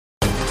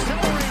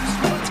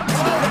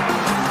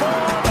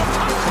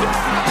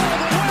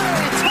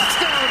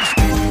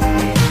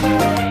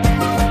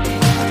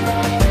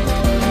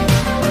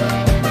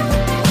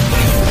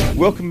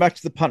Welcome back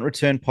to the Punt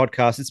Return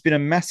podcast. It's been a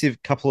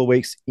massive couple of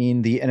weeks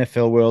in the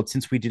NFL world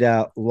since we did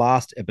our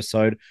last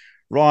episode.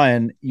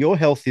 Ryan, your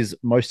health is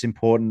most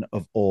important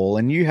of all,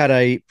 and you had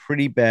a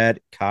pretty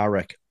bad car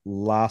wreck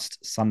last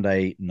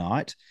Sunday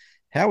night.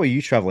 How are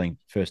you traveling,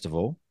 first of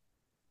all?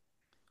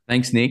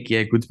 Thanks, Nick.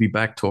 Yeah, good to be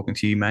back talking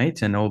to you,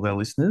 mate, and all our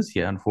listeners.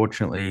 Yeah,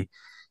 unfortunately,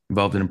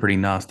 involved in a pretty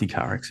nasty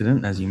car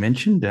accident, as you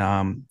mentioned.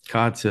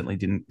 Car certainly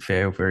didn't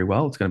fare very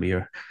well. It's going to be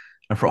a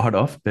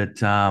write-off,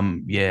 but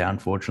yeah,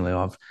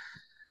 unfortunately,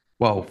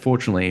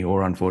 fortunately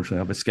or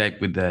unfortunately, I've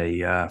escaped with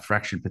a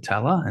fractured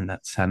patella, and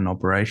that's had an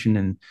operation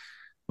and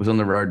was on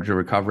the road to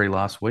recovery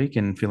last week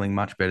and feeling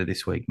much better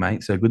this week,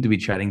 mate. So good to be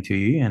chatting to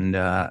you. And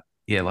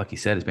yeah, like you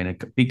said, it's been a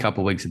big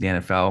couple of weeks of the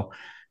NFL.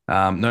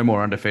 No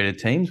more undefeated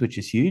teams, which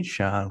is huge.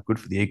 Good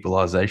for the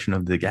equalisation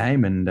of the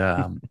game.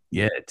 And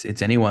yeah,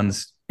 it's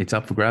anyone's. It's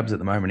up for grabs at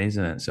the moment,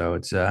 isn't it? So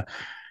it's yeah,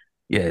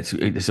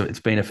 it's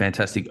been a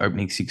fantastic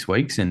opening 6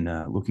 weeks,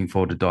 and looking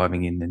forward to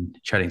diving in and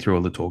chatting through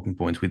all the talking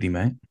points with you,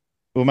 mate.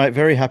 Well, mate,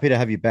 very happy to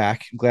have you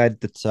back.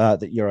 Glad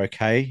that you're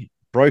okay.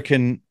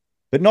 Broken,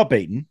 but not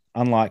beaten,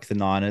 unlike the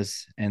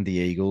Niners and the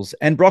Eagles.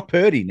 And Brock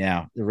Purdy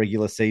now, the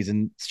regular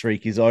season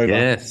streak is over.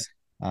 Yes.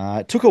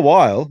 It took a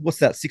while. What's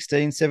that,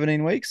 16,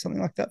 17 weeks,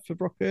 something like that for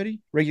Brock Purdy,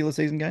 regular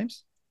season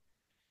games?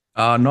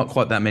 Not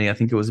quite that many. I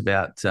think it was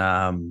about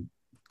 10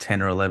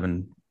 or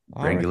 11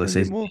 I regular reckon a bit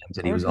season more. games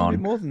that I he was reckon a bit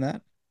on. more than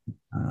that.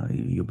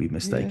 You'll be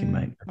mistaken, Yeah,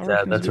 mate. I But, reckon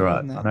it's a that's bit all more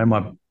right. than I that.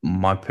 know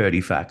my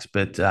Purdy facts,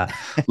 but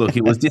look,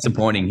 it was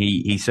disappointing.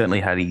 He certainly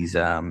had his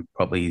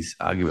probably his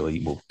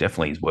arguably well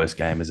definitely his worst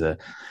game as a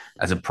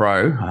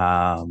pro.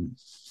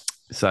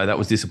 So that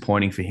was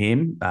disappointing for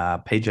him.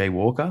 PJ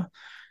Walker.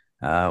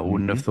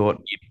 Wouldn't have Hmm.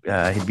 thought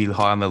he'd be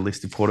high on the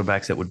list of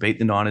quarterbacks that would beat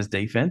the Niners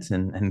defense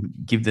and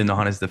give the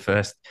Niners their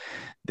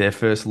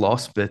first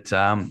loss. But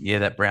yeah,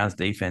 that Browns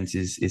defense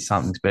is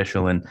something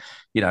special. And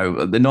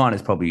the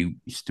Niners probably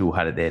still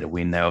had it there to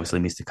win. They obviously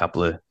missed a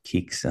couple of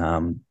kicks.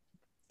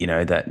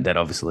 That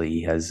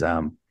obviously has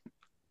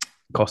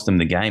cost them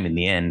the game in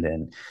the end.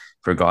 And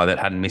for a guy that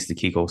hadn't missed a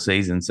kick all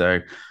season,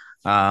 so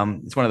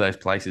it's one of those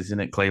places,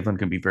 isn't it? Cleveland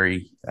can be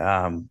very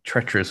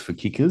treacherous for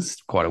kickers.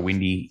 Quite a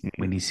windy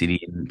city,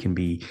 and can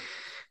be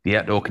the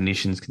outdoor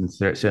conditions can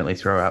certainly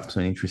throw up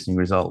some interesting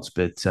results.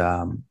 But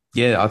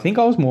yeah, I think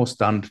I was more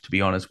stunned, to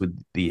be honest,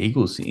 with the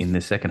Eagles in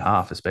the second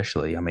half,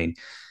 especially. I mean,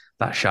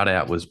 that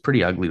shutout was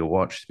pretty ugly to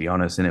watch, to be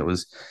honest. And it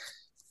was,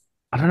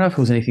 I don't know if it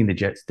was anything the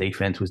Jets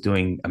defense was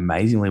doing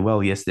amazingly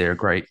well. Yes, they're a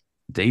great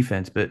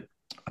defense, but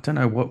I don't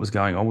know what was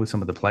going on with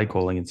some of the play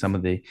calling and some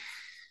of the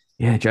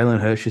yeah, Jalen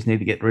Hurts just need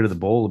to get rid of the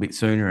ball a bit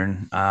sooner,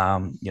 and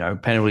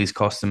penalties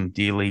cost them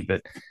dearly.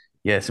 But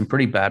yeah, some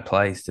pretty bad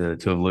plays to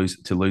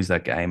lose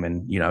that game,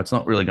 and it's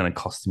not really going to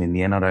cost them in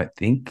the end, I don't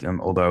think.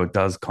 Although it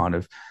does kind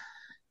of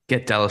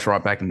get Dallas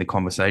right back in the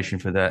conversation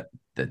for that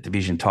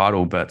division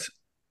title. But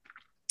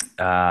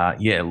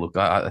yeah, look,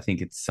 I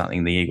think it's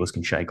something the Eagles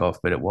can shake off.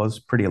 But it was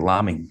pretty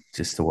alarming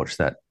just to watch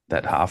that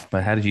half.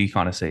 But how did you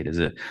kind of see it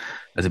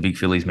as a big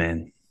Phillies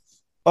man?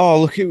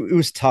 Oh, look, it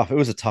was tough. It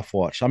was a tough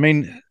watch. I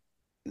mean,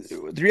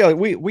 the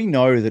reality we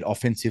know that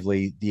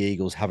offensively the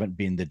Eagles haven't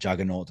been the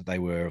juggernaut that they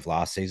were of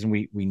last season.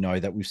 We know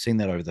that we've seen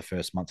that over the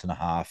first month and a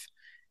half.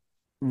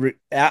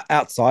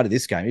 Outside of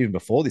this game, even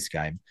before this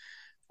game,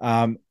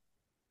 um,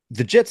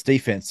 the Jets'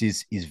 defense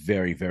is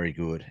very very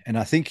good, and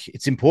I think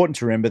it's important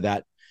to remember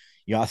that.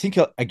 I think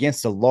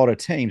against a lot of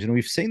teams, and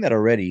we've seen that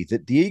already,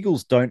 that the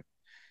Eagles don't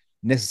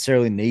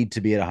necessarily need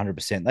to be at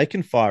 100%. They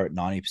can fire at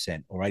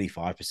 90% or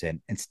 85%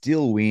 and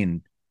still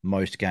win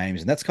most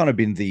games, and that's kind of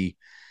been the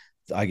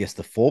I guess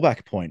the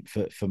fallback point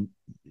for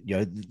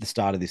the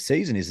start of this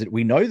season is that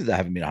we know that they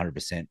haven't been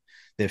 100%.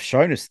 They've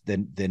shown us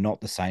that they're not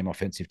the same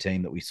offensive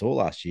team that we saw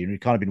last year, and we've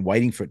kind of been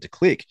waiting for it to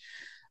click.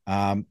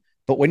 But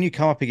when you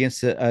come up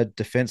against a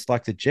defense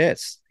like the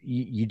Jets,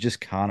 you just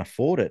can't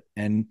afford it.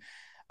 And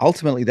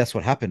ultimately, that's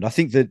what happened. I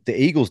think that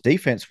the Eagles'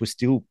 defense was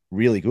still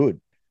really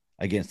good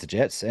against the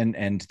Jets,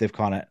 and they've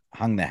kind of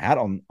hung their hat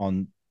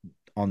on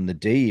the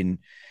D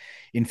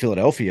in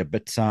Philadelphia.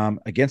 But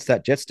against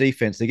that Jets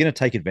defense, they're going to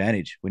take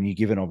advantage when you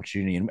give an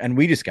opportunity. And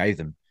we just gave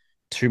them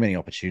too many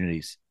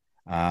opportunities.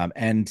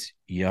 And,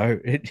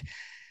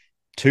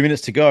 2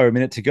 minutes to go, a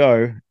minute to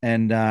go,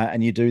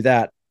 and you do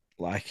that,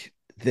 like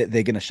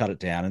they're going to shut it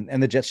down.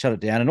 And the Jets shut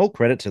it down. And all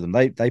credit to them.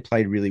 They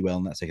played really well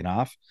in that second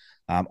half.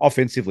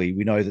 Offensively,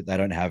 we know that they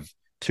don't have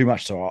too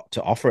much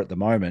to offer at the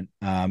moment.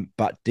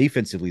 But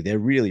defensively, they're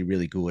really,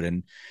 really good.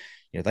 And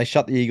they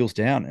shut the Eagles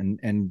down.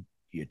 And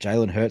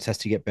Jalen Hurts has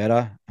to get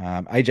better.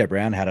 AJ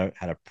Brown had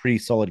a pretty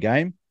solid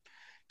game.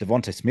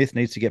 Devontae Smith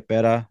needs to get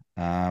better.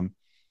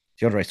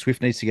 DeAndre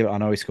Swift needs to get. I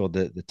know he scored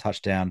the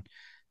touchdown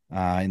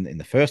in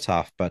the first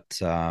half, but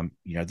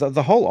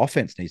the whole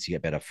offense needs to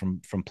get better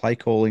from play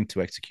calling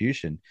to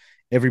execution.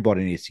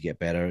 Everybody needs to get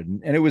better,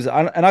 and it was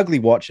an ugly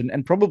watch,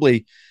 and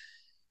probably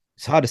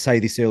it's hard to say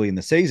this early in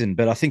the season,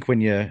 but I think when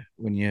you're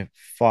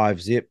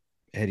 5-0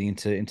 heading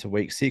into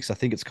week 6, I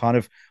think it's kind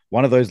of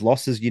one of those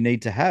losses you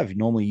need to have.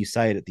 Normally, you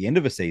say it at the end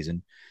of a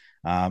season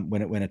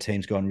when a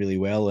team's gone really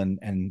well,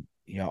 and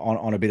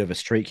on a bit of a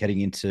streak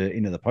heading into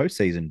the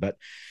postseason. But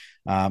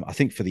I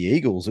think for the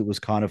Eagles, it was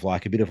kind of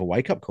like a bit of a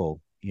wake up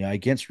call,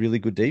 against really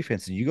good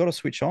defense, and you got to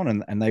switch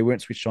on, and they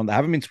weren't switched on. They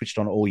haven't been switched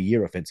on all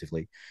year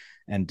offensively,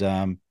 and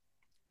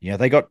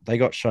they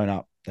got shown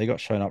up. They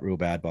got shown up real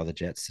bad by the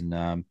Jets,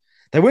 and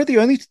they weren't the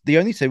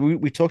only team.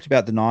 We talked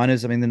about the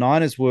Niners. I mean, the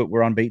Niners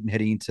were unbeaten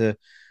heading into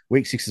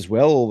week 6 as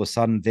well. All of a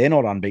sudden, they're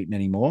not unbeaten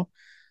anymore.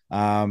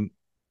 Um,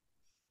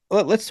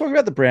 let's talk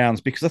about the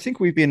Browns, because I think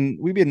we've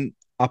been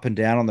up and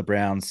down on the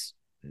Browns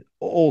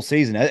all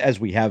season, as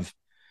we have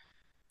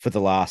for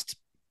the last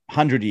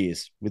 100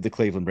 years with the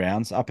Cleveland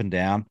Browns, up and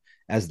down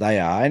as they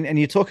are. And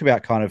you talk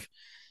about kind of,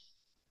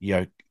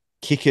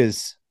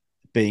 kickers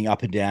being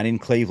up and down in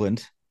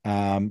Cleveland,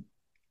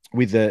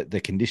 with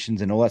the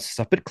conditions and all that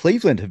stuff. But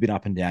Cleveland have been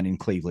up and down in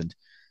Cleveland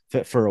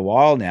for a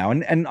while now.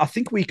 And I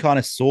think we kind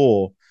of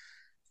saw,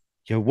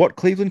 what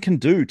Cleveland can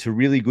do to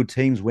really good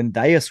teams when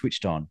they are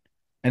switched on.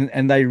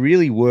 And they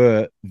really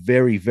were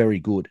very, very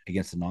good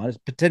against the Niners.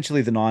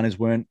 Potentially the Niners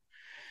weren't,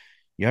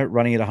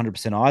 running at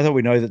 100% either.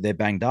 We know that they're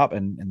banged up,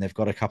 and they've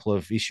got a couple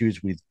of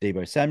issues with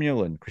Deebo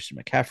Samuel and Christian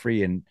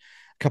McCaffrey and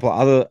a couple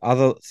of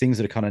other things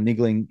that are kind of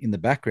niggling in the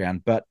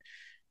background. But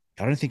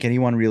I don't think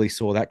anyone really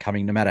saw that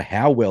coming, no matter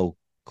how well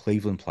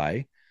Cleveland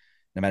play,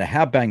 no matter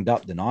how banged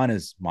up the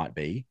Niners might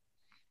be.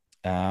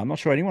 I'm not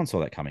sure anyone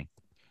saw that coming.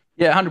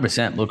 Yeah,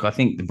 100%. Look, I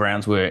think the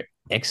Browns were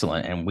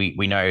excellent, and we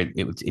know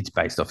it's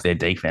based off their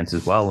defense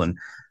as well. And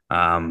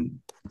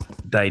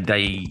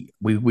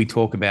we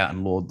talk about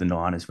and laud the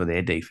Niners for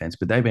their defense,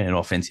 but they've been an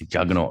offensive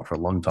juggernaut for a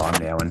long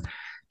time now, and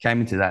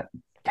came into that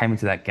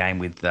game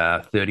with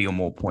 30 or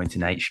more points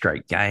in 8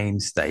 straight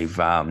games. They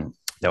were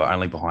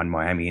only behind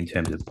Miami in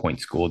terms of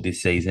points scored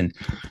this season,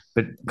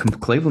 but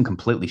Cleveland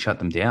completely shut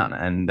them down,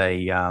 and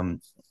they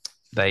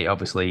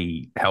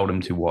obviously held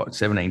them to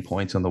 17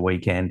 points on the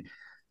weekend.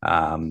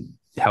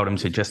 Held them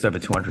to just over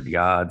 200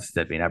 yards.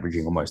 They've been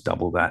averaging almost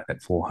double that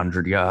at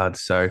 400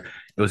 yards. So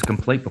it was a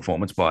complete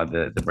performance by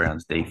the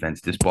Browns defense,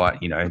 despite,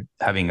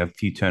 having a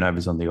few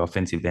turnovers on the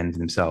offensive end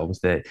themselves.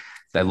 They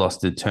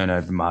lost the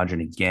turnover margin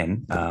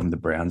again, the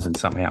Browns, and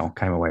somehow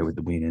came away with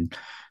the win. And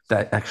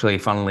that actually,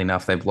 funnily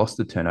enough, they've lost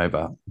the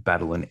turnover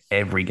battle in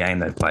every game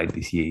they've played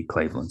this year,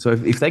 Cleveland. So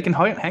if they can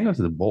hang on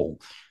to the ball,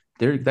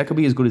 that could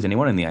be as good as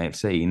anyone in the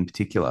AFC in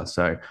particular.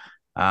 So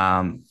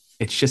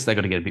it's just they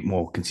got to get a bit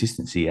more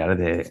consistency out of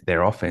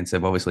their offense.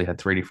 They've obviously had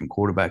 3 different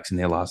quarterbacks in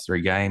their last 3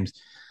 games.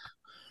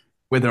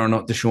 Whether or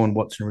not Deshaun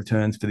Watson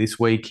returns for this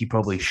week, he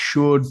probably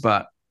should,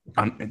 but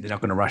they're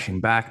not going to rush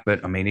him back.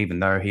 But I mean, even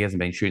though he hasn't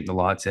been shooting the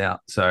lights out,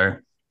 so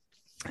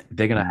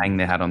they're going to hang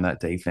their hat on that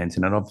defense.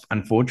 And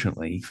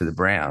unfortunately for the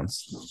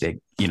Browns, they're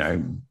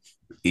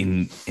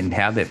in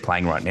how they're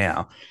playing right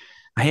now,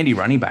 a handy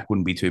running back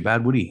wouldn't be too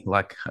bad, would he?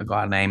 Like a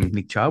guy named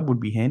Nick Chubb would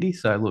be handy.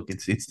 So look,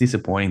 it's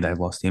disappointing they've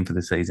lost him for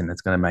the season.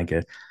 It's going to make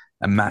a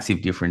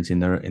massive difference in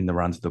the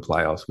runs of the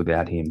playoffs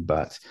without him.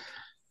 But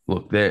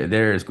look,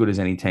 they're as good as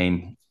any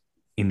team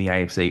in the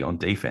AFC on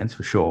defense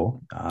for sure.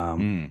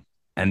 And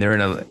they're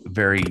in a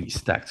very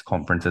stacked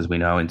conference, as we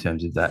know, in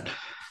terms of that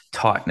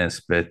tightness.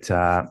 But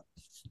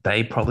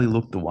they probably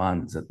look the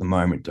ones at the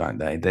moment, don't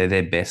they?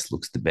 Their best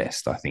looks the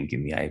best, I think,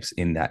 in the AFC,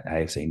 in that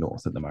AFC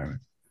North at the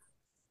moment.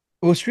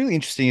 Well, it's really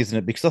interesting, isn't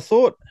it? Because I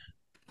thought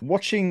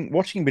watching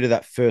a bit of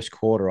that first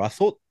quarter, I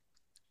thought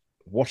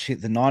watching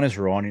the Niners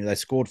were on. They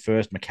scored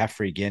first.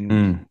 McCaffrey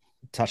again,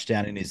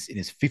 touchdown in his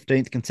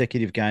 15th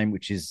consecutive game,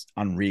 which is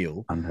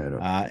unreal. Unheard of.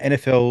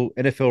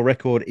 NFL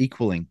record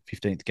equaling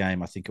 15th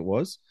game, I think it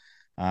was.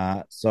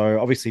 So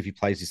obviously, if he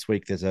plays this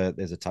week, there's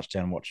a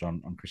touchdown watch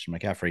on Christian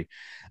McCaffrey.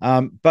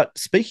 But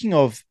speaking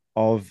of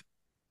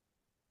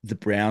the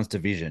Browns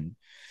division,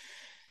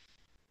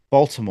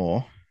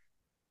 Baltimore,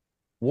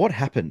 what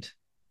happened?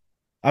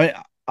 I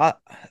mean,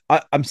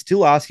 I'm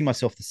still asking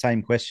myself the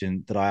same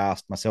question that I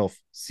asked myself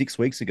 6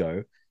 weeks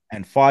ago,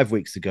 and 5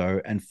 weeks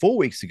ago, and 4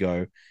 weeks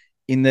ago.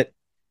 In that,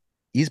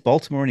 is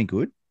Baltimore any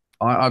good?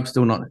 I'm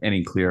still not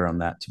any clearer on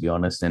that, to be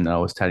honest. And I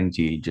was chatting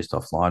to you just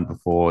offline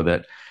before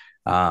that.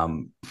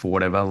 For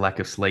whatever lack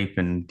of sleep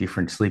and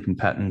different sleeping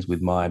patterns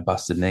with my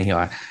busted knee,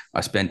 I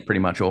spent pretty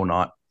much all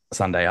night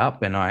Sunday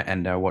up, and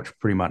I watched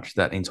pretty much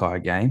that entire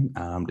game,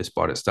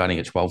 despite it starting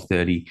at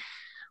 12:30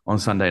 on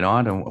Sunday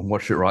night, and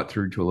watched it right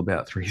through till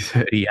about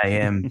 3:30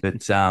 a.m. But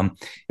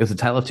it was a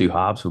tale of two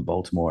halves for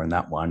Baltimore in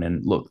that one.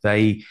 And look,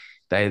 they're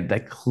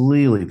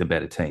clearly the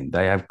better team.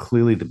 They have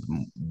clearly the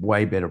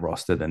way better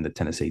roster than the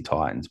Tennessee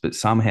Titans. But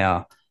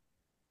somehow,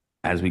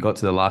 as we got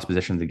to the last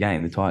possession of the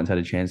game, the Titans had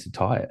a chance to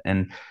tie it.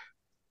 And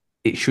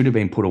it should have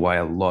been put away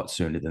a lot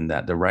sooner than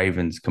that. The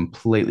Ravens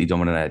completely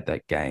dominated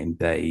that game.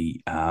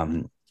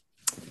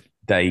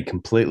 They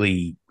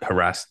completely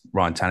harassed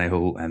Ryan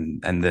Tannehill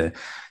and the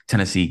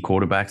Tennessee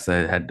quarterbacks.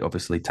 They had,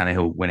 obviously,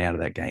 Tannehill went out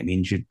of that game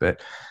injured,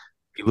 but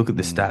if you look at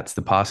the stats,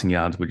 the passing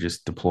yards were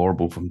just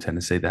deplorable from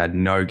Tennessee. They had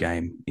no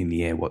game in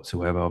the air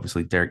whatsoever.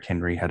 Obviously, Derrick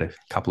Henry had a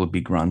couple of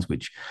big runs,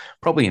 which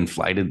probably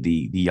inflated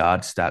the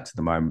yard stats at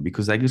the moment,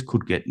 because they just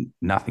could get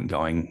nothing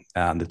going,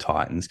 the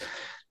Titans.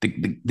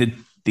 The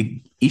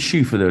the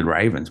issue for the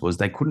Ravens was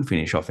they couldn't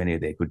finish off any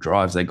of their good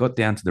drives. They got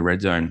down to the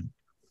red zone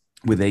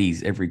with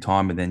ease every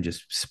time and then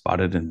just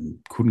sputtered and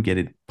couldn't get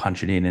it,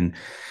 punch it in. And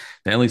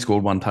they only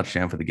scored one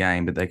touchdown for the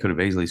game, but they could have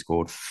easily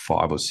scored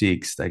five or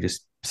six. They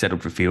just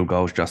settled for field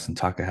goals. Justin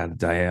Tucker had a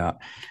day out.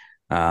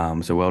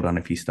 So well done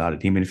if you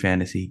started him in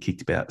fantasy. He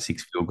kicked about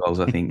six field goals,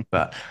 I think,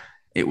 but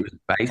it was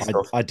based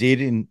off. I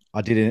did in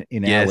our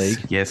Yes,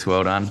 league. yes,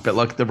 well done. But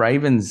like the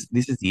Ravens,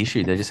 this is the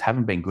issue. They just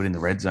haven't been good in the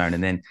red zone.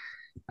 And then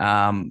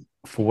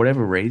for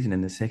whatever reason,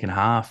 in the second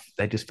half,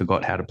 they just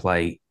forgot how to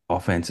play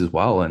offense as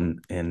well, and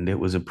it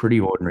was a pretty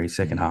ordinary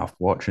second half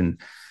watch. And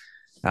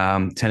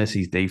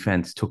Tennessee's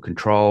defense took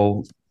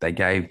control. They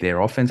gave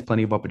their offense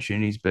plenty of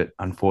opportunities, but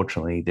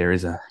unfortunately, there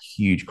is a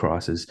huge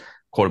crisis,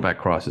 quarterback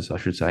crisis, I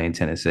should say, in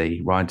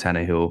Tennessee. Ryan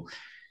Tannehill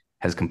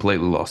has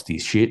completely lost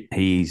his shit.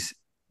 He's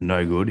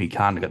no good. He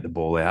can't get the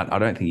ball out. I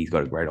don't think he's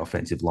got a great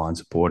offensive line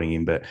supporting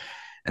him, but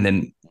and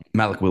then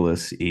Malik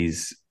Willis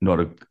is not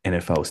an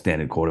NFL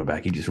standard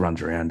quarterback. He just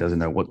runs around, doesn't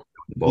know what to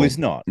do with the Well, ball. he's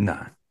not.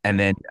 No. And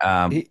then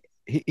He,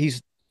 he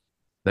he's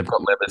they've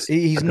got Levis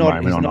he's at the not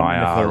moment he's on not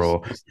an IR NFL.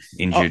 or Oh,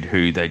 injured,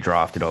 who they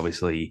drafted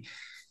obviously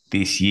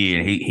this year.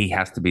 And he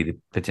has to be the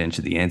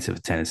potentially the answer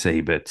for Tennessee.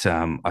 But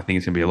I think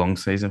it's going to be a long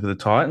season for the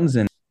Titans.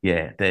 And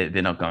yeah,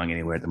 they're not going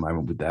anywhere at the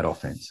moment with that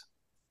offense,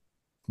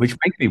 which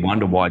makes me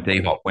wonder why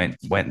D Hop went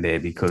there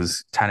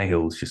because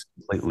Tannehill's just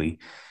well, I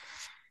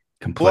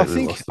completely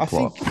think lost the I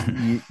plot.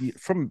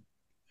 think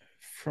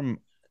from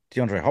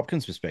DeAndre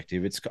Hopkins'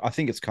 perspective, I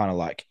think it's kind of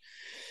like,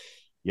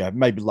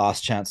 maybe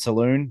last chance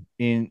saloon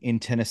in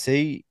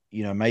Tennessee.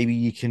 Maybe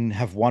you can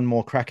have one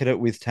more crack at it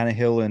with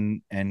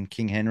Tannehill and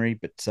King Henry,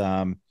 but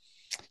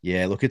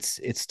yeah, look,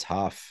 it's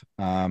tough.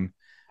 I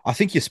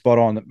think you're spot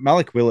on.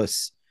 Malik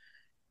Willis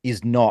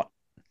is not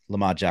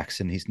Lamar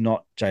Jackson. He's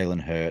not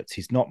Jalen Hurts.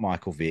 He's not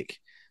Michael Vick.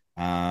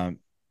 Um,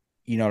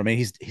 you know what I mean?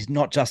 He's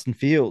not Justin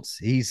Fields.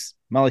 He's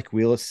Malik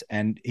Willis,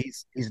 and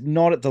he's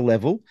not at the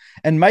level.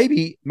 And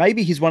maybe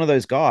he's one of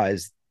those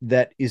guys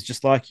that is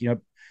just like,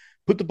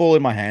 put the ball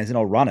in my hands and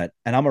I'll run it,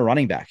 and I'm a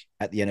running back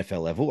at the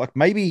NFL level. Like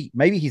maybe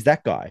he's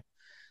that guy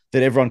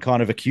that everyone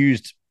kind of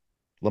accused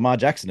Lamar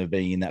Jackson of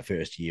being in that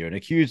first year, and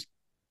accused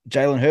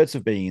Jalen Hurts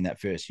of being in that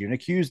first year, and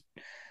accused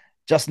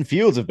Justin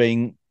Fields of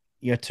being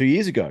 2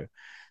 years ago.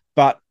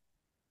 But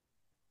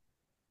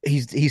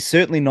he's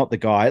certainly not the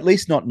guy, at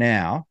least not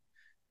now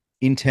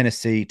in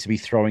Tennessee, to be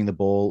throwing the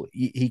ball.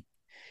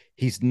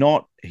 He's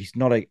not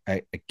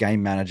a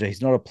game manager.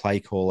 He's not a play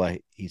caller.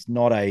 He's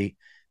not a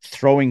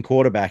throwing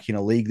quarterback in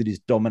a league that is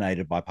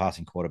dominated by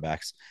passing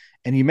quarterbacks.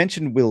 And you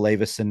mentioned Will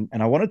Levis, and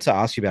I wanted to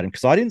ask you about him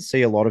because I didn't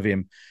see a lot of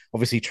him.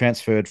 Obviously,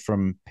 transferred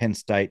from Penn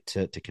State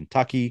to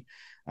Kentucky.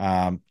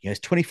 He's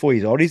 24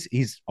 years old.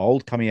 He's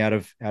old coming out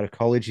of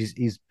college.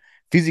 He's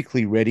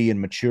physically ready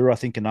and mature, I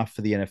think, enough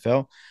for the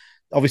NFL.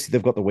 Obviously,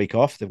 they've got the week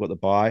off. They've got the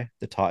bye,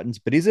 the Titans.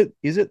 But is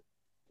it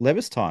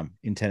Levis time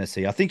in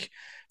Tennessee? I think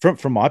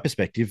from my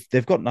perspective,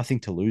 they've got nothing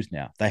to lose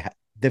now.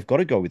 They've got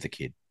to go with the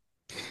kid.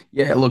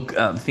 Yeah, look,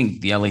 I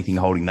think the only thing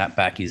holding that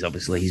back is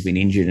obviously he's been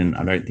injured, and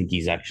I don't think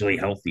he's actually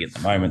healthy at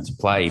the moment to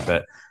play.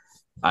 But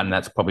and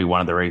that's probably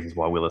one of the reasons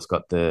why Willis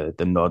got the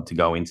nod to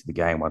go into the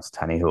game once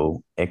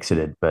Tannehill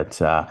exited.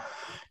 But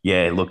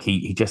yeah, look,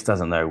 he just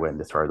doesn't know when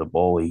to throw the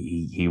ball.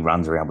 He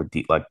runs around with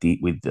like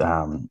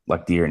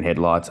deer in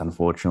headlights,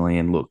 unfortunately.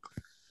 And look,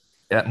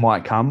 that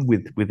might come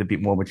with a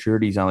bit more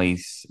maturity. He's only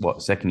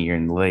second year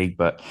in the league,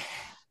 but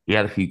he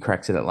had a few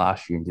cracks at it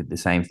last year and did the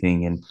same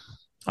thing. And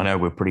I know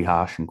we're pretty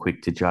harsh and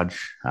quick to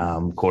judge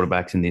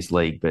quarterbacks in this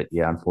league, but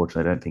yeah,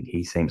 unfortunately, I don't think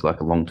he seems like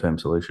a long term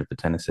solution for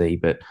Tennessee.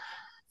 But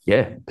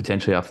yeah,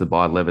 potentially after the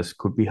bye, Levis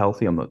could be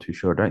healthy. I'm not too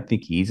sure. I don't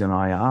think he's an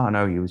IR. I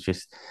know he was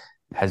just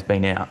has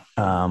been out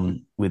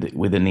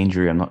with an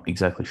injury. I'm not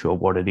exactly sure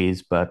what it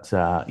is, but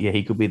yeah,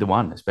 he could be the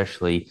one,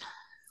 especially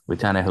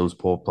with Tannehill's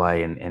poor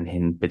play and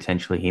him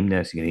potentially him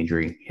nursing an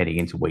injury heading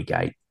into week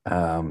 8.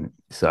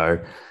 So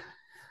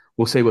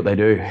we'll see what they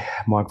do.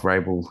 Mike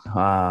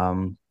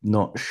Vrabel,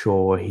 not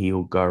sure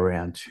he'll go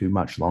around too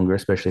much longer,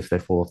 especially if they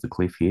fall off the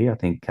cliff here. I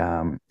think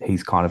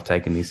he's kind of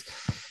taken this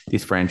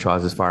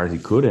franchise as far as he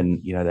could,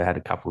 and they had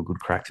a couple of good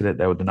cracks at it.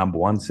 They were the number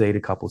 1 seed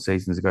a couple of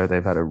seasons ago.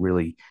 They've had a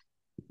really,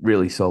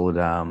 really solid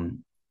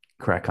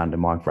crack under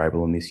Mike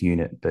Vrabel in this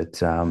unit,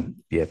 but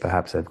yeah,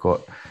 perhaps they've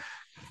got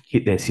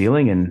hit their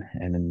ceiling,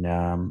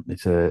 and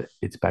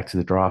it's back to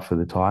the draft for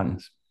the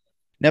Titans.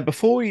 Now,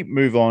 before we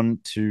move on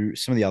to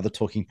some of the other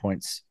talking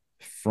points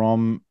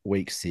from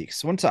week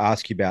 6, I want to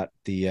ask you about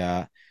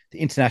the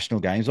international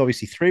games.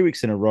 Obviously, 3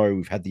 weeks in a row,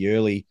 we've had the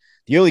early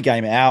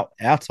game our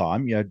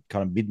time,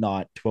 kind of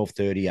midnight,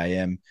 12:30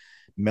 a.m.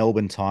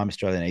 Melbourne time,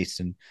 Australian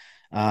Eastern.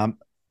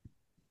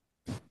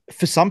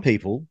 For some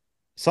people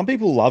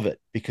love it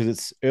because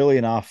it's early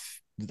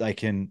enough that they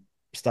can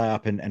stay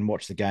up and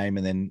watch the game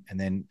and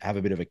then have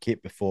a bit of a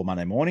kip before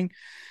Monday morning.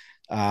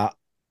 I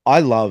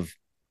love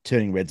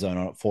turning red zone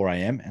on at 4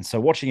 a.m. And so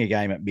watching a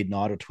game at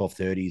midnight or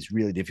 12:30 is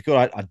really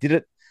difficult. I did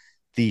it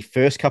the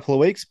first couple of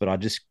weeks, but I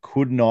just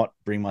could not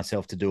bring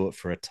myself to do it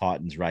for a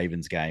Titans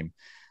Ravens game.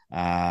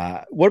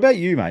 What about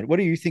you, mate? What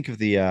do you think of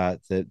the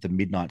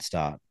midnight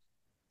start?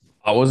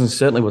 I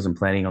certainly wasn't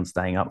planning on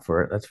staying up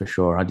for it. That's for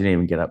sure. I didn't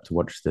even get up to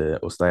watch the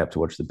or stay up to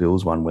watch the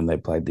Bills one when they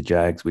played the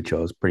Jags, which I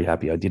was pretty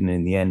happy I didn't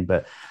in the end.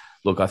 But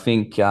look, I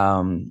think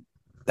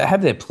they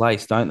have their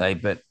place, don't they?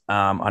 But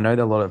I know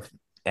that a lot of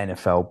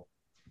NFL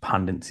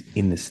pundits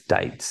in the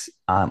states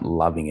aren't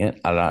loving it.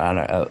 I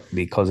don't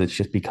because it's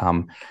just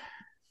become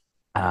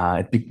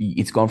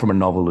it's gone from a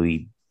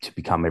novelty to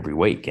become every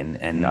week, and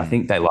I Mm,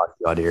 think they like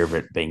the idea of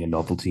it being a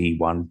novelty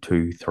one,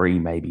 two, three,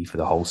 maybe for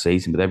the whole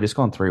season. But they've just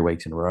gone 3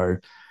 weeks in a row.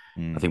 I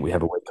mm, think we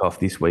have a week off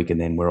this week, and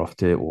then we're off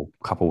to, or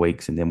a couple of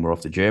weeks, and then we're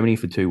off to Germany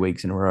for 2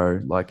 weeks in a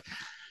row. Like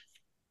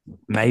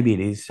maybe it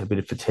is a bit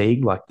of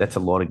fatigue. Like that's a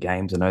lot of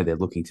games. I know they're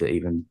looking to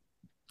even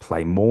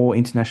play more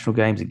international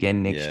games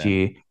again next yeah.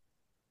 year.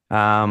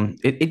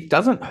 It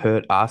doesn't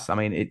hurt us. I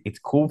mean, it's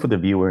cool for the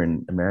viewer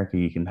in America.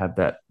 You can have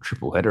that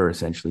triple header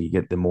essentially. You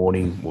get the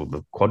morning or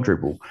the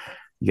quadruple.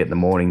 You get the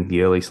morning,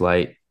 the early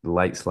slate, the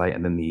late slate,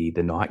 and then the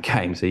night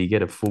game. So you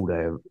get a full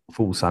day of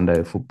full Sunday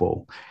of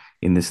football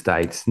in the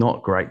States.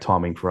 Not great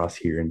timing for us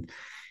here in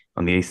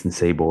on the eastern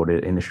seaboard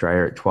in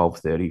Australia at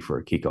 12:30 for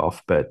a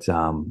kickoff. But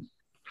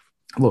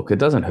look, it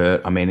doesn't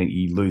hurt. I mean,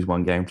 you lose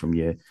one game from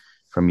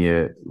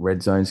your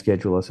red zone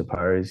schedule, I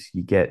suppose.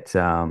 You get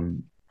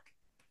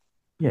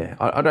yeah,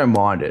 I don't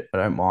mind it. I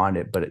don't mind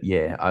it, but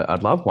yeah,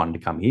 I'd love one to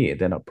come here.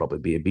 Then I'd probably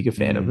be a bigger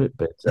fan of Mm. it.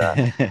 But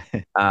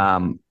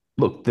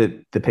look,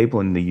 the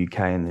people in the UK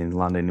and in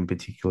London in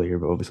particular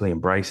have obviously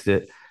embraced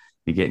it.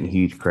 You're getting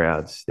huge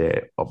crowds.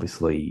 They're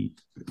obviously,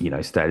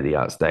 state of the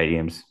art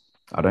stadiums.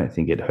 I don't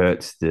think it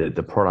hurts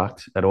the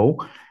product at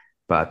all.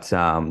 But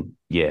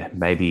yeah,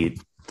 maybe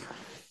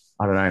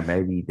I don't know.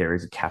 Maybe there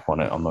is a cap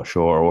on it. I'm not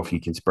sure, or if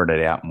you can spread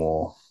it out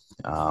more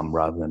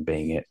rather than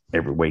being it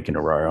every week in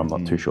a row. I'm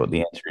not too Mm. sure what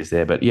the answer is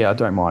there, but yeah, I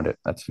don't mind it.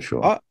 That's for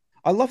sure. I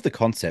I love the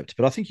concept,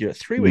 but I think you're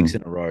 3 weeks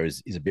in Mm. a row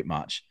is a bit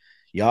much.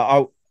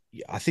 Yeah,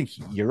 I think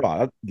you're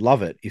right. I'd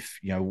love it if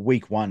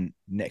week one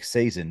next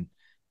season,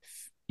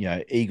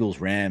 Eagles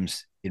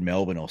Rams in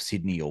Melbourne or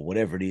Sydney or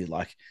whatever it is,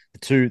 like the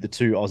two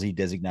Aussie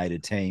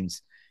designated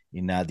teams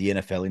in the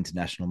NFL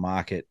international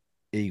market,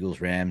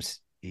 Eagles Rams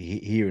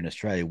here in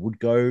Australia would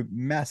go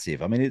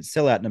massive. I mean, it'd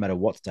sell out no matter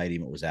what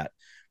stadium it was at,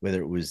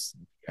 whether it was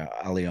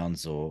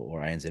Allianz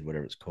or ANZ,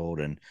 whatever it's called,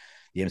 and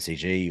the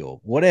MCG or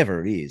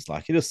whatever it is.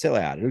 Like it'll sell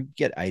out. It'll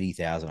get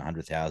 80,000,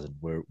 100,000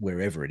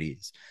 wherever it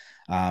is.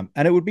 And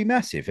it would be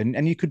massive.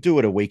 And you could do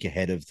it a week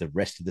ahead of the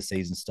rest of the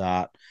season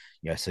start,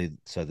 so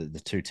that the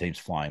two teams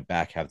flying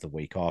back have the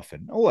week off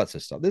and all that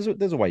sort of stuff.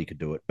 There's a way you could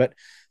do it. But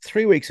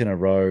 3 weeks in a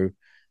row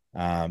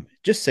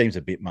just seems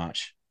a bit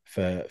much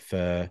for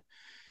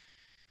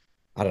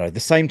I don't know, the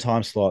same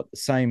time slot, the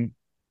same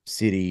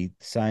city,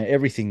 same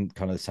everything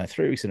kind of the same.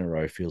 3 weeks in a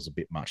row feels a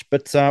bit much.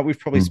 But we've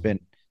probably Mm.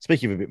 spent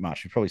speaking of a bit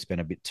much, we've probably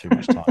spent a bit too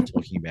much time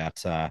talking about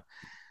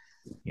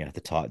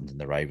the Titans and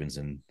the Ravens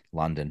and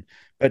London.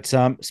 But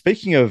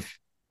speaking of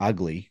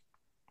ugly,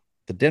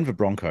 the Denver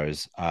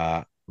Broncos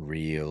are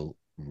real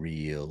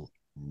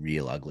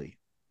ugly.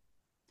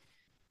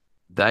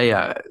 They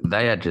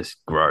are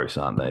just gross,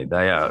 aren't they?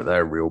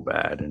 They're real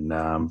bad,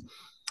 and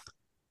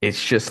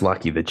it's just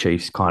lucky the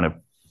Chiefs kind of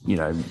you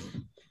know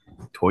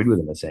toyed with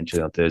them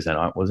essentially on Thursday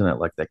night, wasn't it?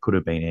 Like that could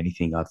have been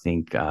anything. I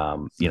think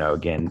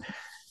again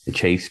the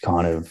Chiefs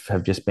kind of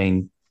have just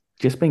been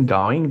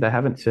going. They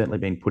haven't certainly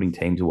been putting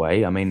teams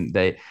away. I mean,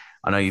 they.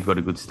 I know you've got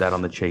a good stat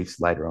on the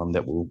Chiefs later on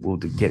that we'll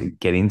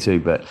get into,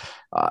 but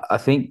I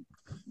think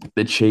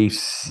the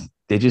Chiefs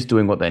they're just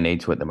doing what they need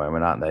to at the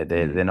moment, aren't they?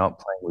 They're Mm, not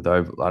playing with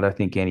over. I don't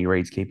think Andy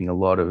Reid's keeping a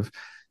lot of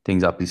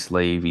things up his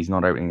sleeve. He's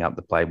not opening up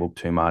the playbook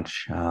too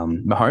much.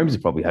 Mahomes is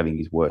probably having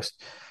his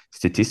worst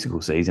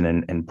statistical season,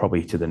 and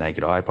probably to the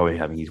naked eye, probably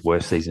having his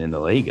worst season in the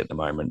league at the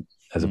moment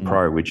as a mm.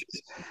 pro, which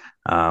is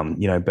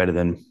better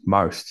than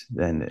most.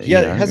 And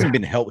Yeah, it hasn't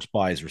been helped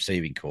by his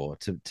receiving core,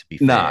 to be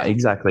nah, fair.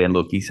 exactly. And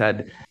look, he's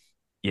had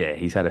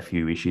a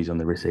few issues on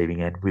the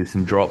receiving end with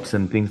some drops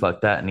and things like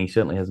that, and he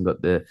certainly hasn't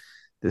got the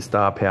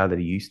star power that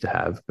he used to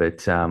have. But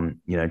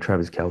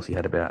Travis Kelce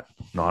had about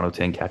 9 or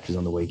 10 catches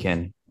on the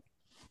weekend.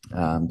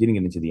 Didn't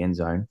get into the end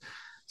zone,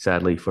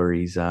 sadly for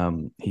his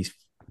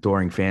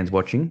adoring fans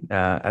watching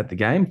at the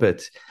game.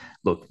 But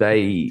look,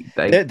 they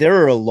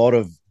There are a lot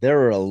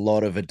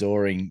of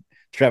adoring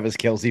Travis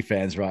Kelsey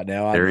fans right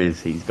now, aren't there there?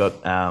 is. He's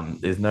got.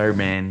 There's no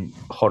man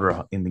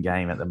hotter in the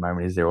game at the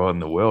moment, is there, or in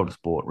the world of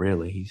sport?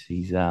 Really,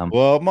 he's.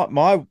 Well,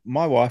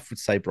 my wife would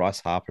say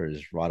Bryce Harper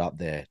is right up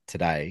there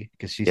today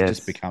because she's just Yes.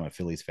 become a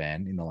Phillies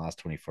fan in the last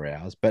 24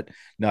 hours. But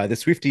no, the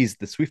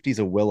Swifties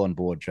are well on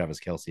board Travis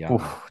Kelsey, aren't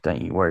they? Oof,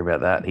 don't you worry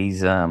about that.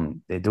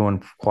 They're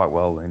doing quite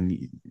well, and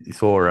you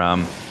saw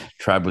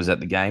Trav was at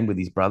the game with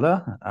his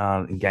brother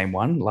in game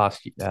one the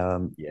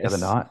other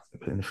Yes, night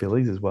in the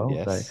Phillies as well.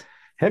 So yes,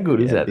 how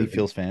good is yeah. that? Big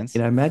Phils fans.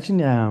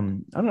 Imagine I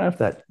don't know if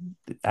that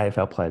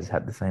AFL players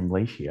had the same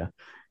leash here.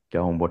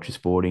 Go and watch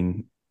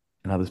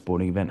another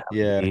sporting event have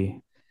a Yeah, beer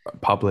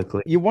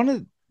publicly. you want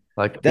to.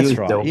 Like he That's was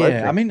right. elbow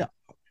Yeah, I freaking. mean,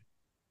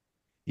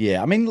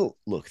 yeah, I mean,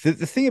 look, the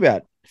thing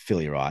about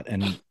Philly, right,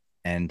 and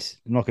and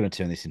I'm not going to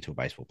turn this into a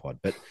baseball pod,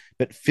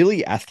 but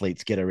Philly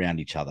athletes get around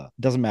each other.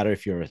 It doesn't matter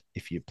if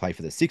you play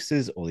for the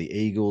Sixers or the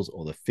Eagles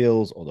or the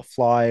Phils or the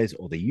Flyers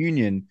or the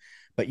Union,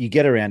 but you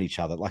get around each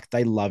other. Like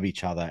they love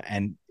each other.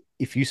 And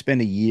if you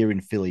spend a year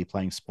in Philly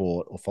playing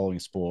sport or following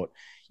sport,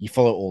 you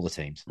follow all the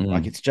teams.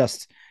 Like Mm. it's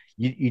just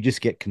you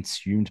just get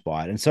consumed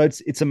by it. And so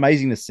it's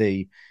amazing to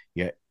see,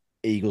 you know,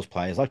 Eagles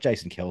players like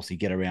Jason Kelsey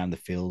get around the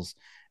Phils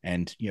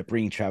and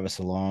bringing Travis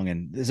along.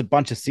 And there's a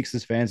bunch of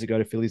Sixers fans that go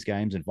to Phillies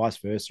games and vice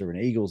versa, and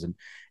Eagles, and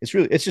it's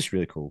just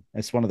really cool.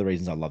 It's one of the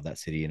reasons I love that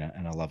city, and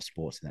I love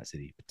sports in that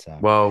city.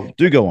 But Well,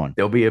 do go on.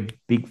 there'll be a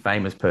big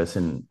famous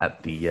person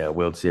at the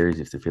World Series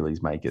if the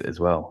Phillies make it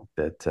as well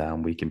that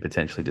we can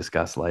potentially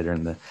discuss later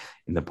in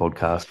the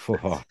podcast.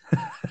 Oh,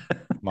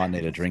 might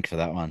need a drink for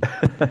that one.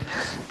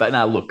 But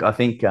no, look, I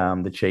think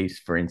the Chiefs,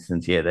 for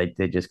instance, yeah,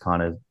 they're just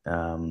kind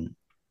of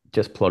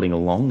just plodding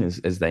along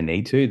as they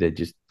need to. They're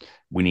just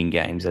winning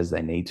games as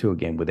they need to,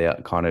 again,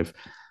 without kind of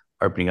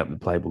opening up the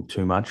playbook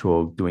too much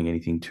or doing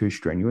anything too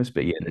strenuous.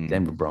 But yeah, the Mm.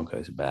 Denver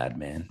Broncos are bad,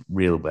 man,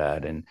 real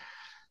bad. And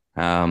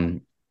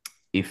um,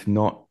 if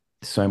not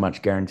so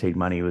much guaranteed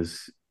money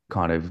was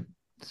kind of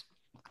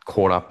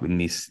caught up in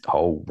this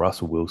whole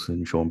Russell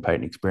Wilson, Sean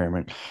Payton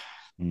experiment,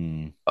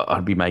 Mm.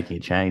 I'd be making a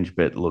change.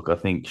 But look, I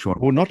think Sean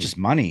Well, Payton,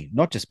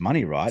 not just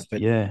money, right?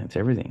 But yeah, it's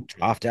everything.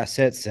 draft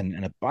assets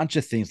and a bunch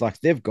of things. Like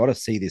they've got to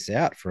see this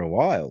out for a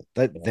while.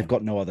 Yeah. They've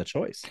got no other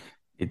choice.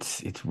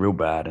 It's real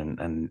bad,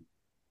 and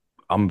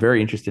I'm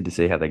very interested to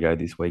see how they go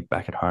this week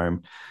back at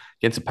home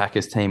against a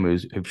Packers team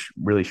who've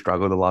really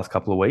struggled the last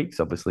couple of weeks.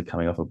 Obviously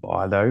coming off a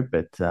bye though,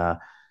 but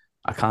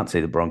I can't see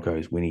the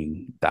Broncos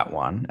winning that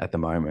one at the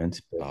moment.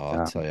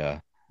 Oh,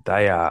 But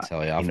they I are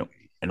tell you, in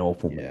an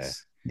awful yeah.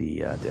 mess. The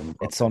Denver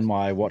It's on Broncos.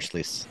 my watch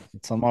list.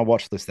 It's on my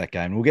watch list, that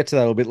game. We'll get to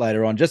that a little bit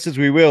later on, just as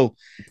we will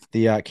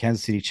the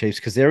Kansas City Chiefs,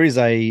 because there is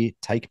a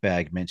take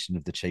bag mention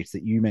of the Chiefs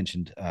that you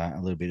mentioned a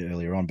little bit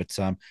earlier on. But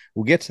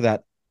we'll get to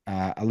that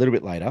a little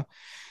bit later.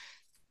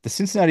 The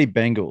Cincinnati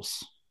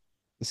Bengals.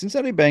 The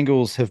Cincinnati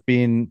Bengals have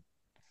been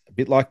a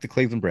bit like the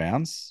Cleveland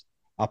Browns,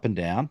 up and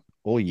down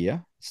all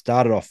year.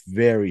 Started off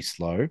very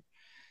slow,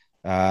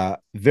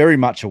 very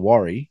much a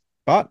worry,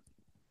 but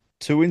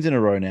 2 wins in a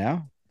row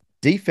now.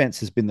 Defense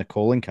has been the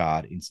calling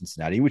card in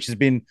Cincinnati, which has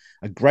been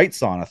a great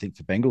sign, I think,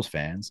 for Bengals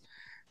fans.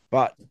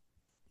 But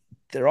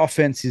their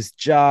offense is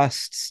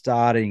just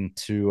starting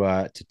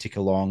to tick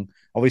along.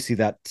 Obviously,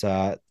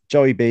 that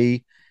Joey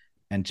B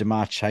and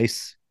Jamar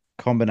Chase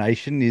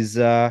combination is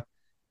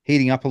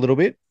heating up a little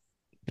bit.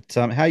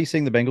 But how are you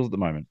seeing the Bengals at the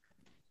moment?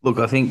 Look,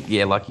 I think,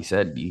 yeah, like you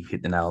said, you've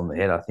hit the nail on the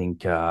head. I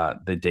think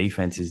the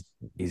defense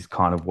is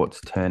kind of what's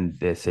turned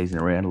their season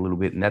around a little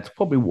bit, and that's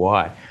probably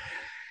why,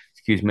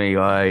 excuse me,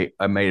 I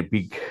made a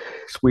big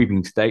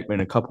sweeping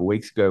statement a couple of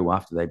weeks ago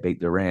after they beat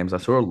the Rams. I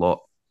saw a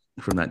lot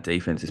from that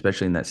defense,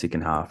 especially in that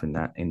second half in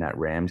that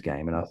Rams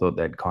game, and I thought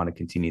they'd kind of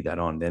continue that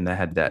on. Then they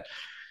had that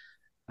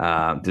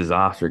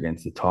disaster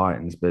against the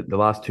Titans, but the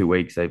last 2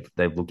 weeks they've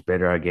looked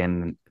better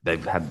again.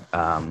 They've had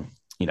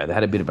they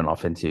had a bit of an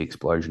offensive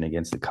explosion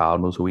against the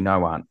Cardinals, who we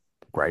know aren't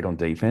great on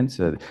defense.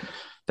 So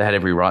they had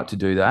every right to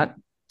do that.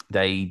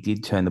 They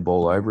did turn the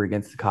ball over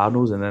against the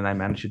Cardinals, and then they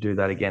managed to do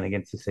that again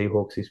against the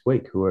Seahawks this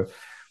week, who are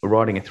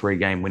riding a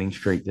 3-game winning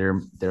streak. They're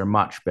a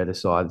much better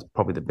side. It's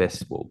probably the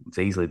best. Well, it's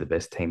easily the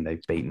best team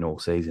they've beaten all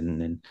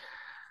season, and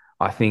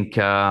I think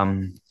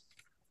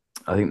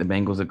I think the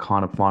Bengals are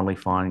kind of finally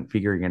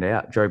figuring it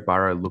out. Joe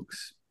Burrow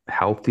looks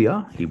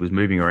healthier. He was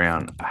moving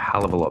around a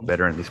hell of a lot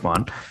better in this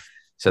one.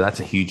 So that's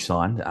a huge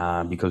sign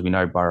because we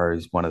know Burrow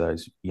is one of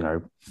those,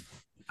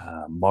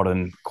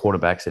 modern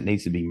quarterbacks that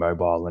needs to be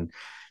mobile and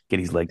get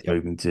his legs Yep.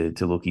 moving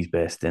to look his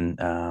best. And,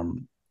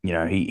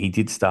 he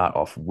did start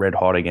off red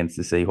hot against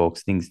the Seahawks.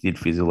 Things did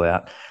fizzle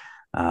out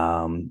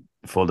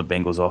for the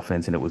Bengals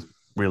offense, and it was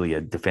really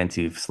a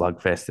defensive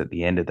slugfest at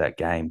the end of that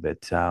game.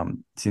 But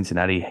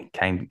Cincinnati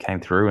came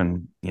through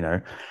and,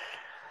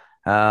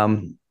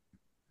 um,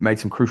 made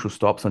some crucial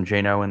stops on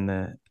Geno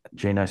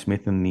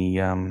Smith and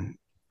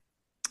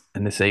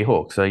the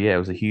Seahawks. So yeah, it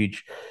was a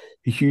huge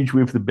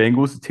win for the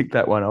Bengals to tick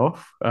that one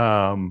off.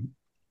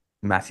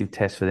 Massive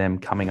test for them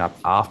coming up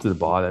after the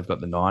bye. They've got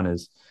the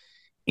Niners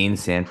in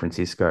San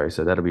Francisco,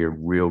 so that'll be a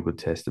real good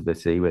test to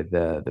see where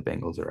the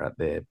Bengals are at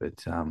there.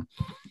 But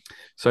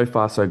so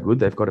far so good.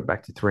 They've got it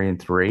back to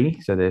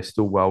 3-3, so they're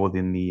still well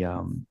within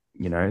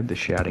the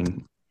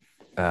shouting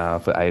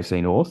for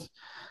AFC North.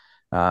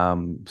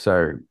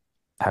 So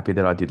happy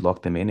that I did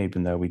lock them in,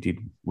 even though would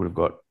have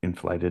got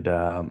inflated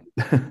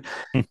after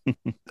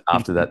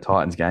that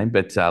Titans game.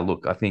 But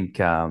look, I think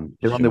they're on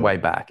their Sure. way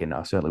back, and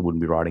I certainly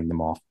wouldn't be writing them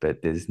off.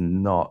 But there's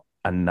not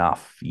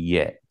enough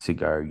yet to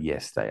go.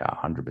 Yes, they are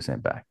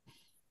 100% back.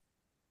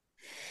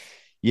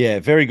 Yeah,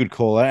 very good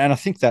call. And I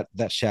think that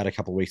shout a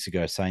couple of weeks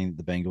ago saying that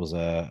the Bengals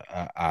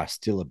are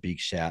still a big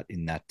shout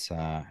in that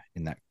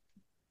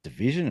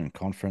division and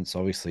conference.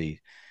 Obviously,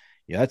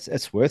 yeah,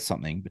 it's worth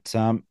something.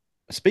 But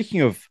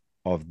speaking of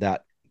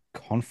that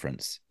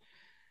conference,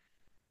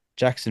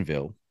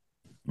 Jacksonville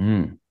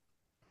Mm.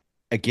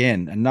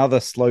 again, another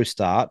slow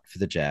start for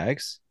the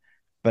Jags.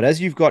 But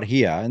as you've got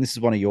here, and this is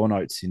one of your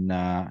notes in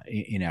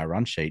our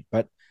run sheet,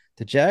 but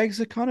the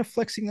Jags are kind of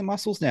flexing the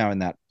muscles now in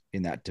that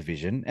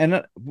division,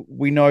 and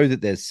we know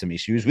that there's some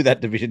issues with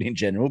that division in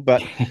general.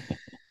 But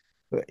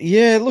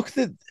yeah, look,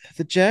 the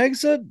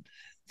Jags are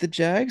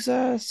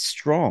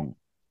strong.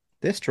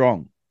 They're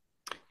strong.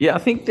 Yeah, I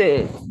think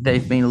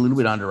they've been a little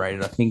bit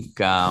underrated. I think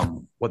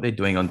what they're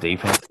doing on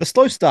defense. The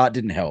slow start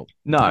didn't help.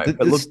 No,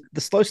 but look,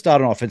 The slow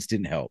start on offense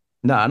didn't help.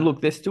 no, and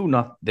look,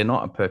 they're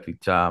not a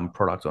perfect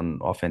product on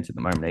offense at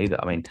the moment either.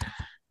 I mean,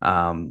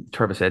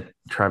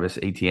 Travis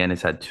Etienne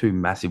has had two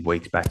massive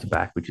weeks back to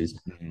back, which has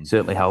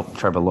certainly helped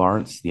Trevor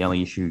Lawrence. The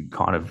only issue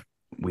kind of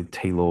with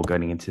T Law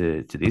going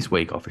into this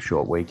week off a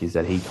short week is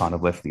that he kind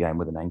of left the game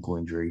with an ankle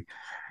injury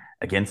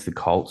against the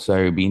Colts. So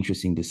it'd be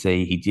interesting to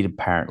see. He did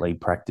apparently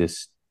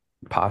practice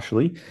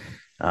partially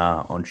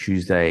on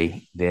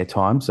Tuesday their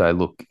time. So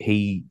look,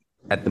 he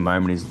at the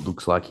moment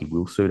looks like he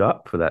will suit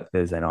up for that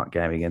Thursday night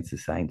game against the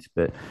Saints,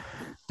 but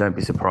don't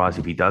be surprised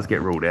if he does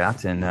get ruled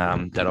out, and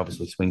that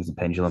obviously swings the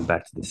pendulum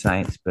back to the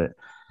Saints. But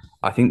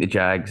I think the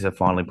Jags are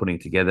finally putting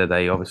it together.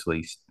 They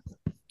obviously,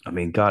 I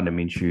mean, Gardner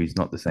Minshew is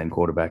not the same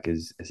quarterback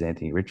as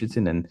Anthony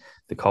Richardson, and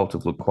the Colts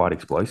have looked quite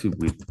explosive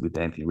with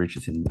Anthony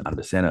Richardson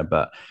under center.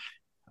 But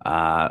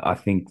I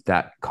think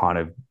that kind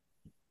of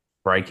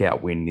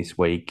breakout win this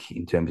week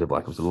in terms of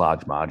like it was a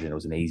large margin, it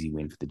was an easy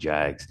win for the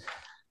Jags.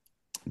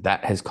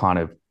 That has kind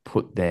of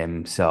put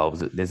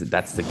themselves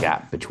that's the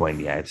gap between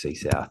the AFC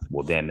South,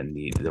 well, them and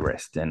the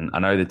rest. And I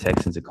know the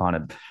Texans are kind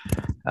of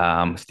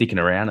sticking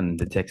around, and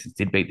the Texans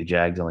did beat the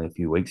Jags only a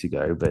few weeks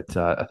ago, but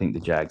I think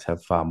the Jags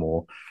have far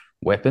more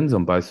weapons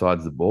on both sides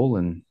of the ball,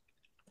 and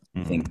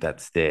I think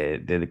they're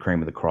the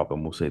cream of the crop,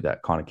 and we'll see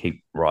that kind of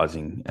keep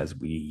rising as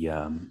we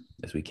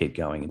keep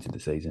going into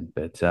the season.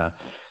 But they're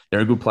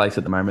in a good place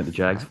at the moment. The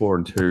Jags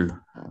 4-2,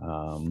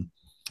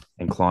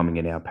 and climbing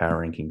in our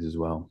power rankings as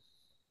well.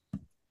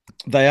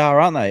 They are,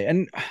 aren't they?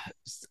 And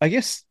I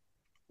guess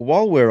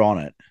while we're on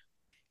it,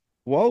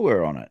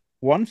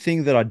 one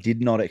thing that I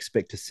did not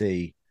expect to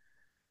see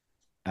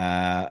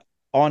on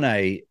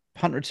a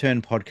punt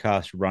return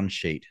podcast run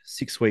sheet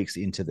 6 weeks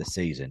into the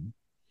season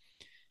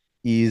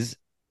is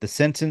the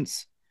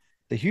sentence: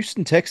 the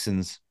Houston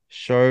Texans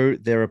show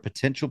they're a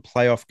potential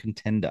playoff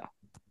contender.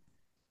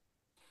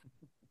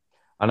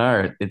 I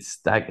know it's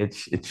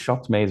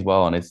shocked me as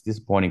well, and it's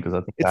disappointing because I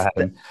think I had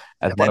them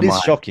as that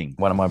is shocking.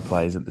 one of my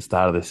plays at the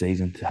start of the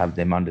season to have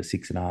them under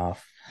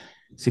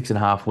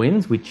 6.5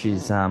 wins, which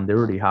is they're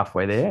already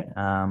halfway there.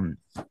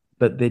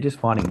 But they're just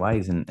finding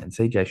ways, and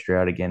CJ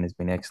Stroud again has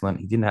been excellent.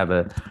 He didn't have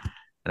an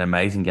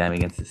amazing game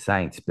against the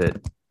Saints,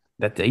 but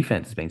that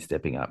defense has been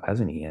stepping up,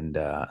 hasn't he? And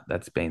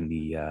that's been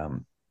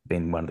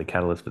been one of the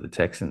catalysts for the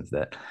Texans.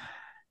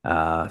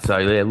 So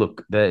yeah,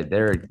 look,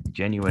 they're a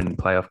genuine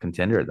playoff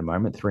contender at the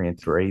moment,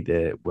 3-3.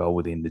 They're well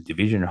within the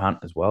division hunt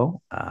as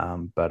well.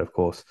 But of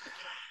course,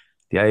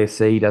 the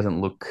AFC doesn't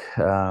look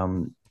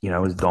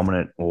as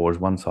dominant or as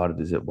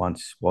one-sided as it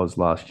once was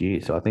last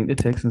year. So I think the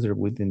Texans are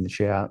within the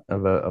shout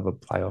of a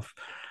playoff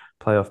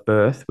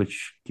berth,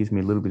 which gives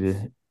me a little bit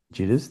of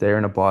jitters. They're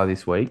in a bye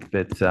this week,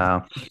 but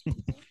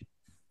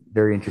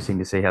very interesting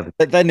to see how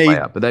they need play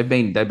out. But they've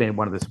been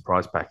one of the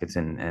surprise packets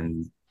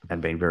and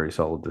been very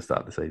solid to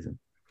start the season.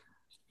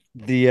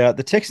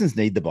 The Texans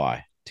need the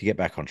bye to get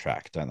back on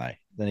track, don't they?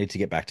 They need to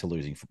get back to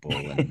losing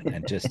football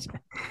and just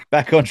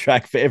back on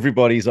track for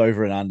everybody's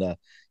over and under,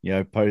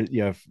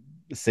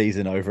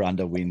 season over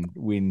under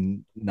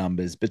win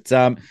numbers. But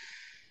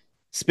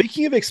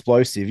speaking of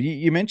explosive,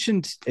 you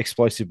mentioned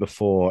explosive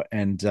before,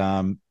 and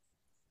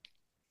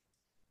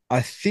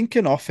I think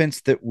an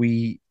offense that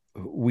we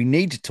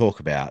need to talk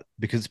about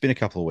because it's been a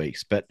couple of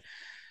weeks, but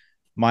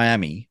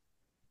Miami,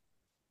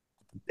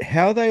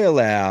 how they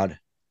allowed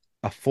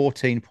a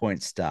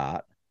 14-point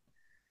start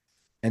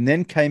and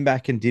then came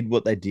back and did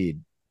what they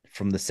did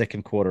from the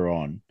second quarter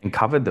on and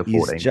covered the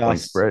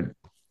 14-point spread.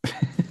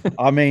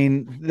 I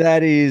mean,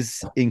 that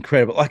is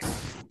incredible. Like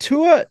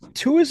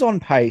Tua's on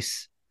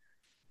pace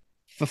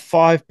for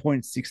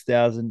 5.6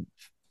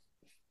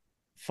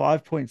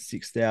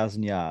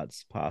 thousand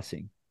yards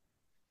passing.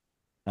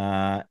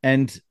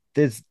 And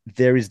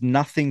there is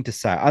nothing to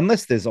say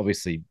unless there's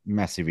obviously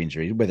massive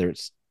injury, whether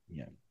it's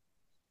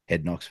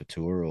head knocks for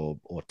Tua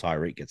or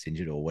Tyreek gets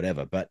injured or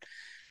whatever. But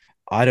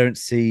I don't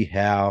see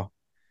how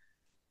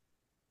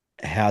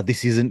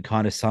this isn't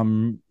kind of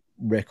some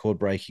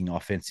record-breaking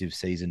offensive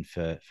season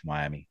for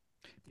Miami.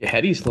 Yeah, how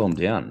do you slow them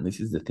down?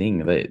 This is the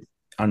thing.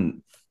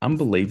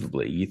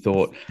 Unbelievably, you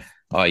thought,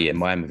 oh yeah,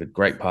 Miami have a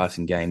great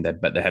passing game,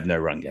 but they have no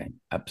run game.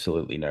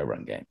 Absolutely no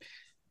run game.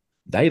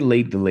 They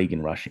lead the league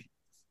in rushing,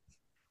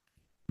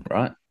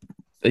 right?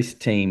 This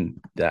team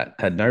that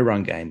had no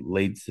run game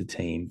leads the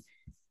team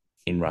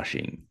in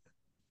rushing.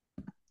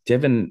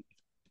 Devin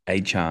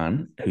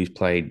Achan, who's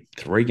played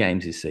 3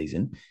 games this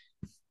season,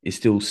 is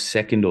still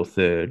second or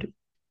third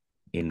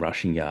in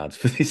rushing yards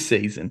for this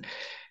season.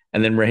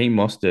 And then Raheem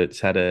Mostert's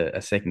had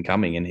a second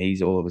coming, and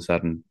he's all of a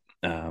sudden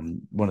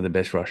one of the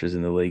best rushers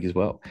in the league as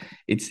well.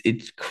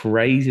 It's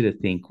crazy to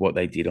think what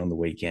they did on the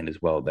weekend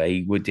as well.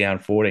 They were down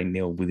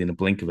 14-0 within a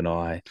blink of an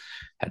eye,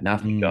 had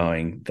nothing Mm,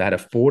 going. They had a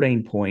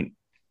 14-point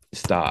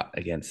start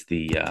against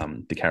the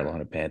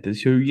Carolina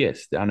Panthers, who,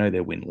 yes, I know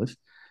they're winless,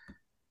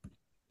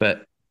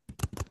 but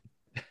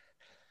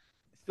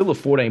still a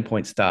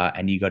 14-point start,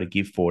 and you got to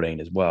give 14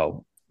 as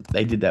well.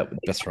 They did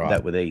that's right.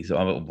 that with ease.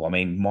 I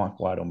mean, Mike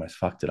White almost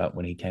fucked it up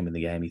when he came in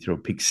the game. He threw a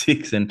pick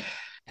six, and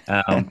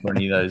for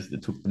any of those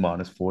that took the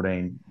minus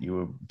 14, you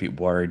were a bit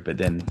worried. But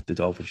then the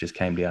Dolphins just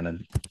came down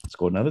and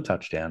scored another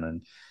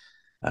touchdown,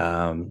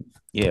 and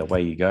yeah,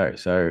 away you go.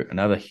 So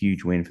another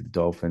huge win for the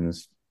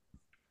Dolphins.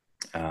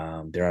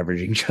 They're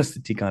averaging just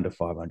a tick under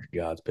 500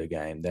 yards per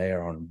game. They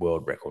are on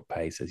world record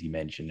pace, as you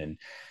mentioned, and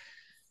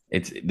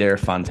they're a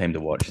fun team to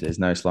watch. There's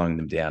no slowing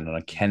them down, and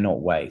I cannot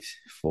wait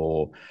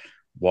for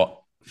what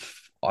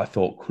I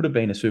thought could have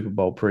been a Super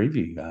Bowl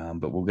preview.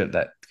 But we'll get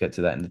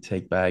to that in the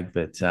teak bag.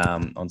 But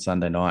on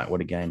Sunday night,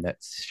 what a game that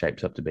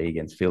shapes up to be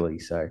against Philly.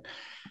 So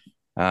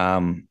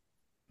um,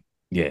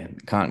 yeah,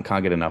 can't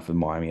get enough of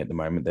Miami at the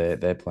moment.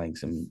 They're playing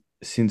some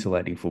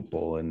scintillating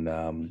football,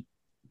 and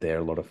they're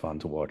a lot of fun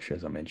to watch,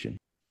 as I mentioned.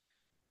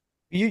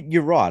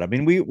 You're right. I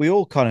mean, we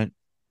all kind of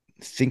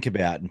think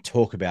about and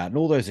talk about and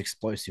all those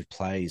explosive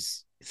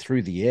plays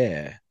through the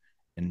air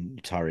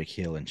and Tyreek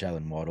Hill and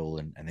Jalen Waddle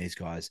and these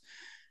guys.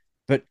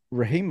 But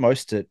Raheem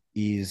Mostert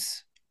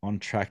is on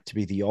track to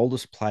be the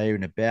oldest player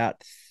in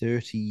about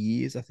 30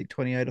 years, I think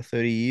 28 or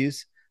 30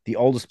 years, the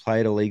oldest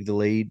player to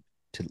lead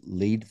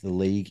the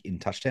league in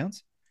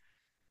touchdowns.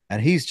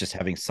 And he's just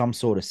having some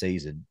sort of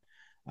season,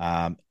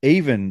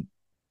 even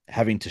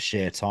having to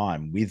share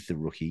time with the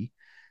rookie.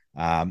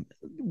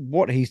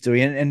 What he's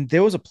doing, and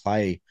there was a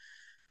play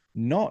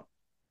not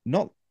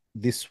not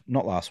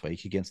last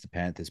week against the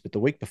Panthers, but the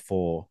week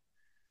before,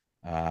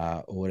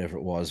 or whatever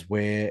it was,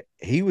 where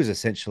he was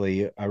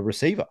essentially a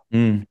receiver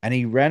Mm. and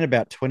he ran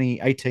about 20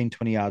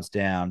 yards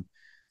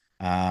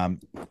um,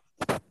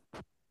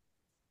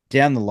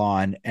 down the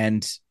line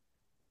and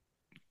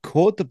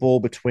caught the ball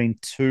between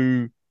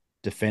two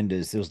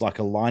defenders. There was like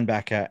a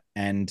linebacker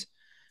and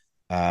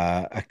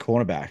a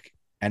cornerback,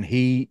 and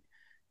he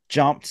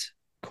jumped,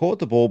 caught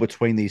the ball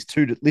between these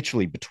two,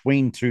 literally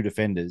between two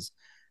defenders,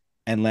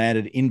 and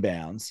landed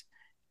inbounds.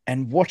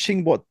 And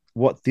watching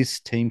what this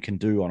team can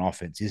do on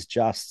offense is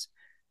just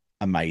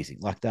amazing.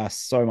 Like they're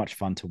so much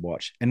fun to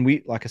watch. And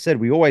we, like I said,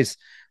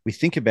 we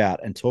think about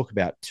and talk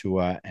about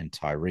Tua and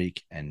Tyreek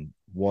and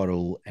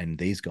Waddle and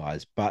these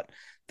guys, but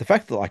the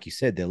fact that, like you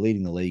said, they're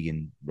leading the league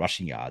in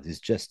rushing yards is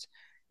just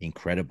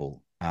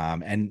incredible.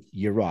 And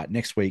you're right.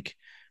 Next week,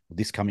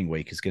 this coming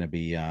week is going to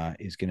be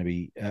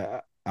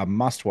a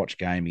must watch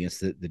game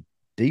against the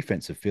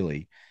defense of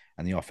Philly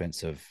and the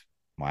offense of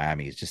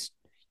Miami. Is just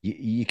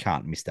you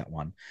can't miss that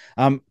one.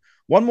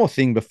 One more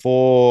thing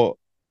before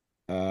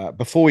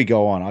we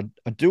go on,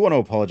 I do want to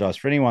apologize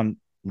for anyone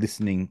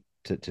listening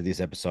to this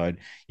episode.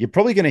 You're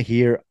probably going to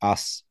hear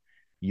us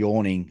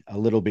yawning a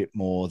little bit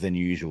more than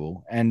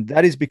usual. And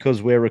that is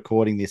because we're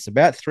recording this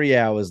about 3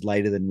 hours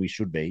later than we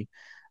should be,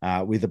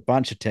 with a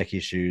bunch of tech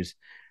issues.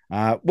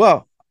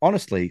 Well,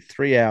 honestly,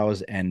 3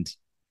 hours and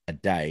a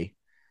day.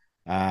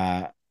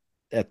 Uh,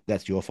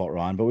 that's your fault,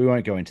 Ryan, but we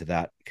won't go into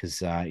that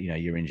because,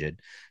 you're injured.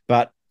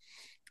 But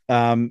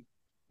um,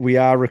 we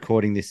are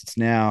recording this. It's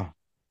now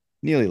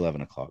nearly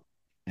 11 o'clock,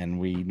 and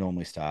we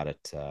normally start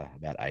at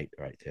about 8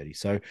 or 8:30.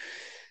 So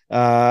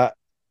uh,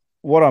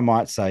 what I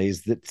might say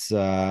is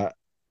that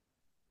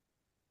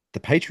the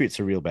Patriots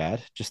are real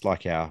bad, just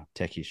like our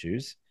tech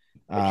issues.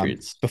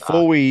 Patriots.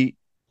 Before we,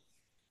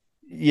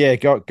 yeah,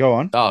 go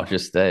on. Oh,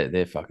 just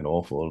they're fucking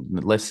awful.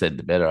 The less said,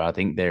 the better. I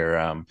think they're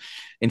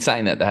in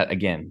saying that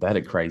again, they had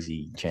a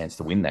crazy chance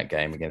to win that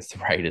game against the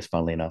Raiders,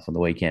 funnily enough, on the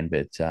weekend.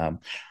 But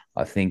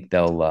I think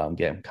they'll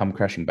come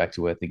crashing back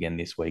to earth again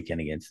this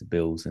weekend against the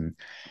Bills, and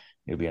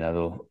it'll be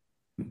another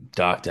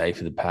dark day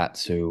for the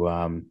Pats,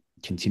 who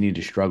continue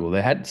to struggle.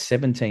 They had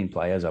 17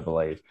 players, I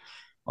believe,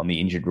 on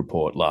the injured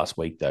report last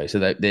week, though,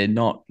 so they're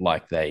not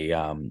like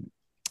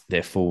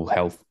their full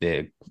health.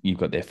 You've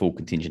got their full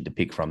contingent to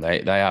pick from. They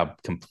are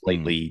Mm.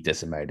 completely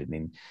decimated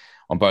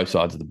on both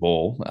sides of the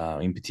ball,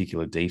 in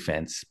particular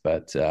defense.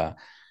 But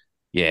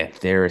yeah,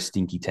 they're a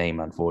stinky team,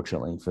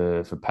 unfortunately,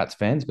 for Pats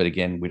fans. But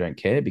again, we don't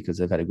care because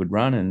they've had a good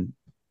run, and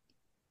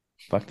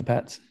fuck the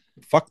Pats.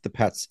 Fuck the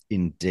Pats,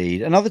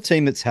 indeed. Another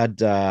team that's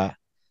had, I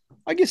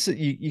guess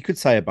you could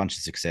say, a bunch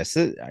of success.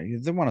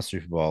 They won a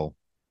Super Bowl,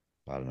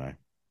 I don't know,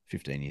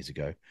 15 years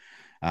ago.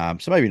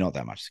 So maybe not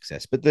that much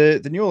success. But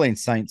the New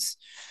Orleans Saints,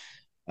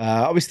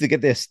 obviously, they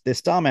get their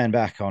star man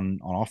back on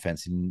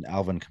offense in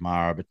Alvin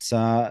Kamara, but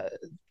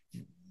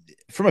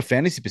from a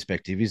fantasy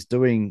perspective, he's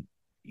doing,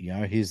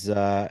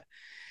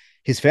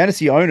 his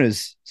fantasy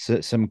owners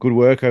some good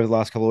work over the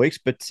last couple of weeks,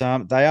 but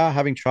they are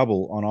having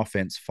trouble on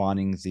offense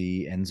finding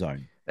the end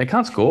zone. They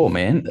can't score,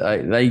 man.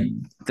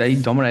 They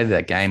dominated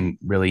that game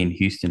really in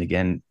Houston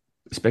again,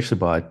 especially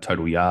by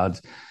total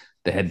yards.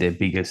 They had their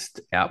biggest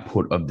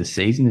output of the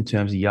season in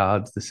terms of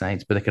yards, the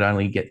Saints, but they could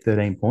only get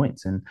 13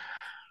 points. And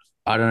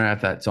I don't know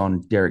if that's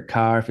on Derek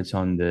Carr, if it's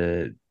on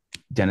the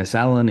Dennis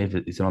Allen, if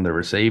it's on the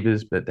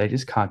receivers, but they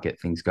just can't get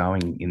things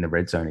going in the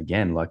red zone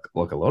again. Like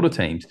a lot of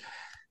teams,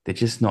 they're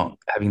just not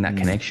having that Mm.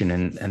 connection.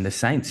 And the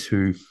Saints,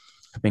 who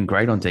have been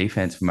great on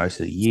defense for most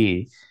of the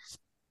year,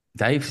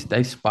 they've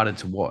sputtered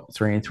to what,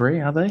 3-3,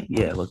 are they?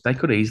 Yeah, look, they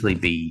could easily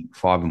be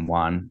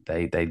 5-1.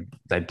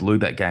 They blew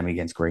that game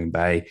against Green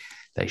Bay.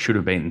 They should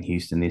have beaten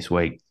Houston this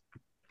week.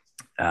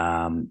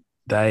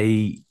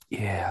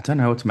 Yeah, I don't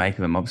know what to make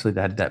of them. Obviously,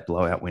 they had that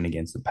blowout win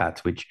against the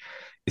Pats, which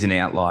is an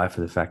outlier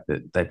for the fact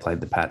that they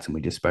played the Pats, and we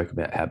just spoke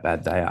about how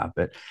bad they are.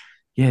 But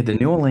yeah, the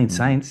New Orleans Mm.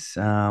 Saints,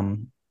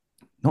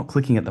 not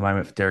clicking at the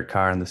moment for Derek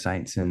Carr and the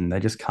Saints, and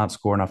they just can't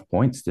score enough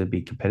points to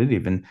be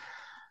competitive. And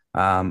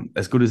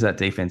as good as that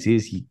defense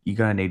is, you're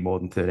going to need more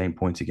than 13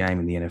 points a game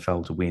in the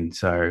NFL to win.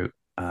 So,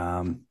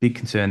 big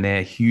concern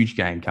there. Huge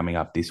game coming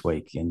up this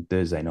week and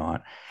Thursday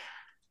night.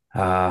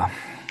 Uh,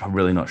 I'm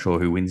really not sure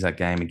who wins that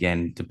game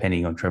again,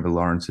 depending on Trevor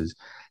Lawrence's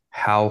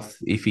health.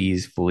 If he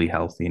is fully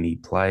healthy and he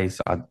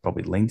plays, I'd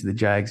probably lean to the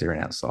Jags. They're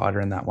an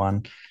outsider in that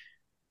one.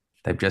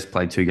 They've just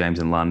played 2 games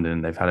in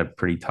London. They've had a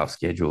pretty tough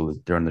schedule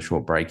during the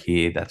short break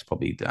here. That's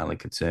probably the only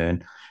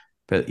concern.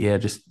 But yeah,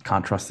 just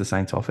can't trust the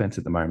Saints offense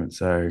at the moment.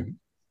 So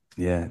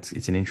yeah,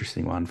 it's an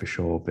interesting one for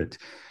sure. But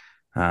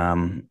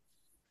um,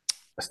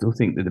 I still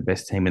think they're the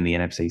best team in the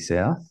NFC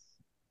South,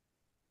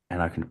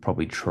 and I can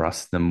probably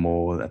trust them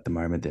more at the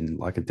moment than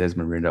like a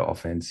Desmond Ridder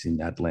offense in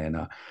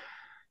Atlanta,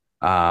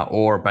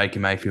 or a Baker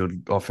Mayfield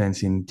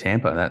offense in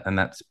Tampa. And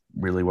that's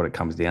really what it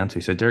comes down to.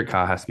 So Derek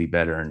Carr has to be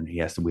better, and he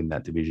has to win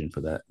that division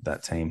for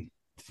that team.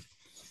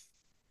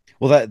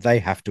 Well, they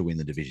have to win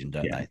the division,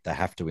 don't Yeah. they? They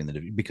have to win the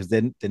division because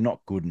they're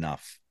not good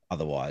enough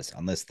otherwise,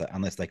 unless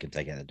they can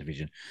take out the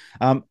division.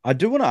 I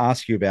do want to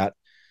ask you about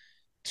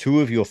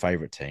two of your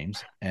favorite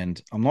teams,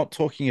 and I'm not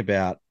talking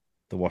about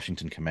the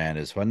Washington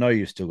Commanders, who I know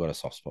you've still got a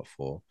soft spot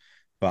for,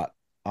 but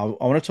I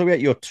want to talk about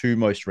your two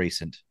most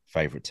recent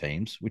favorite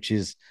teams, which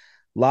is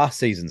last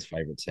season's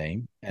favorite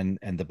team and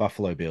the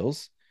Buffalo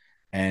Bills,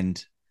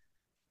 and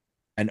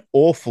an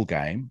awful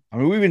game. I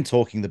mean, we've been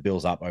talking the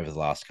Bills up over the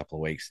last couple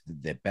of weeks.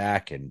 They're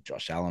back, and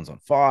Josh Allen's on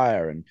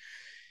fire, and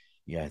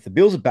yeah, the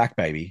Bills are back,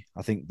 baby.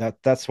 I think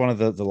that's one of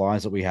the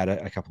lines that we had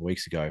a couple of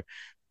weeks ago.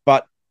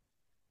 But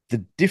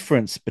the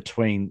difference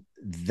between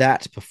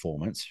that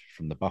performance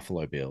from the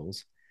Buffalo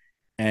Bills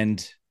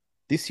and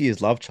this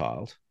year's love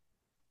child,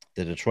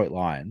 the Detroit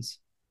Lions,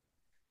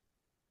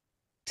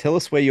 tell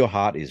us where your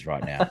heart is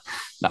right now.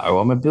 No,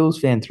 I'm a Bills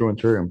fan through and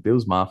through. I'm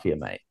Bills Mafia,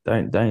 mate.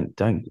 Don't. But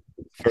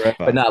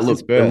Forever, no, since look,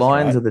 the birth,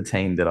 Lions right? are the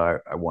team that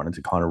I wanted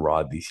to kind of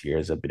ride this year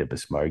as a bit of a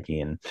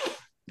smoky. And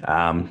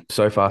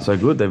so far, so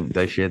good.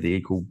 They share the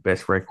equal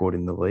best record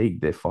in the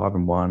league. They're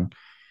 5-1.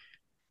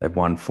 They've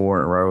won 4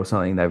 in a row or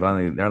something. The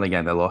only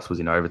game they lost was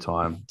in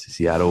overtime to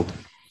Seattle.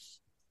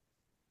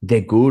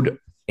 They're good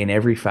in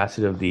every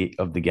facet of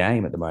the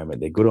game at the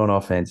moment. They're good on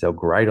offense. They're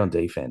great on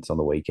defense on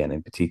the weekend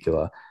in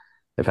particular.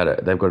 They've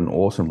got an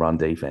awesome run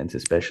defense,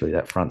 especially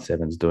that front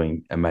seven's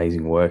doing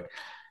amazing work.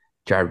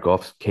 Jared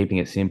Goff's keeping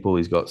it simple.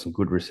 He's got some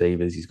good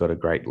receivers. He's got a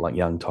great like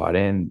young tight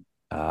end.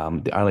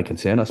 The only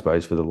concern, I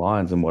suppose, for the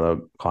Lions and what I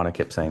kind of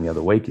kept saying the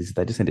other week is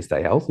they just need to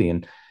stay healthy.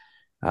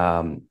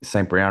 And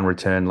St. Brown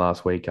returned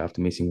last week after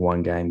missing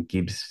one game.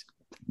 Gibbs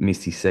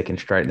missed his second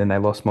straight. And then they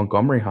lost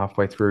Montgomery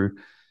halfway through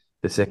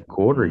the second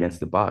quarter Mm. against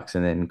the Bucks,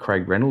 and then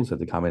Craig Reynolds had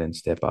to come in and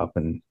step up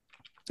and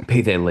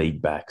be their lead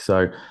back.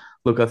 So,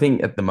 look, I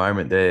think at the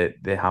moment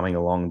they're humming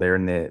along.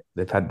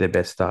 They've had their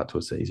best start to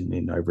a season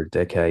in over a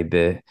decade.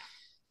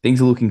 Things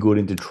are looking good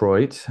in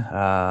Detroit.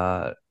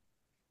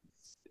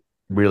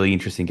 Really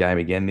interesting game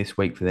again this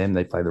week for them.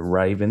 They play the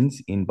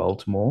Ravens in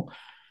Baltimore.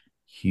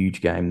 Huge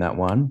game, that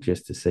one,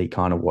 just to see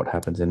kind of what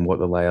happens and what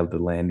the lay of the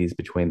land is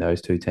between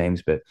those two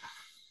teams. But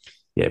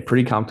yeah,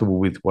 pretty comfortable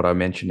with what I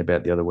mentioned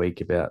about the other week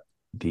about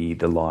the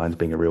Lions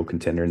being a real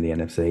contender in the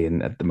NFC.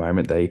 And at the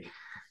moment, they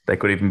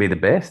could even be the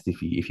best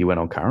if you went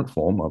on current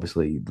form.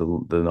 Obviously,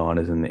 the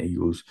Niners and the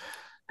Eagles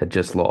had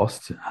just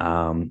lost,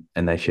 and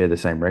they share the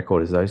same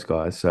record as those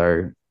guys.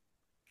 So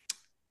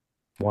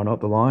why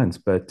not the Lions?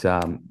 But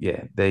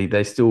yeah,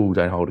 they still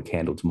don't hold a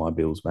candle to my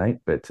Bills, mate.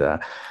 But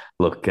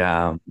look,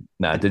 no,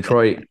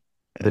 Detroit,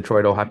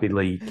 I'll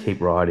happily keep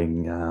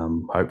riding.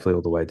 Hopefully,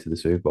 all the way to the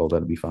Super Bowl.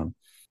 That'll be fun.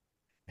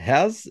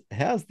 How's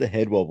the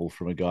head wobble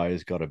from a guy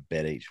who's got a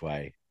bet each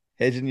way?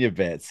 Hedging your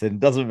bets, and it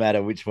doesn't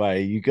matter which way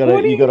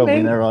What do you got you a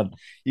mean? winner on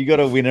you got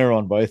a winner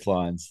on both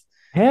lines.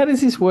 How does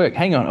this work?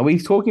 Hang on, are we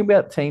talking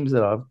about teams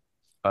that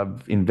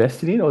I've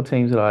invested in or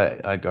teams that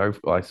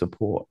I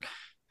support?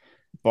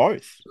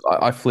 Both.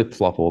 I flip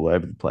flop all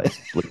over the place.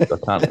 Look,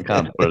 I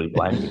can't really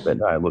blame you, but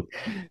no, look,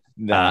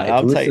 No, if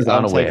the listeners I'm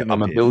aren't aware, taking the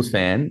I'm a piss. Bills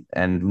fan,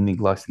 and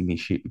Nick likes to give me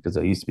shit because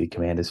I used to be a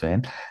Commanders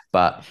fan.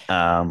 But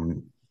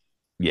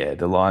yeah,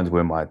 the Lions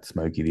were my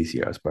smoky this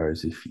year, I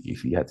suppose,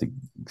 if you had to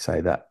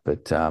say that.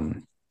 But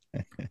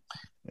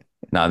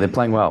no, they're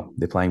playing well.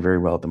 They're playing very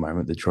well at the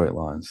moment, the Detroit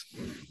Lions.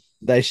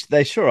 They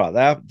sure are.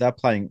 They're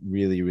playing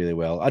really really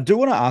well. I do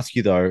want to ask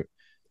you though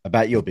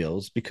about your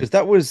Bills because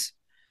that was,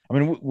 I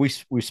mean,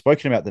 we've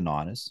spoken about the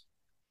Niners.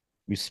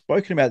 We've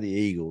spoken about the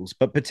Eagles,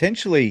 but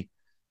potentially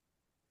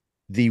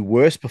the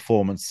worst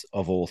performance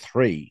of all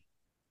three.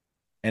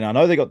 And I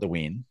know they got the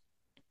win,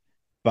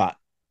 but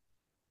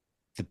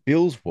the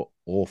Bills were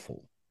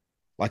awful.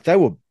 Like they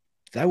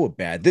were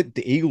bad. The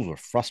Eagles were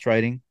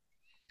frustrating.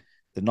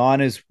 The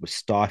Niners were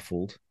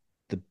stifled.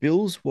 The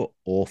Bills were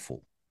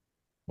awful,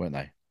 weren't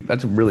they?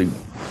 That's a really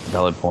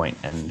valid point,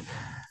 and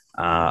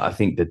I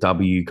think the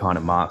W kind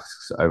of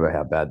marks over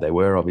how bad they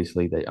were.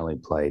 Obviously, they only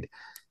played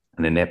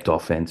an inept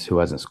offense who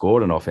hasn't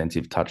scored an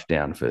offensive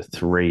touchdown for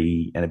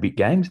three and a bit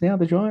games now.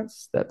 The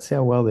Giants. That's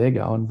how well they're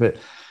going, but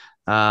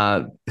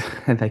uh,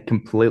 and they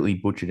completely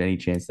butchered any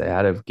chance they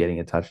had of getting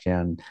a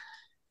touchdown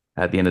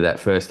at the end of that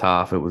first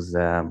half. It was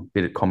a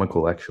bit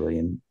comical actually,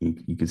 and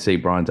you could see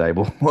Brian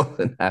Dable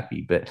wasn't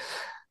happy. But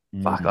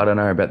fuck, I Mm. don't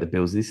know about the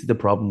Bills. This is the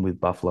problem with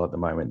Buffalo at the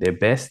moment. Their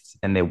best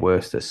and their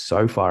worst are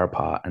so far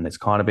apart, and it's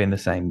kind of been the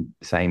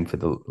same for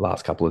the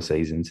last couple of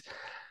seasons.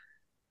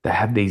 They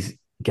have these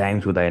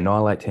games where they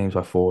annihilate teams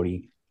by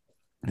 40.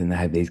 Then they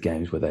have these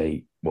games where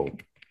they, well,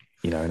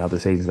 in other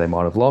seasons they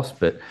might have lost,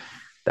 but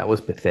that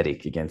was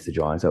pathetic against the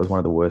Giants. That was one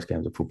of the worst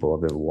games of football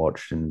I've ever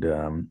watched. And,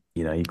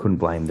 you couldn't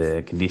blame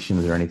the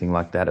conditions or anything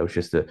like that. It was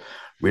just a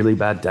really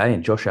bad day.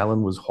 And Josh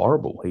Allen was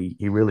horrible.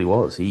 He really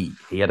was. He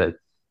had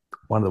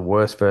one of the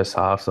worst first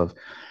halves of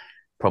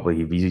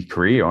probably his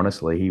career,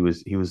 honestly. He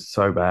was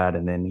so bad.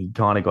 And then he's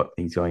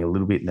going a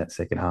little bit in that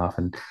second half.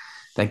 And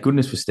thank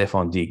goodness for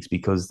Stephon Diggs,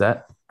 because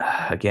that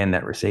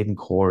receiving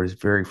core is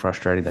very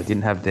frustrating. They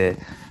didn't have their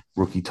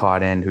rookie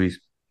tight end, who's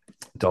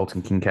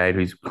Dalton Kincaid,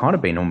 who's kind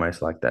of been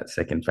almost like that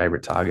second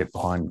favorite target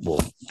behind, well,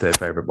 third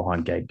favorite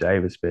behind Gabe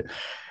Davis. But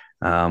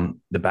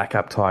the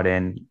backup tight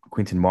end,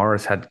 Quinton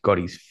Morris, had got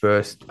his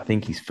first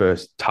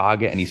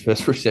target and his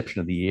first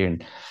reception of the year,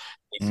 and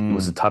it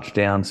was a Mm.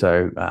 touchdown.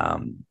 So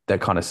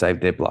that kind of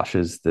saved their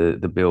blushes,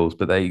 the Bills,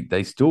 but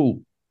they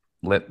still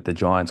let the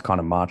Giants kind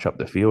of march up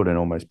the field and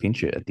almost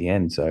pinch it at the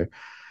end. So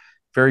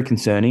very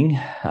concerning.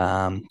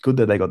 Good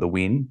that they got the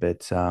win,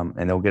 but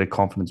and they'll get a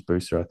confidence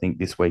booster, I think,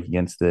 this week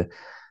against the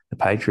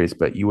Patriots.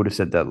 But you would have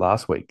said that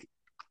last week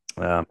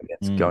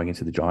against Mm. going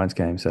into the Giants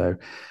game. So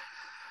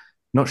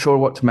not sure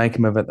what to make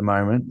him of at the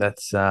moment.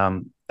 That's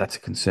a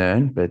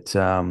concern. But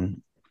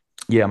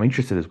yeah, I'm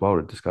interested as well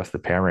to discuss the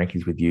power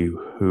rankings with you.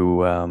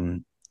 Who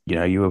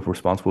you have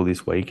responsible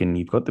this week, and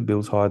you've got the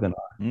Bills higher than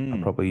I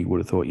Mm. probably would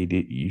have thought you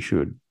did. You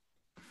should.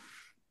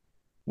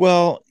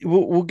 Well,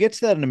 we'll get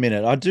to that in a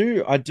minute. I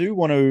do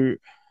want to,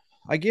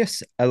 I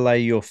guess, allay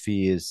your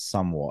fears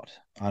somewhat.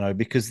 I know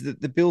because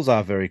the Bills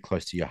are very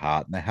close to your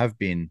heart, and they have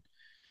been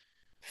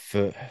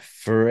for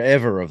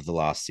forever of the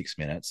last 6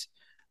 minutes.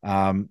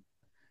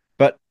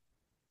 But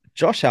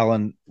Josh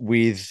Allen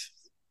with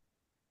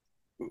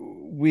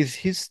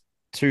his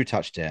two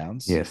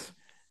touchdowns, Yes.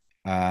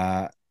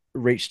 uh,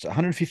 reached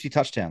 150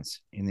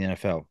 touchdowns in the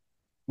NFL,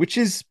 which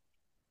is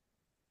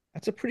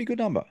that's a pretty good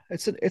number.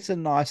 It's a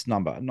nice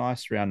number, a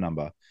nice round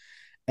number,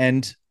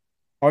 and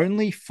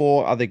only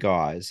four other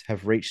guys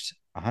have reached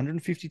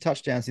 150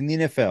 touchdowns in the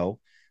NFL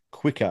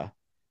quicker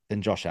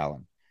than Josh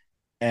Allen.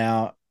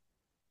 Now,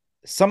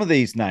 some of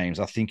these names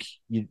I think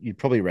you'd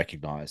probably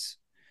recognize.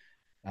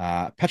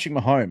 Patrick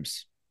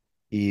Mahomes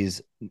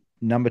is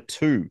number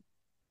two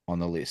on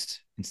the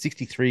list in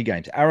 63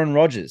 games. Aaron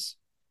Rodgers,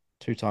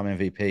 two-time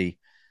MVP,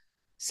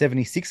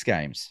 76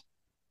 games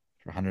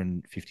for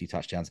 150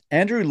 touchdowns.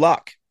 Andrew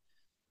Luck,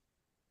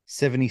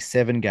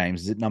 77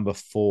 games, is at number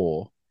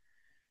four.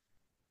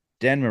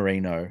 Dan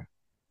Marino,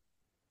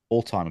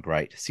 all-time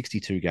great,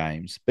 62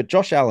 games. But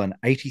Josh Allen,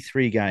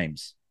 83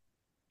 games.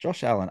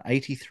 Josh Allen,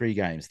 83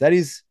 games. That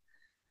is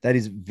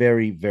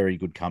very, very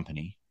good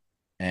company.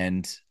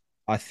 And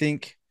I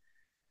think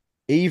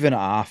even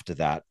after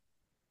that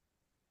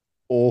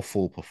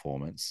awful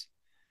performance,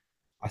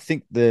 I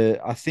think there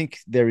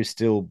is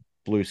still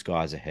blue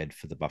skies ahead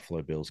for the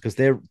Buffalo Bills because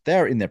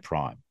they're in their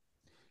prime.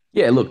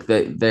 Yeah, look,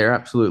 they're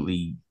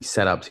absolutely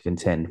set up to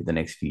contend for the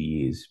next few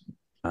years.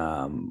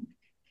 Um,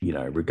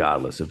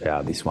 regardless of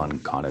how this one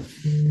kind of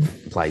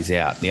plays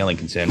out. The only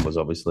concern was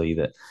obviously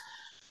that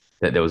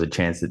there was a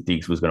chance that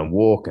Diggs was going to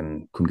walk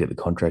and couldn't get the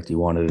contract he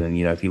wanted. And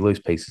if you lose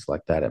pieces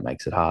like that, it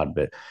makes it hard.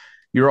 But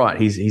you're right.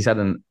 He's had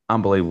an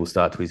unbelievable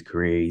start to his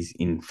career. He's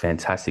in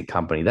fantastic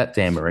company. That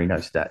Dan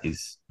Marino stat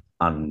is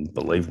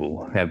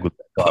unbelievable. How good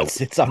that guy was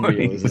It's when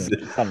unreal, he isn't was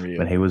it? It's when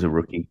unreal. he was a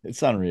rookie.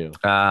 It's unreal.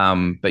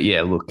 But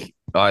yeah, look,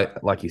 I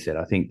like you said,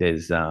 I think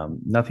there's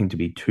nothing to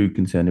be too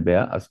concerned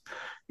about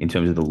in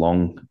terms of the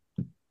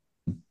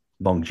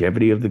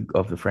longevity of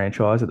the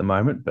franchise at the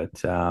moment.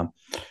 But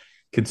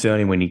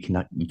concerning when you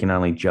can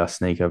only just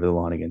sneak over the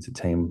line against a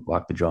team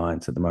like the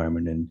Giants at the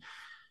moment, and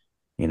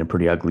in a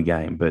pretty ugly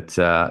game. But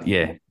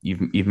yeah,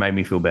 you've made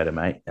me feel better,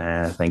 mate.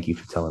 Thank you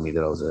for telling me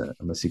that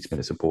I'm a 6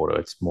 minute supporter.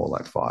 It's more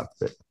like five,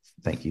 but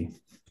thank you.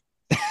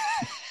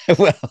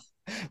 well,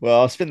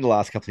 well, I've spent the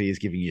last couple of years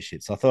giving you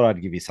shit, so I thought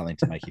I'd give you something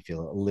to make you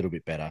feel a little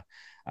bit better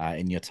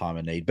in your time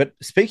of need. But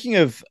speaking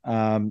of,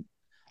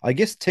 I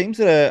guess teams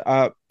that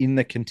are in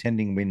the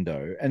contending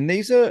window, and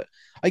these are,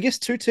 I guess,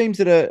 two teams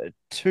that are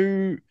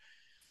two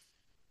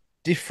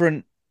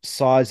different.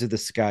 sides of the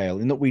scale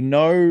in that we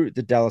know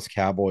the Dallas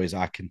Cowboys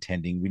are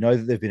contending. We know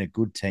that they've been a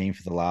good team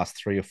for the last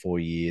 3 or 4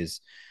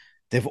 years.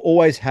 They've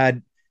always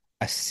had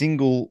a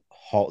single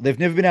whole. They've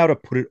never been able to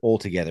put it all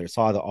together. It's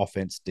either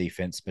offense,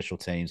 defense, special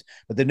teams,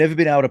 but they've never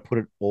been able to put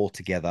it all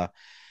together.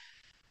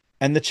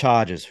 And the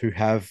Chargers, who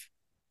have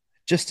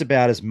just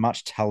about as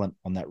much talent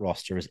on that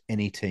roster as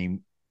any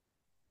team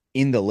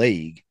in the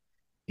league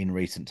in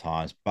recent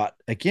times, but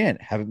again,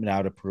 haven't been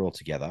able to put it all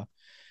together.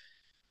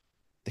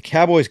 The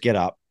Cowboys get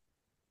up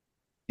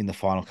in the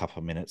final couple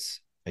of minutes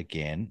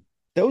again.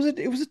 It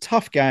was a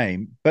tough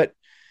game, but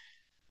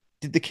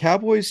did the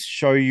Cowboys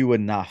show you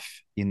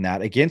enough in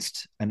that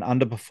against an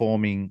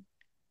underperforming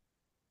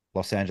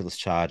Los Angeles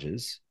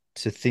Chargers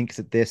to think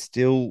that they're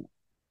still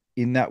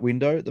in that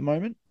window at the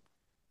moment?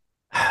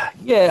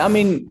 Yeah, I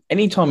mean,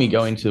 anytime you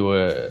go on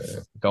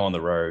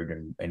the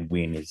road and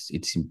win,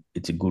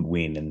 it's a good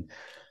win, and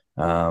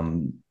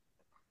um,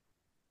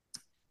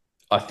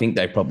 I think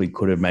they probably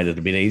could have made it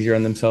a bit easier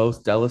on themselves.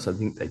 Dallas, I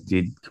think they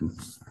did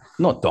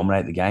not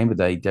dominate the game, but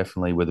they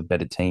definitely were the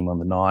better team on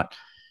the night.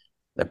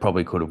 They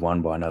probably could have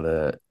won by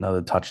another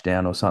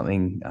touchdown or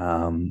something.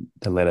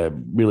 They let a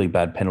really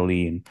bad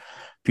penalty, and a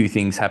few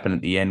things happened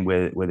at the end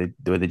where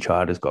the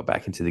Chargers got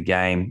back into the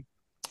game.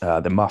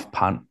 The muff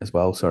punt as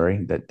well.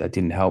 Sorry, that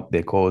didn't help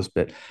their cause.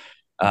 But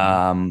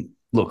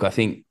look, I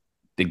think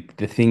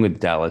the thing with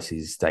Dallas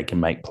is they can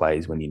make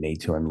plays when you need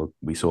to, and look,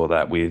 we saw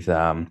that with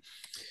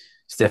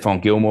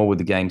Stephon Gilmore with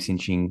the game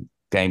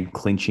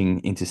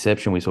clinching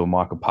interception. We saw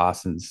Michael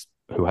Parsons,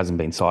 who hasn't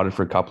been cited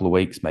for a couple of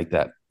weeks, make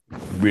that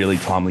really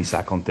timely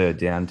sack on third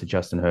down to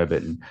Justin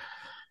Herbert.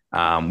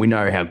 And we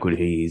know how good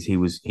he is.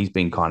 He's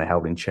been kind of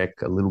held in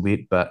check a little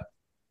bit, but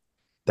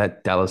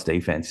that Dallas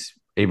defense,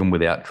 even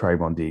without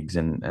Trayvon Diggs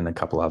and a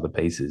couple other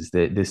pieces,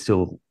 they're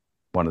still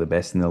one of the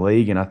best in the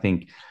league. And I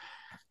think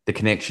the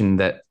connection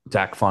that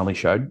Dak finally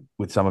showed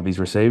with some of his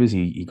receivers,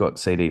 he got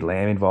CD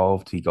Lamb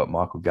involved, he got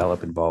Michael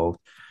Gallup involved.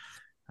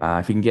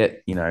 If you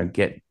can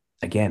get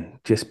again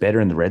just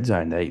better in the red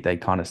zone, they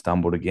kind of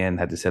stumbled again,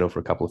 had to settle for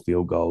a couple of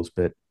field goals,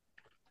 but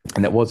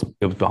and it was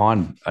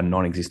behind a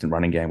non-existent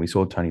running game. We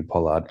saw Tony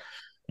Pollard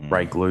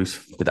break loose,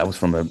 but that was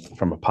from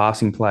a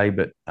passing play.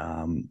 But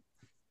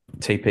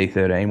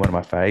TP13, one of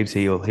my faves,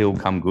 he'll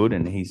come good,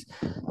 and he's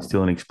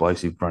still an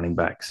explosive running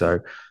back. So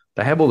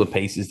they have all the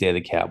pieces there.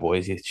 The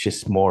Cowboys. It's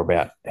just more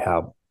about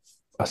how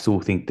I still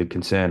think the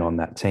concern on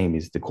that team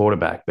is the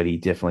quarterback, but he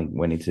definitely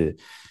went into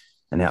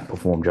and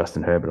outperformed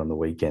Justin Herbert on the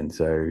weekend.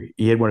 So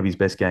he had one of his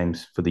best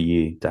games for the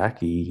year, Dak.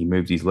 He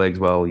moved his legs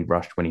well. He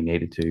rushed when he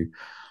needed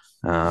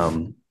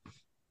to.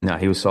 No,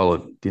 he was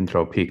solid. Didn't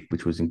throw a pick,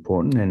 which was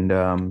important,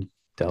 and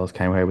Dallas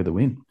came away with a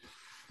win.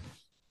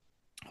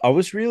 I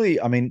was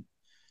really, I mean,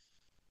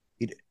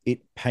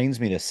 it pains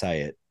me to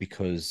say it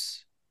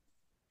because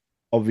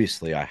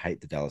obviously I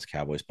hate the Dallas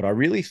Cowboys, but I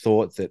really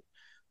thought that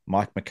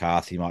Mike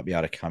McCarthy might be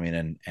able to come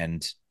in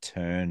and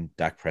turn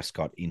Dak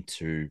Prescott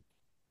into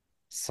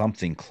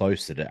something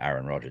closer to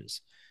Aaron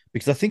Rodgers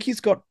because I think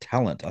he's got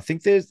talent. I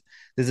think there's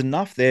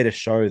enough there to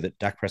show that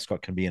Dak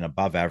Prescott can be an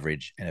above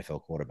average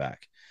NFL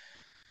quarterback.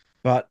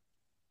 But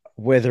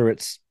whether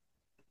it's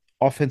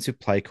offensive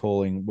play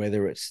calling,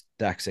 whether it's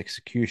Dak's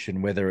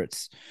execution, whether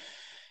it's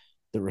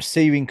the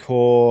receiving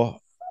core,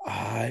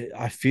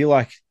 I feel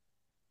like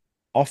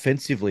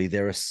offensively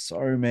there are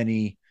so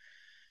many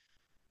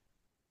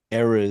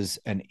errors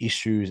and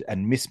issues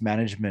and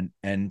mismanagement,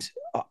 and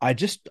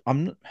I'd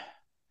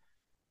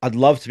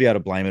love to be able to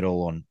blame it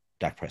all on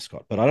Dak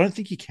Prescott, but I don't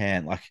think you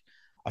can. Like,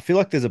 I feel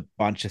like there's a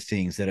bunch of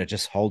things that are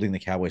just holding the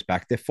Cowboys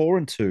back. They're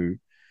 4-2,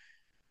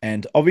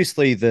 and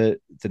obviously the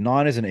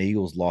Niners and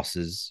Eagles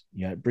losses,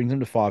 it brings them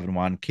to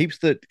 5-1, keeps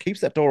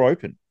that door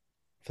open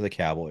for the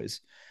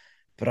Cowboys.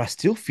 But I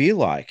still feel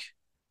like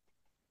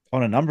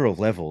on a number of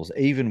levels,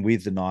 even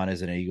with the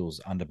Niners and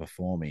Eagles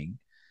underperforming,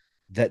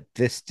 that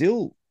they're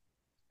still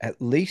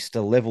at least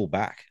a level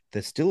back.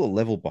 They're still a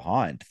level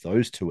behind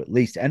those two at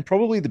least, and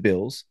probably the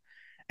Bills,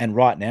 and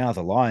right now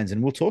the Lions.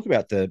 And we'll talk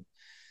about the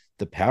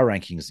power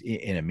rankings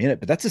in a minute,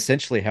 but that's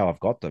essentially how I've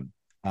got them.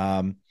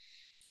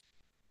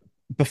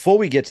 Before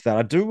we get to that,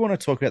 I do want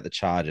to talk about the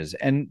Chargers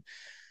and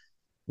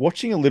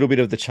watching a little bit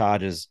of the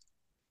Chargers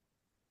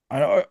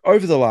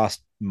over the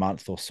last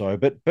month or so,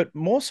 but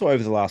more so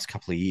over the last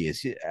couple of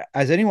years.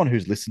 As anyone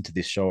who's listened to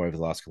this show over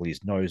the last couple of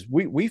years knows,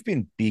 we've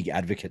been big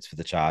advocates for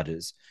the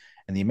Chargers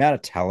and the amount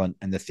of talent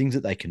and the things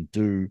that they can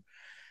do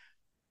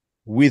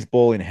with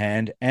ball in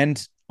hand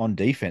and on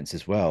defense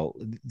as well.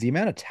 The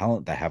amount of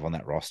talent they have on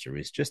that roster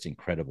is just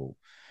incredible.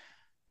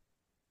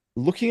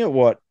 Looking at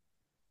what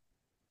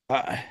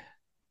uh,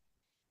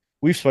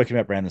 we've spoken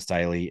about Brandon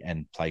Staley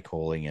and play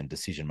calling and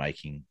decision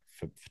making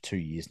for 2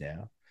 years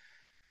now.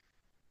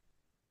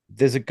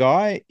 There's a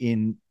guy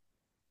in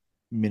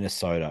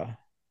Minnesota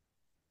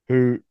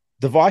who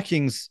the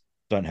Vikings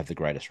don't have the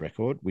greatest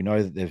record. We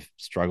know that they've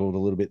struggled a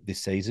little bit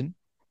this season,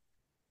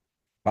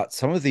 but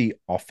some of the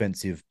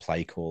offensive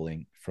play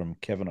calling from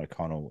Kevin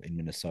O'Connell in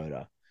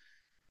Minnesota,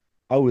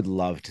 I would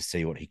love to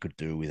see what he could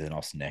do with an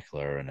Austin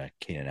Eckler and a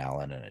Keenan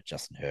Allen and a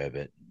Justin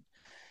Herbert.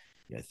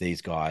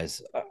 these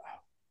guys,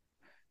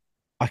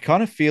 I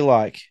kind of feel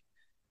like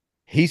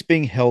he's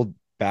being held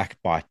back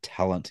by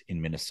talent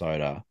in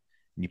Minnesota.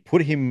 And you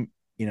put him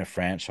in a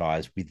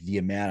franchise with the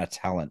amount of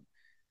talent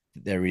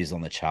that there is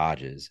on the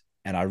Chargers.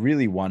 And I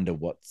really wonder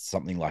what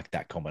something like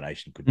that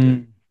combination could do.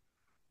 Mm.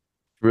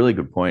 Really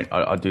good point.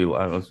 I do.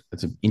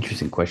 It's an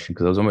interesting question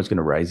because I was almost going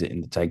to raise it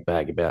in the take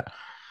bag about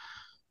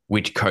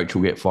which coach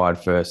will get fired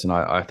first, and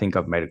I think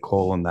I've made a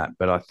call on that.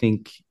 But I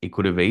think it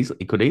could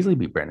easily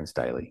be Brandon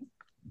Staley.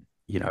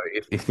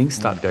 If things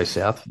start to go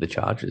south for the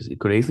Chargers, it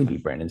could easily be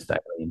Brandon Staley.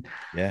 And,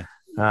 Yeah.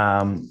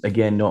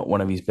 again, not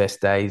one of his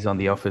best days on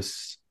the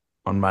office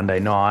on Monday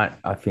night.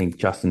 I think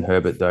Justin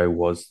Herbert,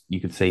 though, you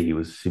could see he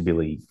was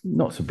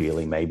not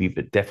severely maybe,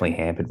 but definitely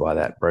hampered by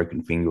that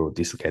broken finger or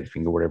dislocated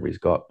finger, whatever he's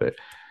got. But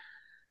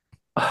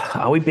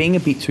are we being a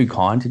bit too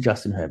kind to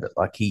Justin Herbert?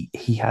 Like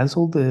he has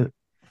all the.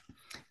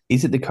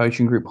 Is it the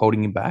coaching group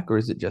holding him back, or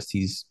is it just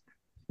his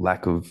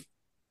lack of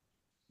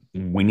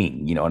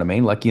winning? You know what I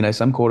mean? Like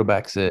some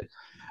quarterbacks are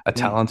Mm.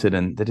 talented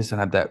and they just don't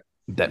have that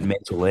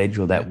mental edge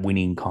or Yeah. that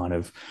winning kind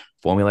of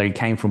formula. He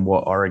came from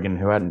Oregon,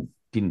 who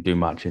didn't do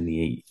much in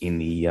the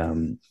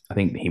I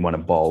think he won a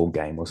bowl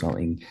game or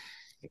something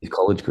in his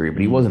college career,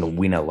 but he Mm. wasn't a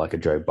winner like a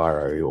Joe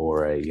Burrow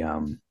or a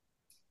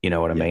you know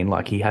what I Yeah. mean?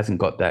 Like he hasn't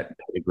got that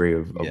pedigree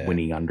of Yeah.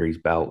 winning under his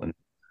belt. And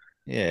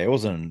Yeah. It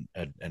wasn't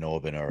an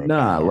Auburn or a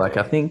nah, Baylor like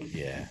I or, think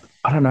yeah,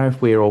 I don't know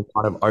if we're all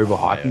kind of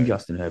overhyping Ohio.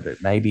 Justin Herbert.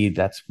 Maybe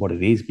that's what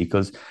it is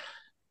because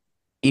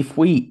if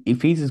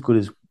he's as good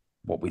as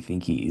what we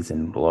think he is,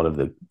 and a lot of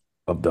the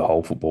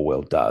whole football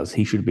world does,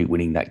 he should be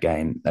winning that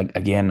game.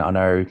 Again, I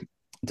know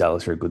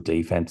Dallas are a good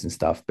defense and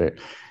stuff, but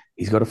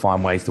he's got to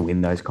find ways to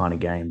win those kind of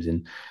games.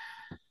 And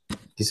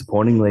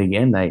disappointingly,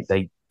 again,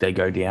 they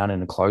go down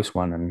in a close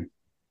one, and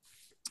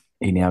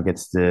he now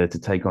gets to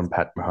take on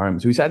Pat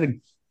Mahomes, who's had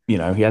he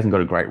hasn't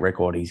got a great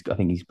record. I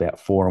think he's about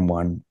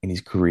 4-1 in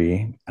his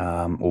career,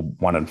 or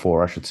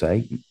 1-4, I should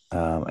say,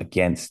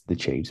 against the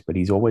Chiefs, but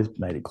he's always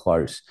made it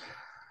close.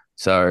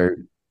 So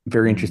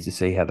very Mm. interested to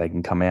see how they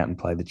can come out and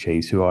play the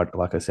Chiefs, who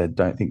like I said,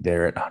 don't think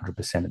they're at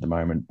 100% at the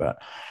moment,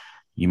 but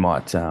you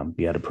might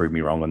be able to prove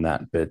me wrong on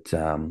that. But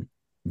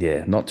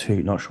yeah, not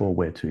sure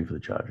where to for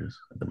the Chargers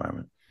at the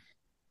moment.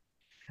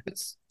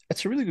 It's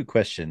a really good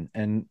question,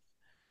 and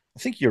I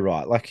think you're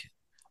right. Like,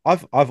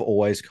 I've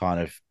always kind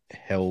of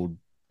held,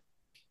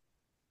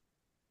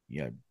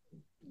 you know,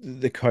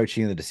 the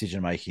coaching and the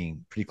decision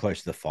making pretty close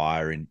to the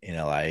fire in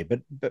LA,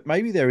 but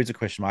maybe there is a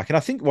question mark. And I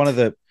think one of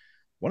the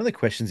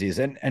questions is,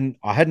 and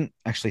I hadn't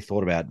actually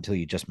thought about it until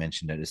you just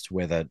mentioned it, as to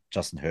whether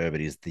Justin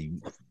Herbert is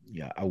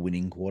a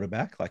winning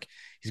quarterback. Like,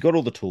 he's got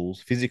all the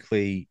tools,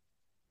 physically,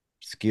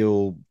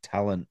 skill,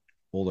 talent,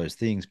 all those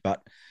things,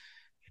 but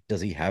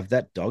does he have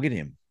that dog in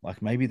him?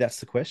 Like, maybe that's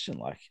the question.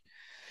 Like,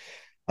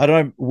 I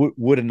don't know.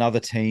 Would another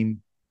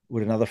team,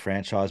 would another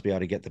franchise be able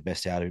to get the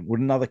best out of him? Would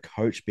another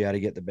coach be able to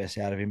get the best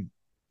out of him?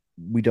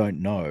 We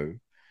don't know.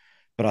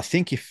 But I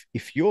think if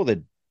you're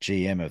the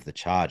GM of the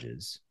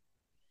Chargers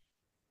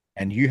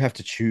and you have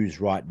to choose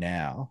right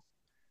now,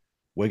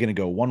 we're going to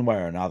go one way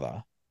or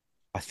another.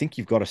 I think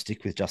you've got to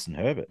stick with Justin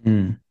Herbert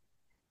Mm.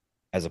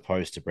 as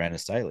opposed to Brandon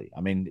Staley.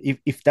 I mean,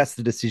 if that's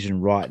the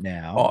decision right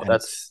now Oh, and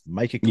it's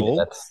make a call,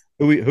 that's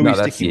who are no,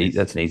 you sticking with?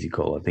 that's an easy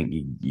call. I think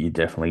you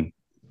definitely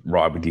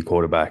ride with your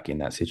quarterback in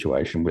that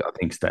situation. I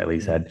think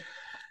Staley's Mm. had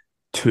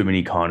too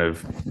many kind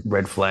of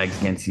red flags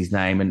against his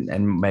name,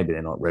 and maybe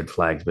they're not red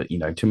flags, but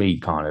too many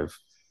kind of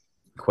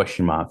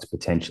question marks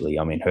potentially.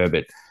 I mean,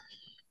 Herbert,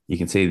 you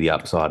can see the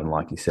upside, and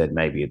like you said,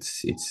 maybe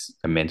it's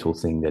a mental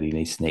thing that he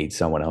needs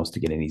someone else to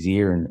get in his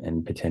ear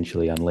and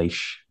potentially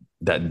unleash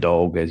that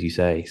dog, as you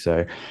say.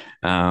 So,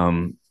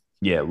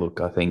 yeah, look,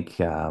 I think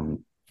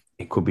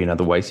it could be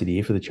another wasted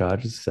year for the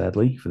Chargers,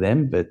 sadly for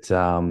them, but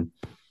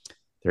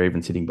they're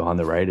even sitting behind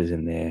the Raiders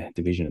in their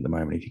division at the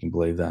moment, if you can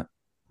believe that.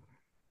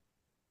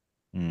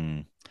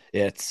 Mm.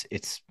 Yeah,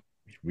 it's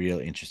real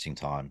interesting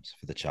times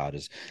for the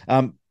Chargers.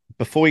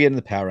 Before we get into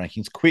the power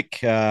rankings,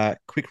 quick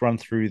run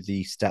through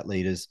the stat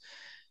leaders.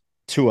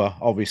 Tua,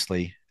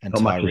 obviously, and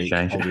Not much has Tyreek,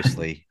 changed.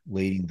 obviously,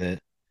 leading the.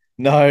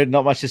 No,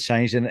 not much has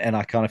changed, and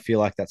I kind of feel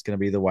like that's going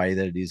to be the way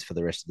that it is for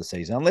the rest of the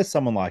season, unless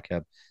someone like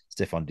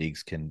Stephon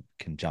Diggs can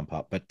jump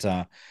up. But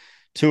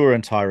Tua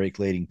and Tyreek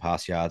leading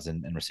pass yards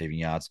and receiving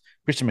yards.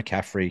 Christian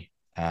McCaffrey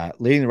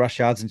leading the rush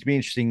yards, and it's going to be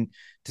interesting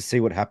to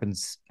see what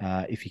happens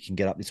if he can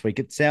get up this week.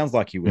 It sounds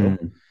like he will.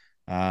 Mm.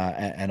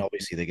 And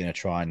obviously, they're going to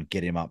try and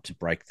get him up to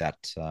break that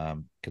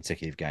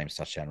consecutive games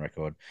touchdown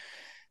record.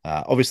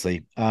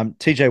 Obviously,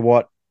 TJ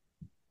Watt,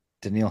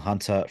 Daniil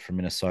Hunter from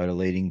Minnesota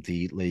leading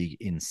the league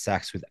in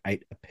sacks with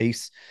 8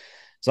 apiece.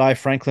 Zaya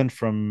Franklin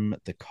from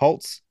the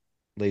Colts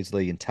leads the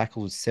league in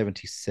tackles with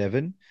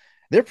 77.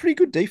 They're a pretty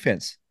good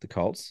defense, the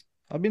Colts.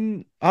 I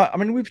mean,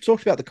 we've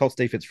talked about the Colts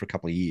defense for a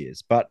couple of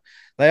years, but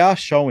they are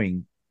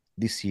showing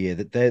this year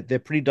that they're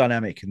pretty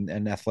dynamic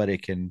and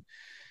athletic and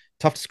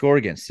tough to score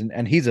against.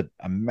 And he's a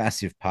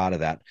massive part of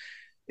that.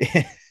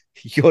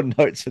 Your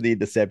notes for the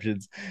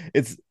interceptions.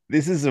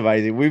 This is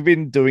amazing. We've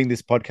been doing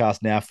this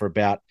podcast now for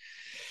about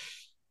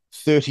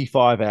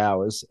 35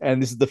 hours.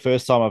 And this is the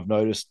first time I've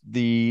noticed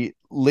the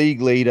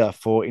league leader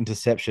for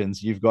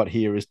interceptions you've got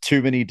here is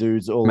too many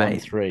dudes all on Mate,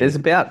 there's three.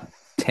 about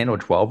 10 or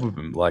 12 of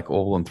them, like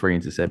all on three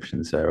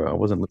interceptions. So I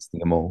wasn't listing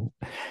them all.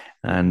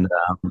 And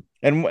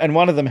And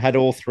one of them had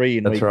all three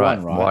in that's week right,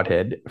 one, right?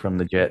 Whitehead from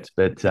the Jets.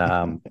 But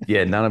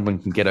yeah, none of them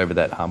can get over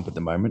that hump at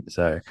the moment.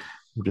 So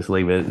we'll just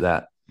leave it at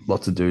that.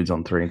 Lots of dudes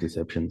on three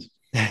interceptions.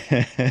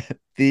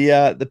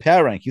 The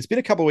power rank. It's been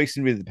a couple of weeks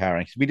in with the power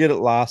ranks. We did it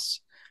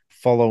last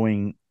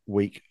following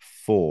week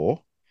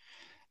four.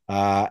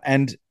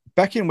 And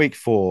back in week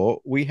four,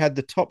 we had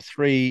the top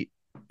three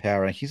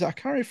power rankings. I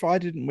can't remember if I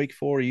did in week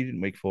four or you did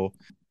in week four.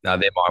 No,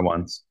 they're my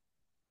ones.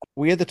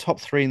 We had the top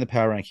three in the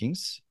power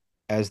rankings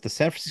as the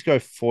San Francisco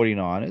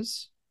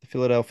 49ers, the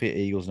Philadelphia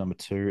Eagles number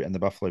two, and the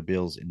Buffalo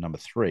Bills in number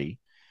three.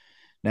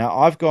 Now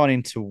I've gone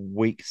into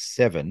week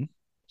seven.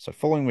 So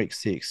following week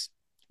six,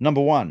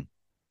 number one,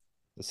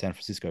 the San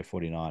Francisco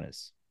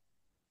 49ers.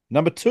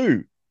 Number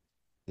two,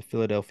 the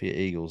Philadelphia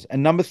Eagles.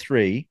 And number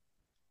three,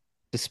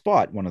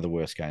 despite one of the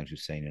worst games we've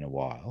seen in a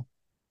while,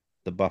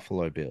 the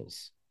Buffalo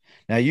Bills.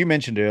 Now you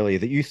mentioned earlier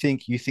that you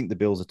think the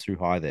Bills are too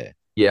high there.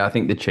 Yeah, I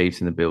think the Chiefs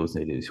and the Bills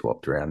need to be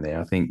swapped around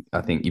there. I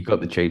think you've got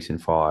the Chiefs in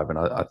five, and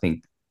I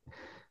think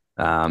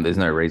there's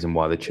no reason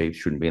why the Chiefs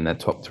shouldn't be in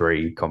that top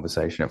three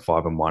conversation at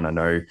 5-1. I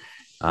know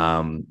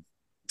um,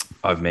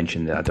 I've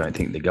mentioned that I don't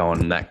think they're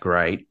going that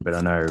great, but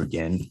I know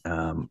again,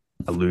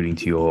 alluding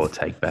to your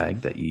take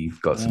bag that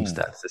you've got some Mm.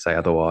 stats to say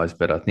otherwise.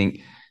 But I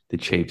think the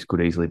Chiefs could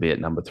easily be at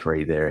number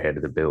three there ahead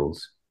of the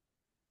Bills.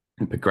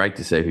 But great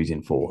to see who's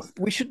in fourth.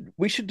 We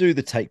should do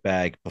the take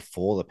bag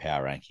before the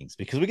power rankings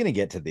because we're going to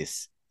get to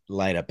this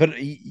later.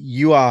 But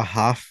you are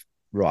half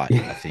right,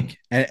 I think,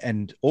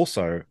 and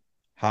also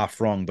half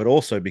wrong, but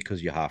also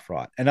because you're half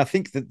right. And I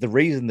think that the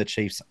reason the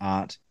Chiefs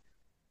aren't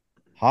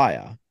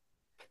higher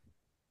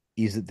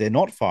is that they're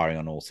not firing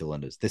on all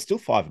cylinders. They're still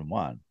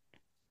 5-1.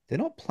 They're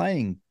not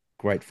playing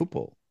great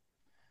football,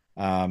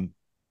 um,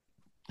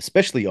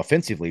 especially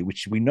offensively,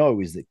 which we know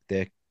is that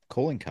their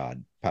calling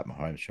card. Pat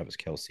Mahomes, Travis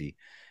Kelsey,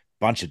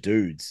 bunch of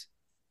dudes,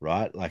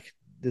 right? Like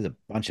there's a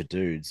bunch of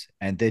dudes,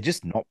 and they're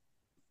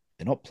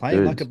not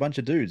playing like a Dudes. bunch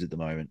of dudes at the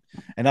moment.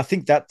 And I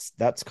think that's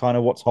kind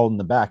of what's holding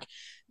them back.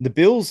 The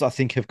Bills, I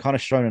think, have kind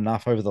of shown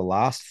enough over the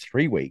last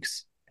 3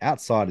 weeks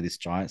outside of this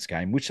Giants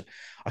game, which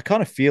I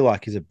kind of feel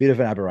like is a bit of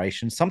an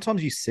aberration.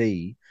 Sometimes you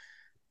see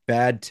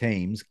bad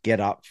teams get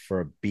up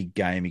for a big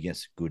game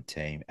against a good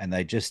team and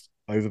they just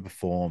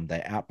overperform, they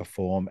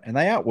outperform, and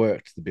they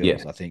outworked the Yeah.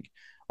 Bills, I think,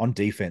 on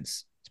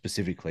defense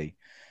specifically.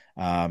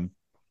 Um,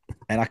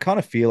 and I kind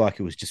of feel like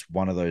it was just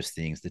one of those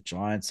things. The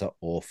Giants are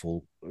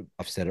awful.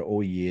 I've said it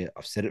all year.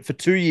 I've said it for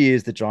 2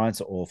 years. The Giants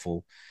are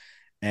awful.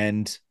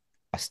 And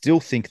I still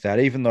think that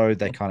even though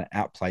they kind of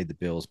outplayed the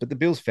Bills, but the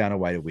Bills found a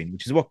way to win,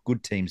 which is what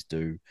good teams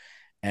do.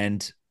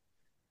 And,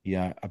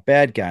 a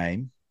bad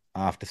game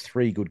after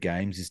three good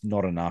games is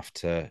not enough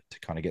to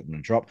kind of get them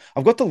to drop.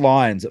 I've got the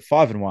Lions at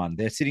 5-1.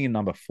 They're sitting in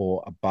number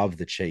four above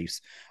the Chiefs,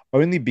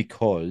 only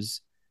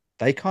because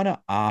they kind of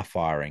are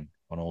firing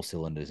on all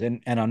cylinders.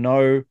 And I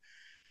know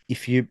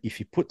if you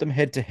put them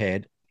head to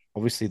head,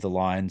 obviously the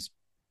Lions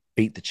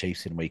beat the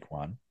Chiefs in week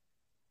one.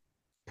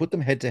 Put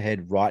them head to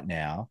head right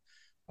now.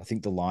 I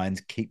think the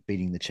Lions keep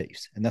beating the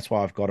Chiefs, and that's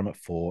why I've got them at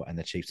four and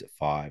the Chiefs at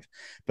five.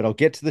 But I'll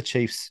get to the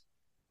Chiefs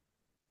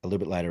a little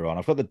bit later on.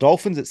 I've got the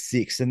Dolphins at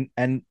six, and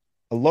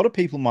a lot of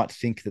people might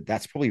think that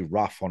that's probably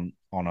rough on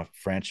a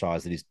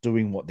franchise that is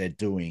doing what they're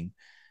doing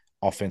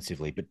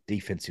offensively, but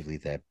defensively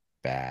they're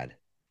bad.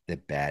 They're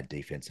bad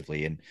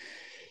defensively, and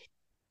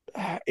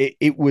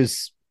it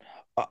was.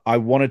 I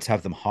wanted to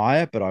have them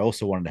higher, but I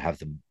also wanted to have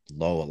them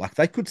lower. Like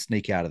they could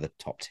sneak out of the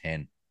top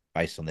 10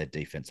 based on their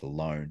defense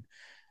alone.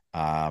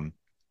 Um,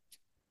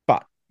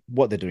 but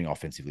what they're doing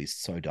offensively is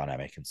so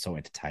dynamic and so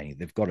entertaining.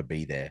 They've got to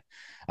be there.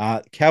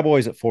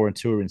 Cowboys at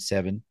 4-2 are in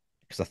seven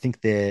because I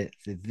think they're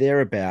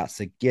thereabouts.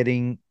 They're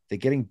getting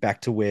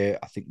back to where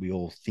I think we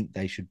all think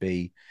they should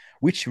be,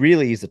 which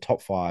really is a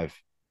top five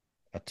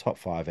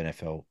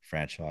NFL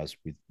franchise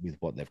with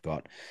what they've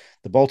got.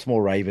 The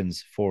Baltimore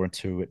Ravens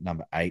 4-2 at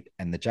number eight,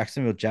 and the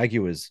Jacksonville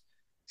Jaguars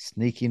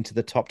sneak into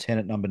the top 10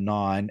 at number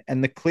nine,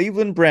 and the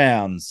Cleveland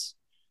Browns,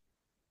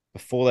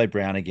 before they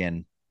brown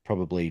again,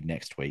 probably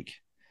next week,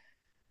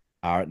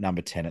 are at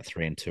number 10 at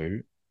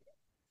 3-2.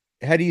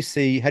 How do you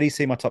see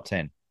my top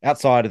 10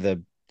 outside of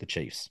the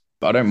Chiefs?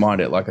 I don't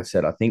mind it. Like I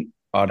said, I think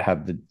I'd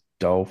have the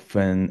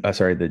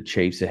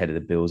Chiefs ahead of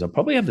the Bills. I'd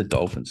probably have the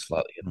Dolphins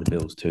slightly ahead of the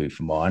Bills too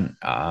for mine.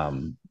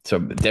 So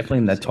definitely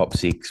in that top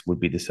six would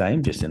be the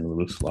same, just in a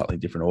little slightly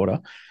different order.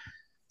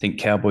 I think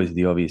Cowboys are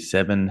the obvious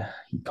seven.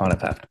 You kind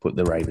of have to put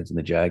the Ravens and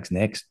the Jags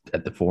next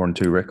at the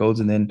 4-2 records,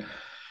 and then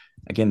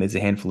again, there's a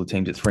handful of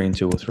teams at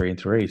 3-2 or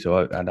 3-3. So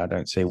I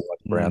don't see why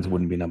the Browns Mm.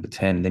 wouldn't be number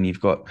 10. Then you've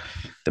got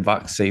the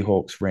Bucks,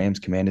 Seahawks, Rams,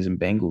 Commanders, and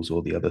Bengals,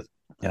 or the other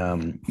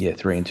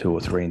 3-2 or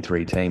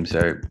 3-3 teams.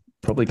 So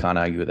probably can't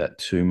argue with that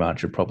too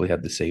much. I'd probably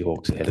have the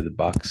Seahawks ahead of the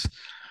Bucks.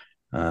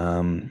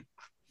 Um,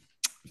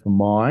 for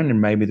mine,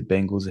 and maybe the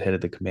Bengals ahead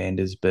of the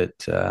Commanders, but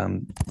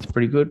it's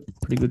pretty good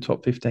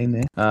top 15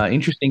 there.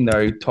 Interesting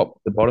though,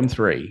 the bottom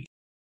three,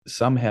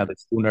 somehow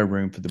there's still no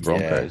room for the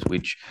Yeah. Broncos,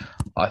 which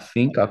I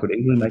think I could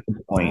easily make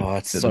a point Oh,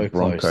 it's that the so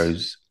close.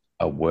 Broncos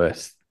are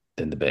worse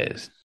than the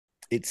Bears.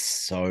 It's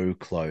so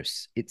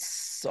close. It's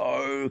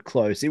so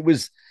close. It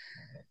was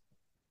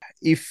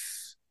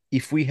if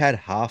we had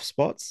half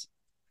spots,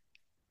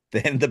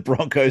 then the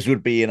Broncos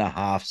would be in a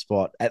half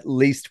spot, at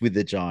least with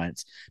the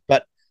Giants.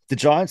 But the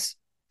Giants,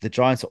 the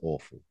Giants are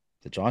awful.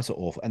 The Giants are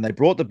awful. And they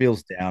brought the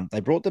Bills down. They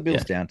brought the Yeah,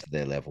 Bills down to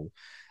their level.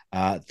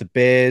 The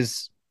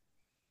Bears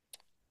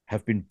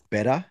have been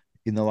better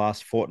in the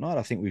last fortnight.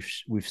 I think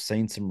we've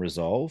seen some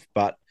resolve,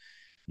 but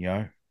you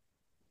know,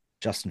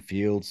 Justin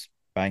Fields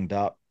banged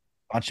up,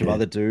 bunch of yeah,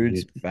 other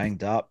dudes yeah.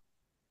 banged up.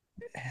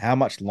 How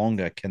much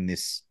longer can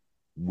this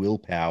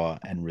willpower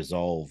and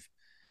resolve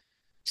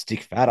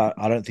stick fat?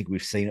 I don't think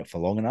we've seen it for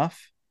long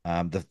enough.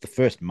 The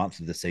first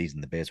month of the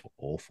season, the Bears were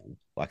awful.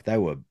 Like they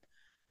were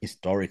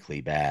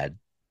historically bad,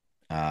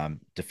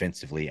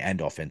 defensively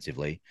and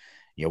offensively.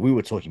 You know, we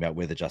were talking about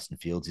whether Justin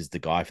Fields is the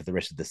guy for the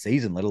rest of the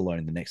season, let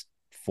alone the next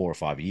 4 or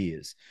 5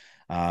 years.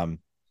 Um,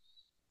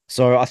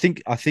 so I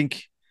think,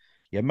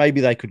 yeah, maybe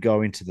they could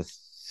go into the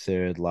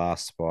third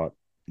last spot.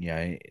 You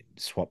know,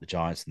 swap the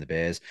Giants and the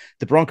Bears.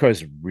 The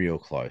Broncos are real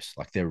close.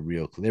 Like they're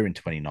in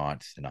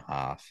 29th and a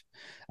half.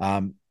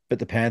 But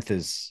the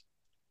Panthers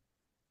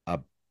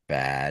are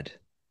bad.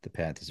 The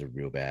Panthers are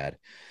real bad.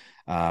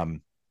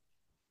 Um,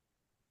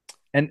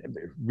 and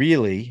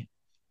really,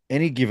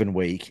 any given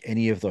week,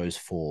 any of those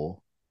four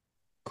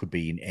could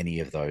be in any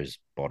of those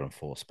bottom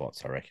four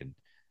spots, I reckon.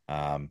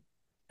 Um,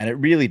 and it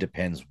really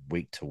depends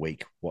week to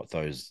week what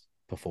those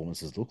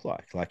performances look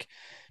like. Like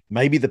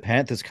maybe the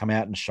Panthers come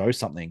out and show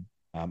something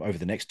over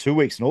the next 2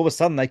 weeks, and all of a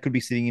sudden they could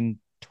be sitting in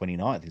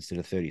 29th instead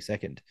of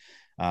 32nd.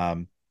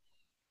 Um,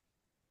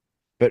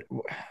 but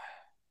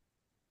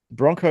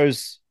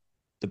Broncos,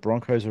 the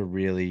Broncos are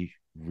really,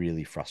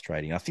 really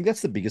frustrating. I think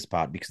that's the biggest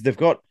part because they've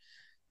got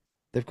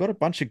a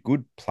bunch of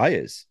good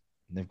players.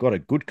 They've got a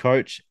good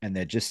coach, and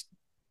they're just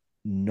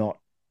not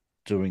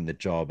doing the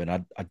job. And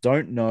I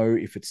don't know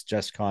if it's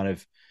just kind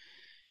of,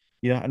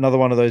 another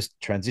one of those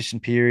transition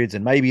periods.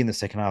 And maybe in the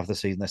second half of the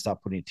season, they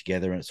start putting it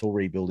together and it's all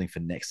rebuilding for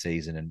next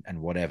season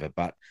and whatever.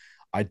 But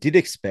I did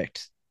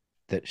expect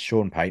that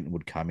Sean Payton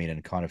would come in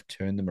and kind of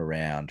turn them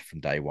around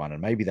from day one.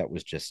 And maybe that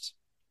was just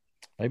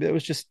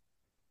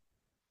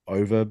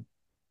over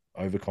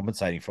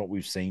overcompensating for what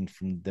we've seen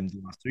from them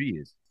the last 2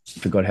 years.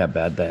 Forgot how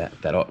bad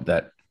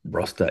that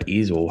roster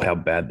is, or how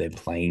bad they're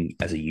playing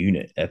as a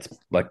unit. That's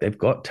like they've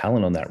got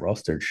talent on that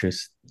roster. It's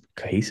just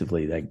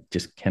cohesively they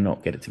just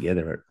cannot get it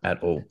together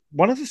at all.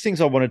 One of the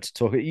things I wanted to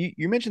talk,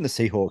 you mentioned the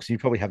Seahawks. You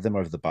probably have them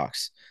over the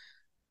Bucks.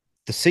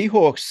 The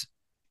Seahawks,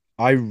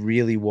 I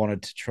really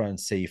wanted to try and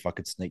see if I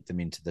could sneak them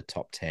into the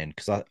top 10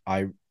 because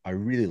I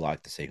really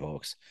like the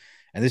Seahawks.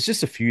 And there's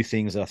just a few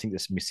things that I think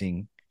that's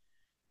missing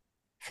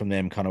from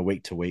them kind of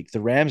week to week.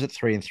 The Rams at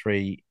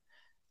 3-3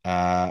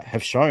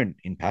 have shown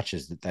in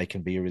patches that they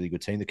can be a really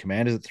good team. The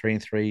Commanders at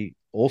 3-3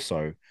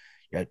 also,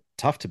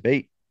 tough to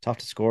beat, tough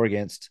to score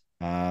against.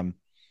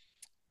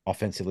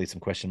 Offensively,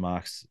 some question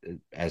marks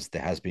as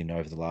there has been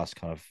over the last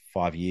kind of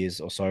 5 years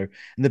or so.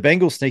 And the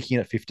Bengals sneaking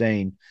in at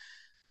 15.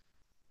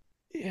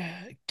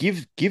 Yeah,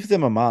 give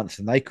them a month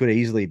and they could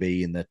easily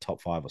be in the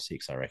top 5 or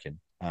 6, I reckon.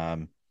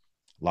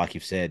 Like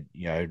you've said,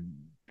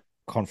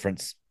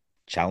 conference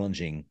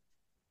challenging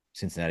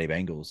Cincinnati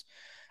Bengals.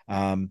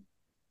 Um,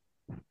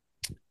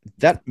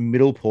 that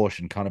middle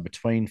portion, kind of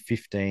between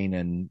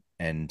 15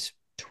 and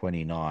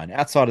 29,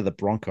 outside of the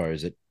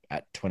Broncos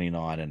at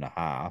 29 and a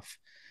half,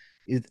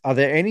 are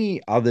there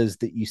any others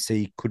that you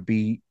see could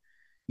be,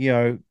 you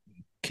know,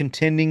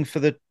 contending for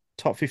the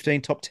top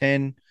 15, top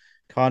 10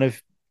 kind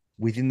of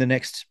within the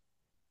next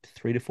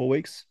 3 to 4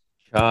 weeks?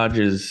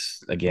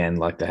 Chargers again,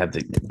 like they have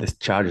the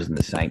Chargers and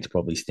the Saints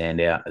probably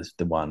stand out as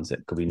the ones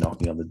that could be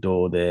knocking on the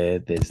door there.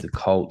 There's the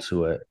Colts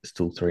who are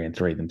still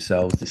 3-3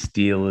 themselves. The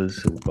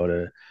Steelers who've got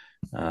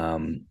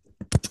um,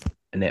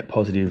 a net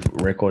positive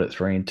record at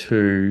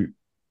 3-2.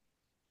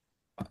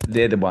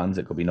 They're the ones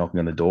that could be knocking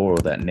on the door, or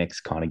that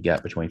next kind of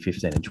gap between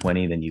 15 and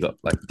 20. Then you got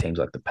like teams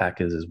like the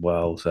Packers as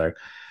well. So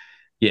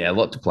yeah, a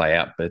lot to play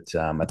out, but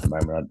at the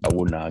moment, I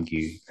wouldn't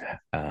argue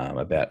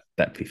about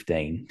that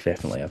 15.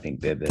 Definitely, I think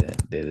they're the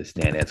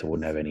standouts. I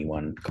wouldn't have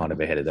anyone kind of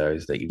ahead of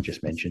those that you've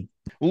just mentioned.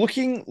 Well,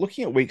 looking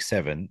at week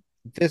 7,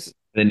 there's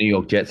The New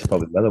York Jets are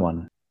probably the other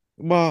one.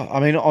 well, I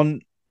mean,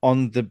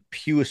 on the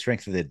pure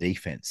strength of their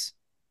defense,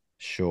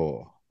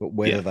 sure, but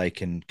whether Yeah, they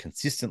can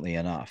consistently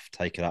enough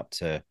take it up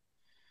to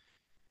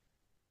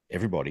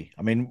everybody.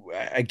 I mean,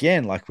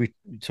 again, like we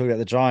talked about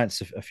the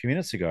Giants a few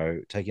minutes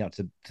ago, taking up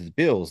to the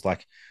Bills.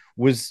 Like,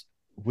 was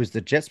was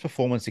the Jets'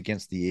 performance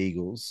against the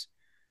Eagles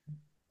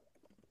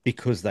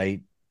because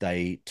they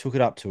took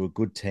it up to a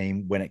good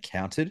team when it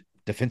counted?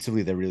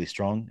 Defensively, they're really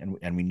strong,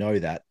 and we know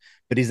that.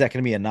 But is that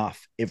going to be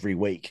enough every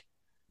week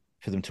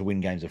for them to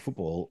win games of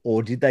football,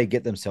 or did they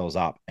get themselves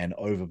up and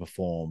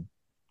overperform,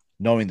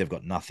 knowing they've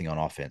got nothing on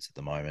offense at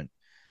the moment?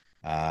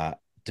 Uh,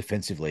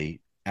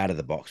 defensively out of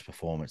the box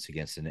performance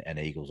against an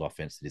Eagles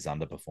offense that is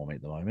underperforming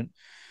at the moment.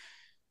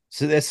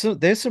 So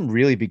there's some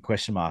really big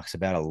question marks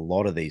about a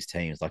lot of these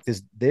teams. Like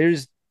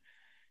there's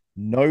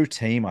no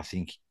team I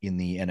think in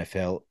the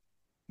NFL.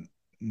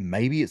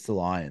 Maybe it's the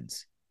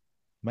Lions.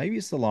 Maybe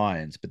it's the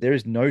Lions, but there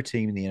is no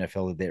team in the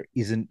NFL that there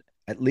isn't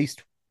at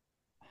least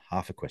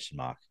half a question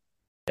mark.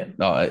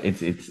 No,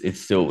 it's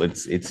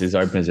as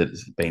open as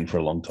it's been for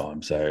a long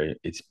time. So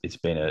it's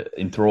been a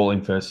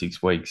enthralling first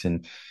 6 weeks,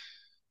 and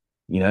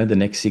the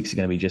next six are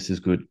going to be just as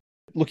good.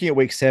 Looking at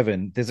week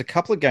 7, there's a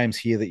couple of games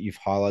here that you've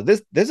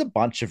highlighted. There's a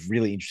bunch of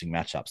really interesting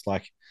matchups,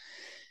 like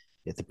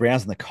the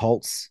Browns and the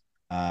Colts,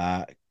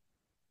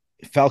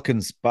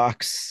 Falcons,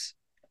 Bucks,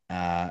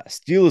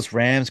 Steelers,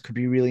 Rams could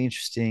be really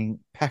interesting.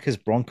 Packers,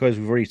 Broncos,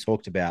 we've already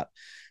talked about.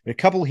 But a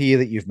couple here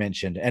that you've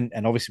mentioned, and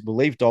obviously we'll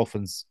leave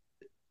Dolphins,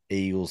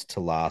 Eagles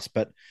to last,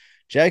 but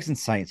Jags and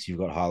Saints you've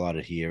got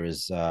highlighted here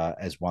as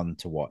one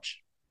to watch.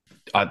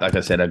 Like I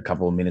said a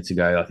couple of minutes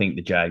ago, I think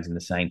the Jags and the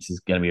Saints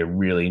is going to be a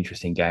really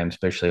interesting game,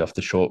 especially off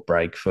the short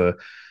break for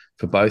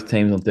both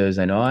teams on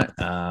Thursday night.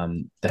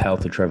 The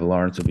health of Trevor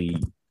Lawrence will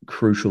be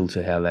crucial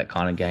to how that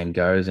kind of game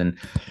goes. And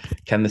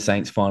can the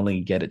Saints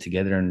finally get it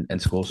together and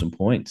score some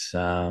points?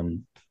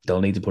 They'll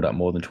need to put up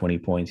more than 20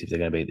 points if they're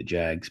going to beat the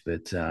Jags.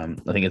 But I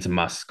think it's a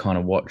must kind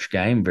of watch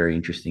game. Very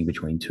interesting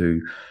between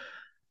two,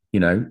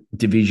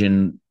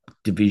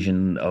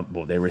 division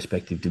of their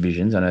respective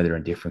divisions. I know they're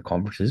in different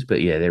conferences,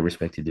 but yeah, their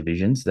respective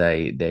divisions,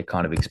 they're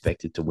kind of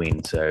expected to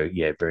win. So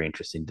yeah, very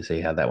interesting to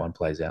see how that one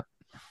plays out.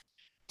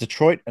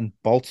 Detroit and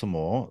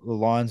Baltimore, the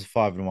Lions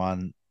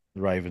 5-1,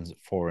 the Ravens at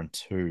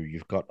 4-2.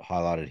 You've got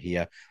highlighted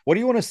here. What do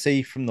you want to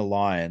see from the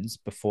Lions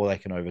before they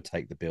can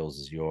overtake the Bills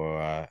as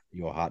your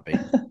heartbeat?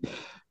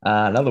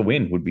 Another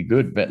win would be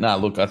good, but no,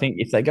 look, I think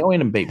if they go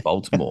in and beat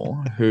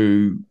Baltimore,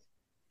 who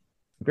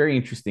very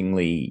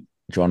interestingly,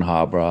 John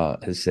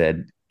Harbaugh has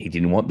said he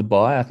didn't want the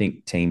bye. I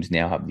think teams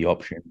now have the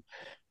option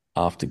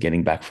after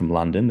getting back from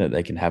London that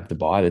they can have the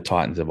bye. The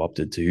Titans have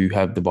opted to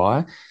have the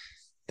bye.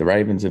 The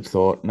Ravens have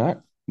thought,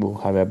 no, we'll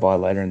have our bye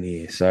later in the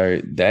year.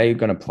 So they're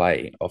going to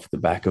play off the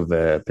back of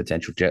a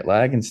potential jet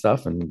lag and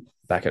stuff and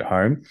back at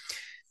home.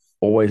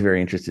 Always very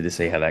interested to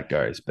see how that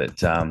goes. But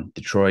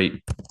Detroit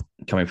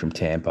coming from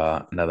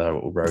Tampa, another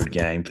road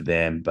game for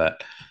them.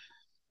 But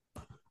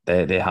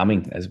they're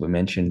humming, as we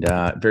mentioned.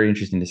 Very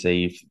interesting to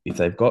see if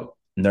they've got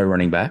no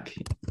running back.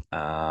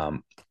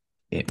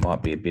 It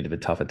might be a bit of a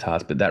tougher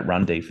task, but that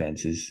run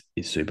defense is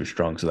super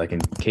strong. So they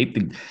can keep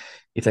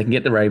if they can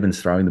get the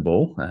Ravens throwing the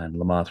ball and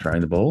Lamar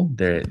throwing the ball,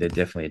 they're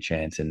definitely a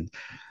chance. And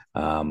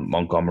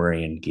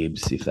Montgomery and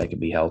Gibbs, if they can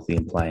be healthy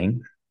and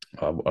playing,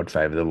 I'd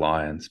favour the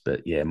Lions.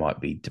 But yeah, it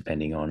might be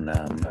depending on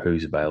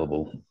who's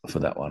available for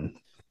that one.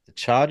 The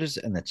Chargers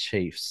and the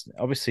Chiefs,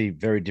 obviously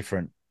very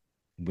different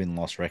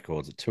win-loss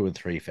records at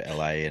 2-3 for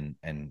LA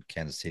and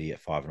Kansas City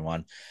at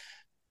 5-1.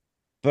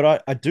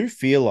 But I do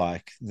feel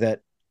like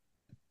that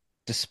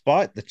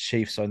despite the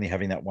Chiefs only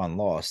having that one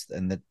loss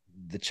and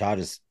the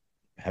Chargers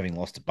having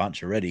lost a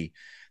bunch already,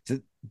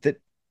 that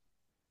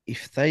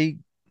if they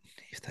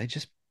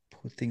just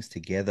put things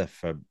together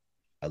for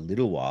a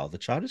little while, the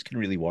Chargers can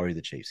really worry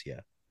the Chiefs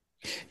here.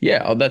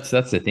 Yeah, that's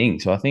the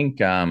thing. So I think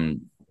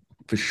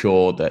for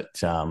sure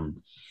that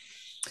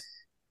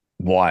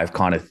why I've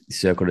kind of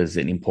circled as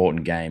an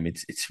important game.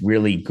 It's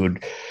really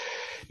good.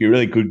 A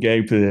really good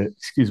game for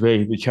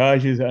the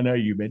Chargers. I know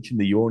you mentioned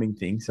the yawning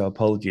thing, so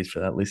apologies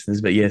for that,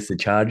 listeners. But yes, the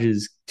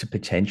Chargers to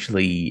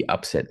potentially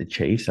upset the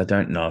Chiefs. I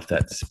don't know if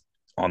that's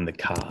on the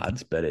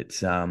cards, but it's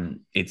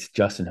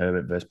Justin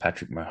Herbert versus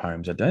Patrick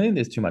Mahomes. I don't think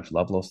there's too much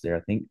love lost there.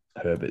 I think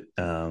Herbert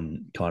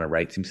kind of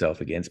rates himself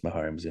against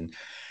Mahomes, and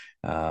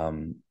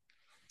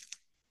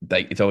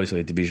it's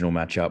obviously a divisional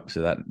matchup,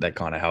 so that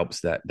kind of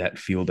helps that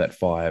fuel that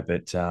fire.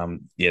 But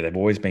yeah, they've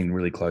always been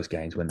really close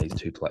games when these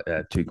two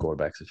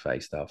quarterbacks have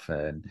faced off,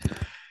 and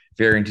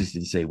very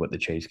interested to see what the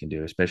Chiefs can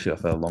do, especially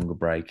off a longer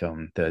break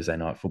on Thursday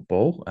night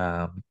football.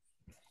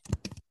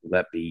 Will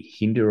that be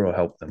hinder or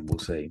help them? We'll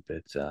see.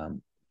 But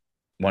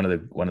one of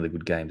the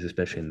good games,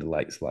 especially in the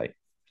late slate.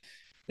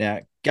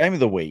 Now, game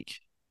of the week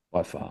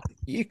By far.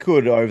 You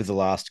could over the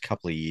last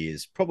couple of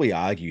years probably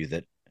argue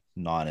that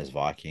Niners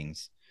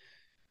Vikings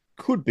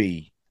could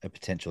be a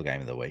potential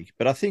game of the week.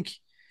 But I think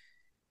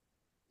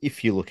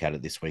if you look at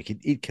it this week,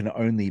 it can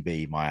only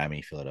be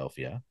Miami,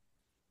 Philadelphia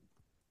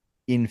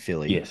in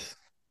Philly. Yes.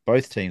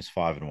 Both teams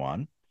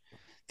 5-1.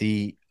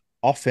 The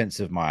offense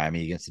of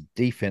Miami against the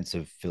defense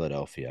of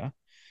Philadelphia.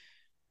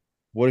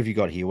 What have you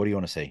got here? What do you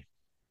want to see?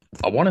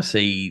 I want to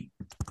see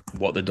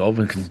what the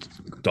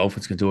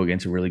Dolphins can do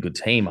against a really good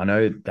team. I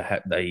know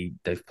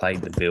they've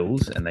played the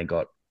Bills and they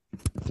got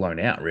blown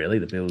out. Really,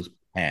 the Bills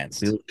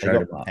Pantsed.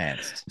 showed them up.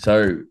 Pantsed.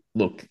 So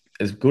look,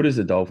 as good as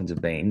the Dolphins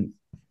have been,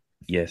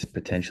 yes,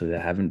 potentially they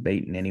haven't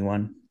beaten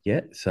anyone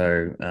yet.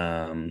 So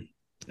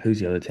who's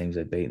the other teams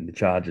they've beaten? The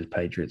Chargers,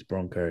 Patriots,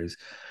 Broncos,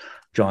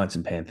 Giants,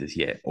 and Panthers.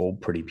 Yeah, all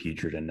pretty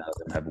putrid, and none of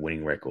them have a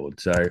winning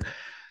record. So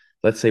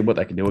let's see what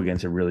they can do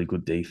against a really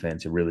good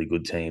defense, a really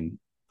good team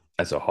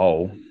as a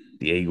whole.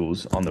 The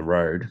Eagles on the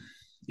road,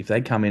 if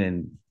they come in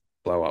and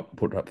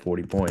put up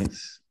 40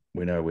 points,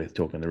 we know we're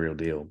talking the real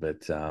deal.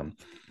 But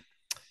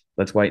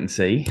let's wait and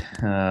see.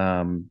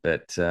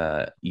 But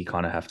you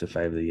kind of have to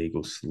favour the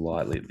Eagles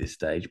slightly at this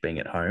stage, being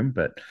at home.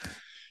 But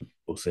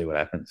we'll see what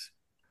happens.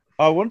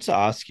 I wanted to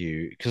ask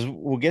you because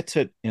we'll get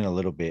to it in a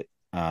little bit.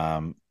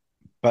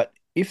 But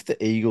if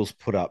the Eagles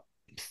put up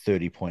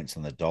 30 points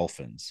on the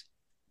Dolphins,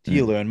 do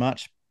you Mm. learn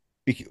much?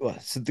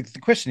 So the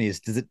question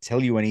is, does it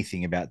tell you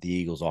anything about the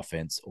Eagles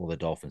offense or the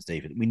Dolphins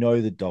defense? We know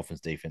the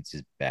Dolphins defense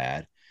is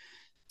bad.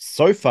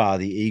 So far,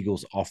 the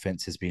Eagles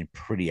offense has been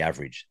pretty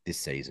average this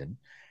season.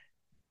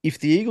 If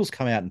the Eagles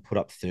come out and put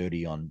up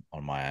 30 on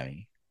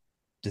Miami,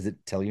 does it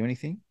tell you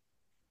anything?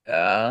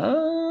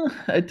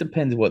 It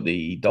depends what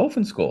the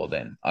Dolphins score.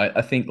 Then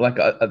I think,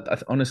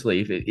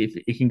 honestly, if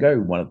it can go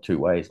one of two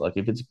ways. Like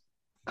if it's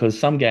because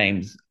some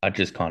games are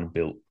just kind of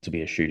built to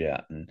be a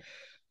shootout, and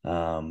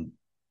um,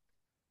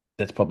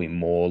 that's probably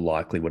more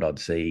likely what I'd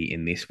see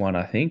in this one,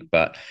 I think.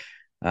 But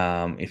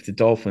if the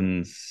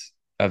Dolphins,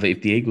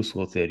 if the Eagles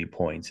score 30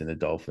 points and the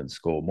Dolphins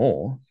score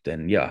more,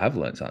 then yeah, I have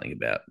learned something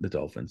about the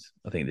Dolphins.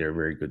 I think they're a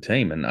very good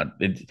team, and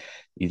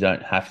you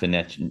don't have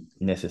to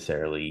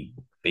necessarily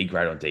be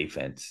great on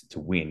defense to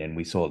win. And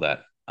we saw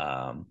that.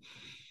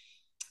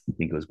 I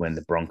think it was when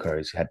the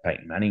Broncos had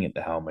Peyton Manning at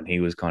the helm, and he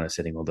was kind of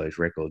setting all those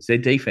records. Their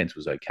defense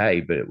was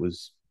okay, but it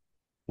was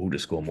all to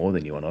score more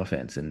than you on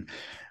offense. And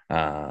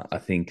I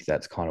think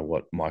that's kind of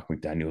what Mike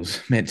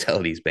McDaniel's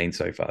mentality has been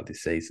so far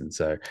this season.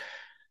 So,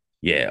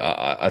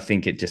 yeah, I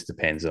think it just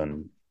depends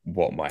on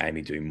what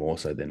Miami do more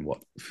so than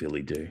what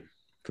Philly do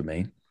for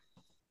me.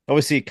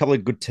 Obviously, a couple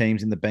of good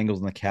teams in the Bengals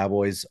and the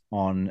Cowboys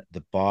on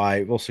the bye.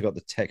 We've also got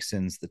the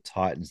Texans, the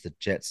Titans, the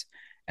Jets,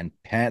 and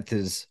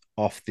Panthers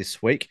off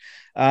this week.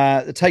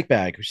 The Take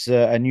Bag, which is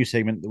a new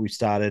segment that we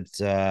started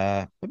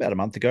about a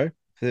month ago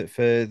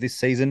for this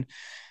season,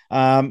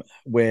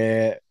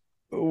 where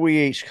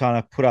we each kind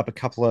of put up a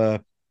couple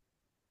of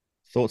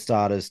thought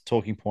starters,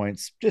 talking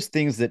points, just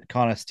things that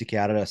kind of stick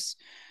out at us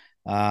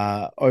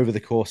over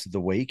the course of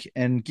the week.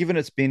 And given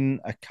it's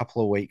been a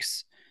couple of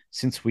weeks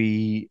since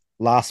we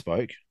last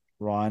spoke,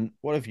 Ryan,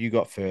 what have you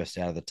got first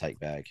out of the take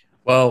bag?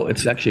 Well,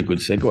 it's actually a good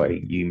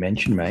segue you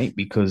mentioned, mate,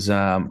 because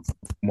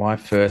my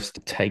first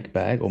take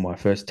bag or my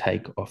first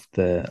take off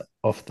the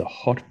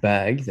hot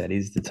bag that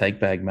is the take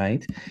bag,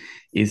 mate,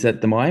 is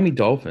that the Miami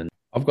Dolphins.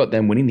 I've got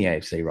them winning the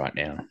AFC right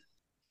now.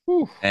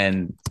 Whew.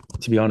 And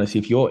to be honest,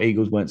 if your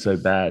Eagles weren't so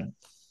bad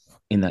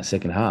in that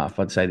second half,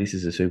 I'd say this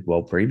is a Super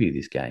Bowl preview,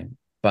 this game.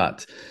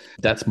 But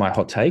that's my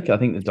hot take. I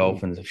think the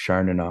Dolphins have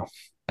shown enough.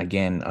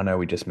 Again, I know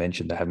we just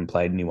mentioned they haven't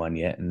played anyone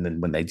yet, and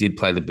then when they did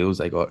play the Bills,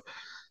 they got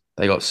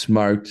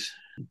smoked.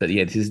 But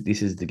yeah,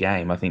 this is the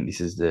game. I think this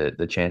is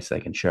the chance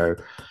they can show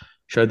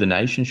the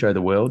nation, show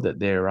the world that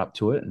they're up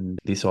to it, and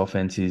this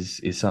offense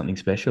is something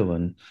special.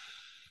 And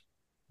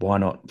why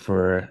not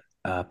for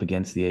up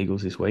against the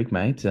Eagles this week,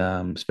 mate?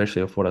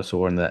 Especially off what I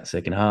saw in that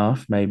second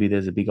half, maybe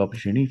there's a big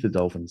opportunity for the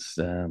Dolphins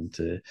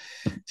to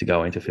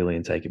go into Philly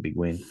and take a big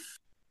win.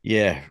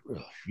 Yeah,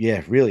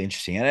 yeah, really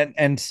interesting.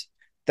 And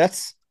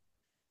that's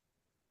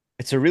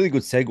it's a really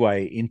good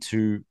segue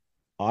into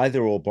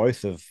either or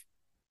both of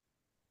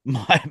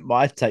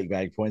my take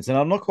bag points. And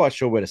I'm not quite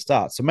sure where to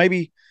start. So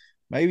maybe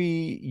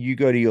you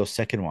go to your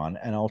second one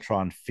and I'll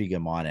try and figure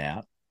mine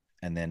out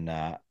and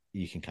then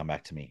you can come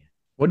back to me.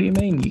 What do you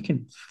mean?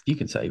 You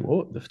can say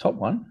what the top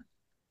one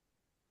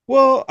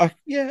Well,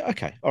 yeah,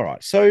 okay, all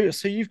right. So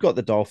you've got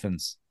the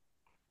Dolphins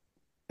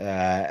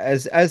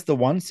as the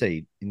one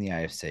seed in the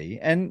AFC,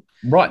 and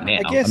right I now.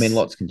 I mean, guess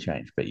lots can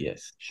change, but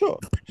yes. sure,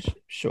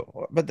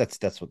 but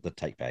that's what the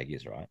take bag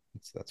is, right?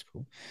 That's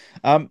cool.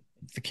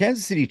 The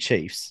Kansas City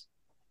Chiefs,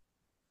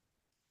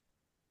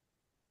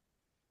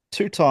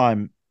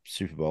 two-time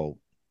Super Bowl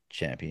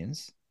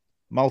champions,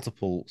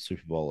 multiple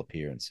Super Bowl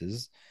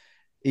appearances,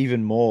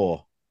 even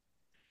more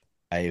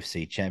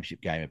AFC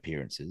Championship game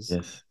appearances.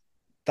 Yes.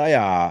 They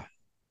are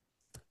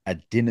a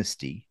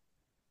dynasty,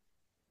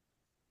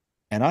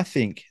 and I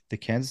think the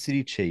Kansas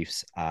City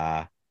Chiefs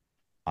are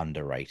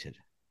underrated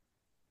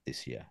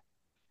this year.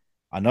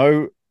 I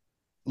know,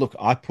 look,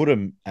 I put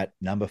them at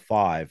number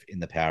 5 in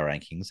the power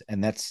rankings,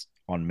 and that's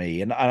on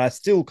me. And I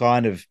still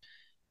kind of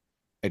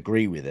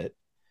agree with it.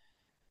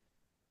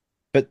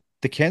 But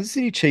the Kansas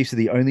City Chiefs are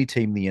the only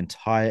team in the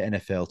entire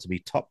NFL to be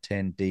top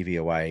 10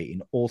 DVOA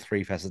in all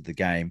three facets of the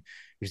game,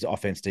 which is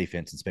offense,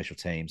 defense, and special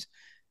teams.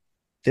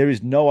 There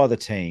is no other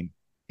team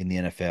in the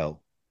NFL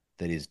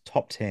that is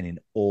top 10 in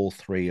all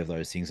three of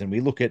those things. And we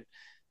look at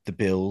the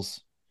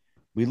Bills,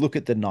 we look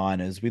at the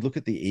Niners, we look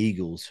at the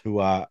Eagles, who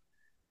are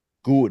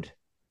good,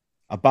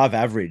 above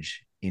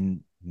average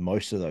in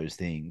most of those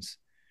things.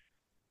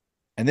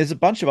 And there's a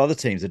bunch of other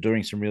teams that are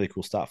doing some really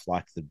cool stuff,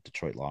 like the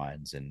Detroit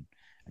Lions and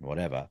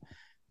whatever.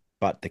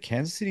 But the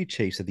Kansas City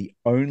Chiefs are the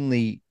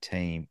only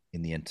team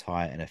in the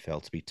entire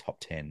NFL to be top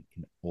 10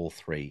 in all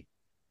three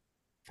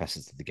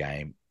facets of the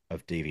game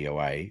of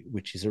DVOA,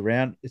 which is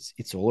around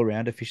it's all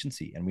around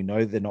efficiency. And we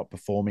know they're not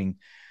performing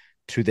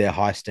to their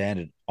high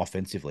standard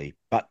offensively,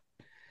 but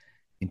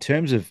in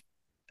terms of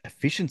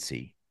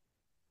efficiency,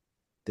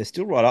 they're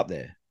still right up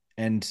there.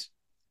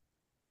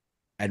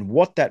 And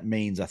what that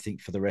means, I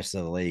think, for the rest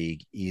of the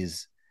league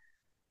is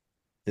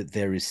that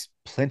there is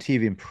plenty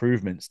of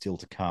improvement still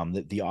to come.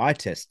 That the eye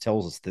test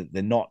tells us that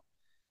they're not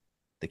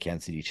the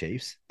Kansas City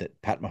Chiefs,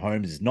 that Pat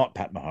Mahomes is not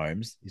Pat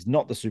Mahomes, is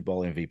not the Super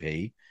Bowl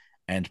MVP,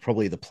 and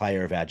probably the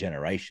player of our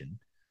generation,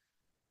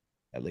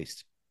 at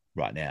least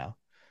right now.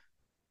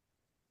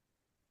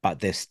 But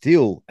they're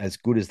still as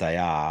good as they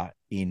are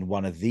in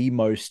one of the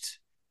most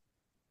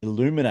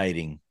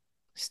illuminating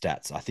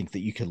stats I think that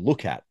you can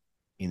look at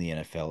in the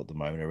NFL at the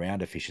moment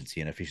around efficiency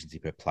and efficiency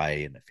per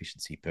play and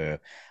efficiency per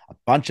a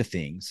bunch of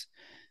things,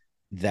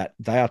 that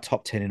they are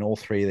top 10 in all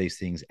three of these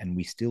things. And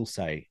we still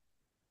say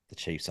the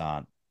Chiefs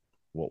aren't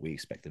what we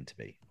expect them to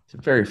be. It's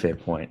a very fair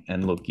point.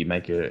 And look, you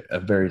make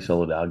a very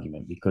solid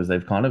argument because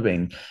they've kind of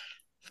been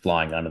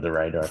flying under the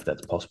radar, if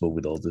that's possible,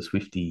 with all the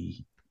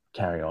Swifty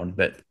carry on.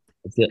 But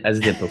as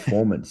their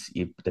performance,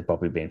 they've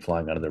probably been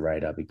flying under the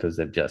radar because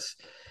they've just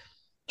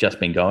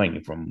been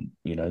going from,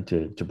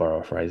 to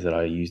borrow a phrase that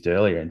I used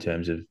earlier in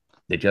terms of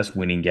they're just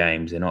winning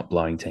games. They're not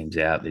blowing teams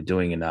out. They're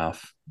doing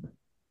enough.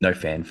 No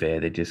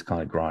fanfare. They're just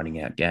kind of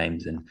grinding out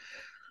games.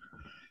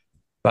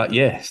 But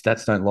yeah,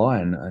 stats don't lie.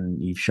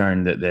 And you've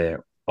shown that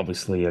they're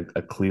obviously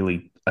a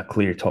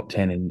clear top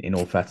 10 in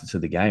all facets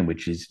of the game,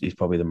 which is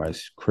probably the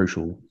most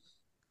crucial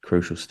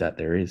stat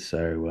there is.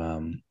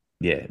 So,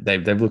 yeah,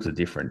 they've looked a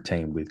different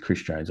team with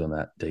Chris Jones on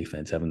that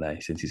defense, haven't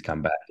they, since he's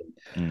come back?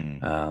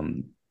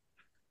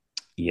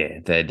 Yeah,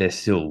 they're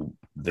still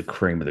the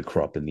cream of the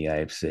crop in the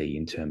AFC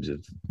in terms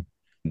of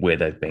where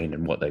they've been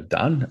and what they've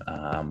done.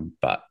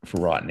 But for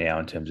right now,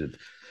 in terms of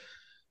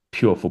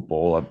pure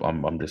football,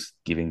 I'm just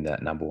giving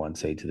that number one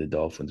seed to the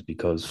Dolphins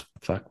because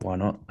fuck, why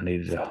not? I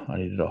needed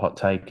a hot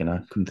take and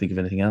I couldn't think of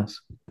anything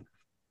else.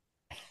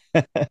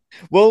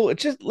 Well,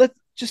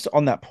 just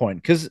on that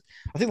point, because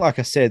I think, like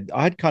I said,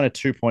 I had kind of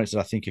 2 points that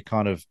I think are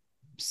kind of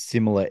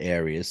similar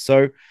areas.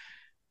 So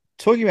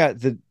talking about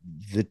the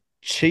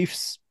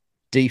Chiefs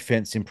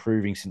defense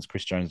improving since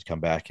Chris Jones has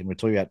come back, and we're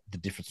talking about the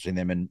difference between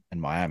them and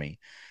Miami.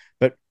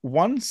 But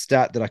one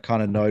stat that I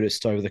kind of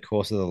noticed over the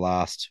course of the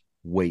last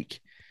week,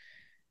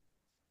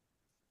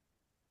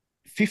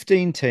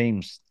 15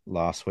 teams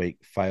last week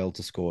failed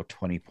to score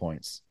 20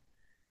 points.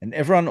 And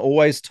everyone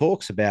always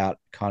talks about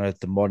kind of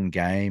the modern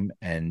game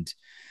and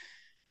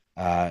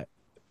NFL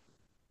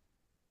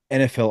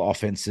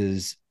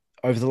offenses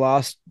over the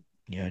last,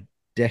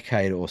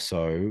 decade or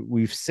so.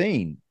 We've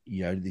seen,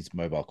 these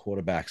mobile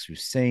quarterbacks. We've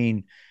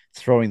seen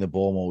throwing the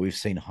ball more. We've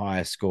seen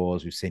higher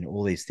scores. We've seen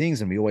all these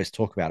things, and we always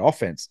talk about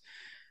offense.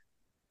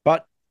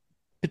 But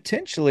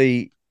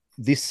potentially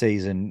this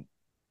season,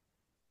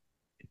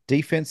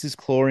 defense is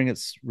clawing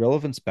its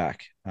relevance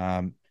back.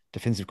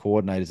 Defensive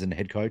coordinators and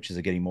head coaches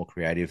are getting more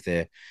creative.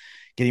 They're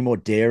getting more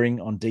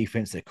daring on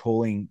defense. They're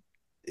calling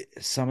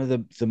some of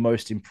the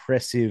most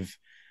impressive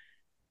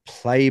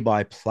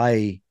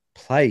play-by-play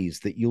plays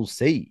that you'll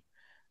see.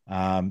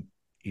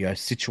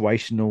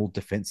 Situational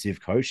defensive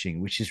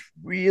coaching, which is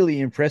really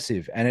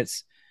impressive, and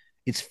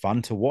it's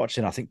fun to watch.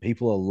 And I think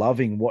people are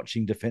loving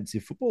watching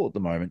defensive football at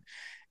the moment.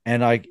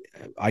 And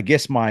I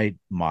guess my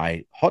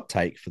hot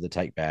take for the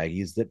take bag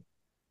is that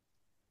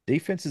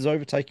defense is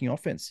overtaking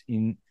offense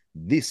in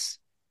this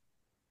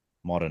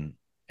modern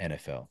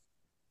NFL.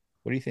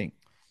 What do you think?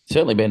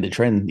 Certainly been the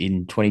trend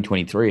in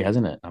 2023,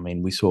 hasn't it? I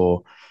mean, we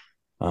saw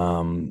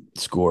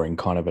scoring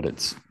kind of at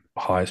its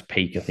highest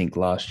peak, I think,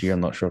 last year. I'm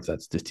not sure if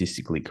that's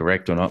statistically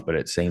correct or not, but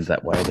it seems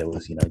that way. There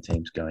was,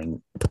 teams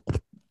going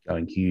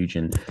huge,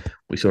 and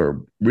we saw a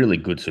really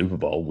good Super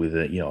Bowl with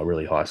a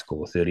really high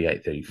score,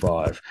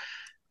 38-35.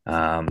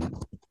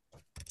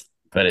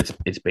 But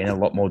it's been a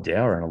lot more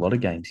dour in a lot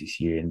of games this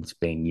year, and it's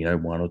been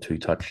one or two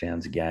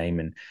touchdowns a game,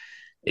 and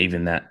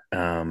even that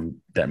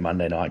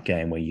Monday night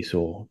game where you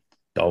saw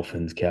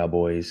Dolphins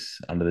Cowboys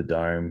under the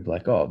dome,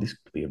 like, oh, this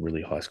could be a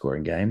really high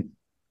scoring game.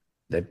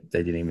 They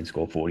didn't even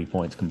score 40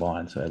 points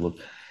combined. So look,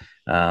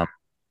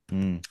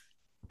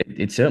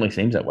 it certainly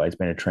seems that way. It's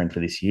been a trend for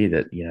this year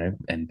that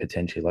and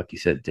potentially, like you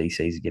said,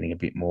 DC's getting a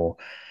bit more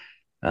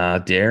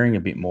daring, a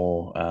bit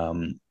more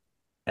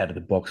out of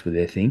the box with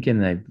their thinking.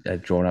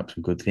 They've drawn up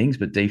some good things,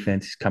 but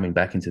defense coming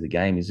back into the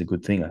game is a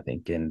good thing, I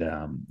think. And,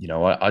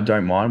 I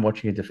don't mind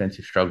watching a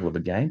defensive struggle of a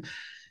game.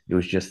 It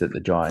was just that the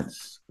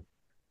Giants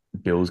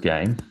Bills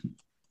game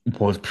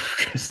was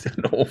just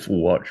an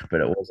awful watch,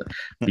 but it wasn't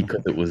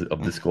because it was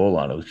of the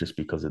scoreline. It was just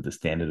because of the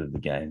standard of the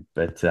game.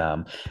 But,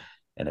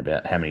 and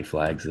about how many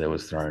flags there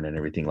was thrown and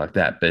everything like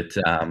that. But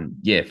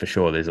yeah, for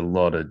sure, there's a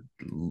lot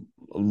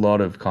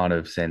of kind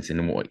of sense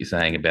in what you're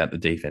saying about the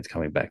defense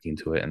coming back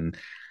into it. And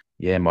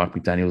yeah, Mike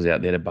McDaniel's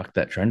out there to buck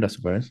that trend, I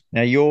suppose.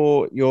 Now,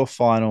 your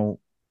final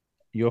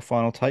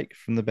take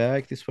from the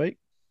bag this week?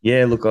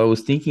 Yeah, look, I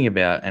was thinking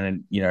about,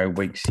 and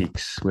week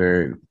 6,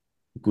 we're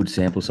good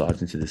sample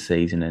size into the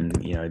season, and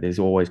there's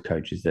always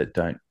coaches that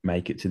don't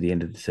make it to the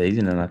end of the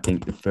season, and I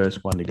think the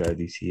first one to go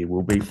this year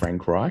will be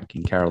Frank Reich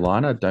in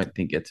Carolina. I don't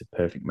think it's a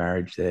perfect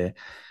marriage there.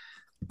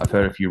 I've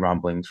heard a few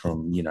rumblings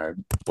from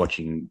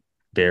watching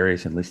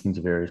various and listening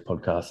to various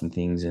podcasts and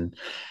things, and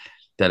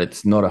that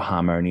it's not a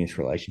harmonious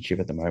relationship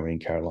at the moment in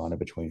Carolina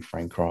between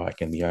Frank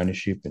Reich and the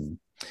ownership. And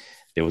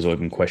there was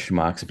even question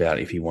marks about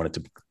if he wanted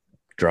to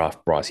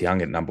draft Bryce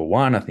Young at number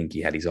one. I think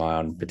he had his eye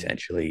on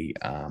potentially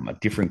a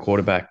different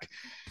quarterback.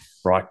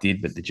 Reich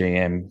did, but the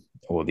GM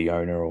or the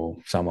owner or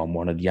someone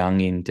wanted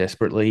Young in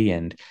desperately.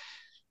 And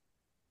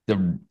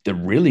the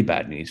really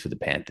bad news for the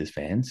Panthers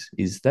fans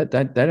is that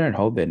they don't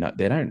hold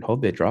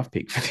their draft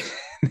pick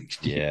for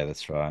next year. Yeah,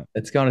 that's right.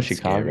 It's going to That's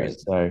Chicago. scary.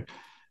 So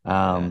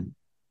Yeah.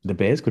 the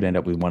Bears could end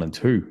up with 1 and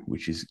 2,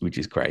 which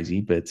is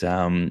crazy. But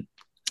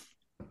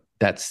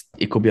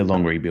it could be a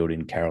long rebuild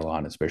in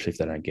Carolina, especially if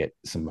they don't get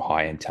some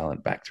high end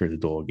talent back through the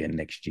door again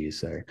next year.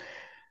 So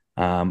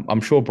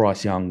I'm sure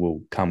Bryce Young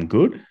will come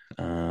good,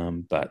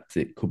 but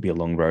it could be a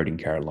long road in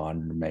Carolina,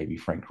 and maybe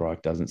Frank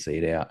Reich doesn't see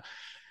it out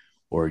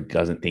or he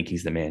doesn't think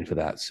he's the man for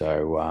that.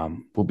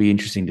 So will be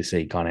interesting to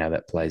see kind of how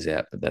that plays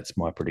out. But that's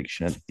my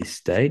prediction at this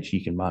stage.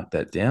 You can mark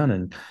that down,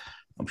 and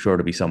I'm sure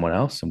it'll be someone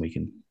else, and we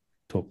can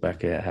talk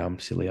back at how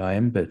silly I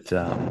am. But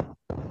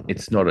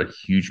it's not a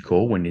huge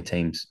call when your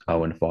team's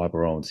 0-5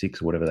 or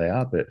 0-6 or whatever they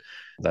are. But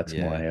that's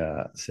Yeah.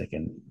 my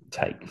second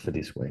take for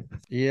this week.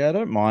 Yeah, I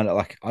don't mind it.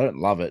 Like, I don't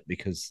love it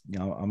because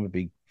I'm a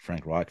big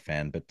Frank Reich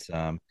fan, but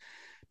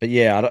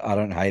yeah, I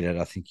don't hate it.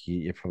 I think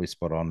you're probably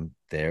spot on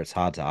there. It's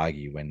hard to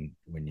argue when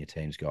your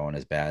team's going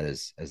as bad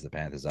as the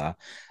Panthers are.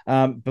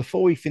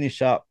 Before we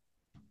finish up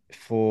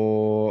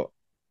for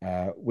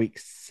week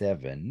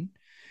 7,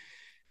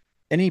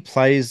 any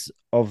plays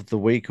of the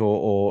week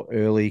or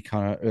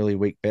early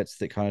week bets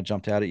that kind of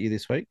jumped out at you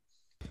this week?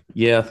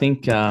 Yeah, I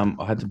think I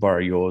had to borrow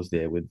yours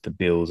there with the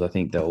Bills. I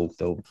think they'll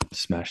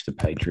smash the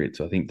Patriots.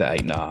 I think the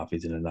 8.5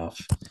 isn't enough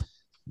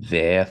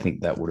there. I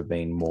think that would have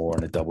been more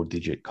on a double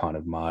digit kind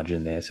of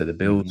margin there. So the Mhm.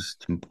 Bills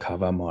to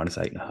cover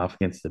 -8.5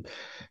 against the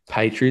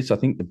Patriots. I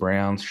think the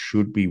Browns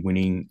should be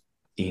winning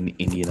in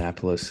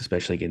Indianapolis,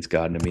 especially against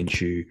Gardner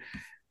Minshew.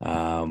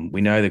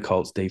 We know the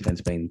Colts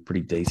defense been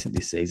pretty decent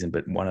this season,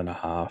 but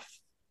 1.5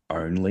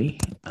 only.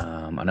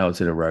 I know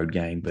it's at a road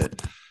game,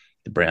 but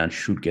the Browns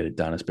should get it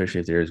done,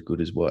 especially if they're as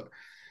good as what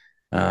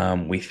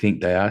we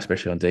think they are,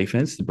 especially on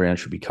defense. The Browns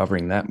should be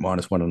covering that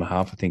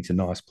 -1.5. I think it's a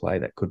nice play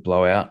that could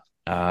blow out.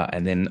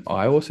 And then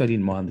I also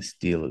didn't mind the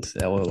Steelers.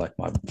 They were like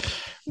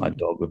my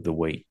dog of the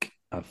week.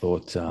 I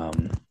thought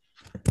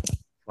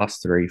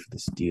 +3 for the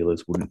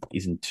Steelers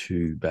isn't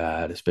too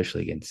bad,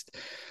 especially against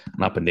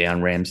an up and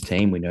down Rams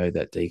team. We know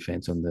that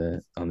defense on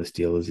the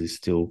Steelers is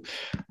still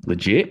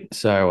legit.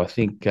 So I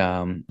think,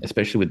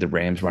 especially with the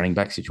Rams running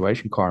back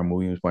situation, Kyron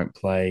Williams won't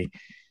play,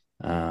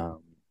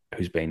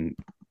 who's been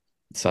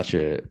such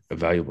a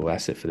valuable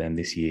asset for them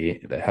this year.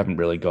 They haven't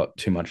really got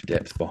too much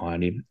depth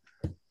behind him.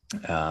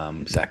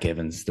 Zach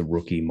Evans, the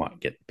rookie, might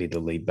be the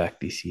lead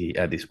back this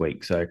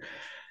week. So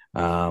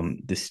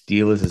the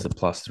Steelers is a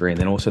 +3, and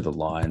then also the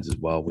Lions as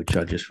well, which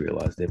I just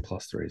realized they're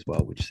 +3 as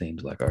well, which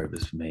seems like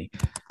overs for me.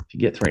 If you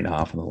get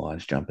 3.5 on the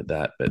Lions, jump at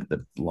that. But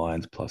the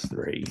Lions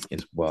 +3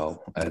 as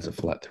well as a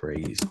flat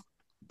 3 is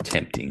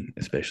tempting,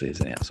 especially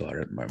as an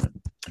outsider at the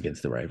moment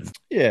against the Ravens.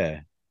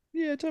 Yeah.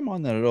 Yeah, don't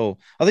mind that at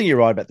all. I think you're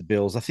right about the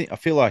Bills. I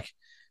feel like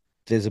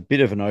there's a bit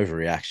of an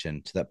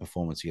overreaction to that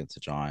performance against the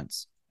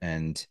Giants.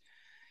 And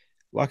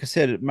like I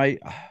said,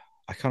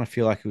 I kind of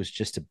feel like it was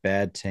just a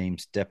bad team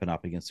stepping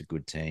up against a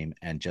good team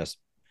and just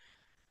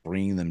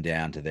bringing them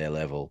down to their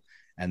level.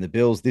 And the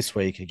Bills this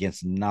week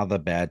against another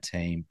bad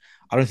team,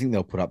 I don't think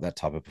they'll put up that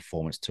type of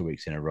performance 2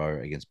 weeks in a row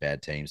against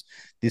bad teams.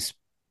 This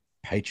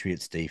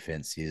Patriots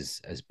defense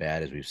is as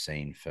bad as we've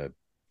seen for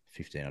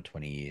 15 or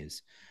 20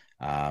 years.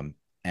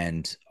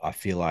 And I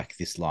feel like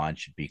this line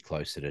should be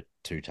closer to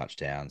 2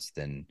 touchdowns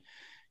than,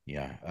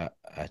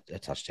 a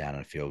touchdown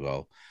and a field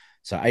goal.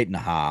 So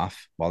 8.5,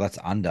 while that's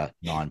under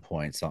 9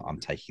 points, I'm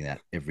taking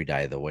that every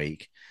day of the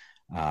week.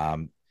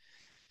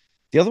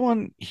 The other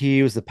one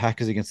here was the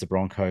Packers against the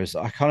Broncos.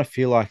 I kind of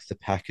feel like the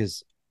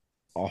Packers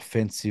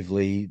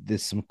offensively,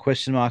 there's some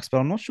question marks, but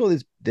I'm not sure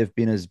they've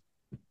been as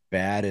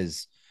bad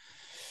as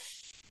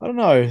I don't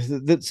know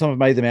that some have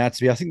made them out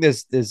to be. I think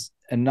there's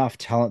enough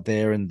talent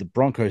there, and the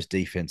Broncos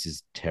defense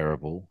is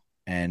terrible,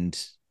 and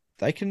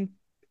they can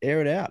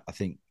air it out. I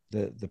think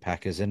the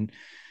Packers and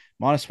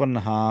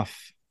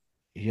 -1.5.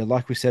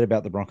 Like we said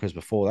about the Broncos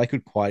before, they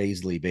could quite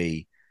easily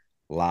be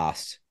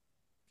last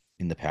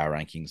in the power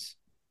rankings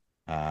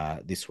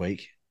this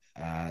week.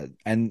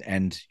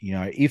 And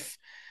if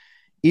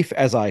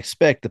as I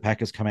expect the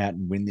Packers come out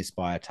and win this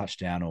by a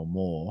touchdown or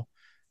more,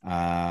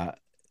 uh,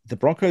 the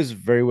Broncos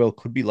very well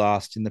could be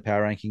last in the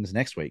power rankings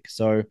next week.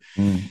 So,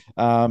 Mm.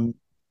 um,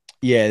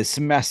 yeah, there's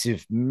some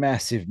massive,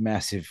 massive,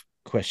 massive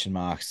question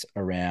marks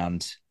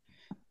around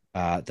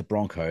the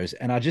Broncos,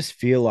 and I just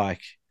feel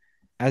like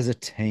as a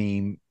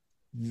team,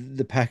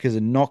 the Packers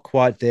are not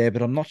quite there,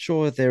 but I'm not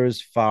sure they're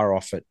as far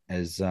off it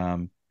as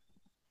some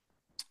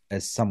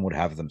would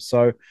have them.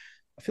 So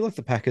I feel like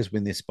the Packers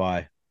win this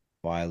by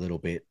a little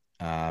bit.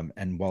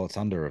 And while it's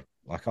under,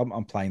 like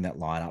I'm playing that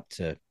line up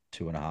to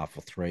 2.5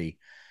 or 3.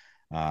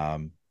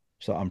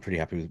 So I'm pretty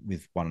happy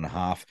with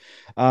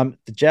 1.5.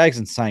 The Jags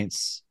and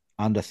Saints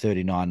under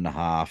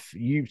 39.5.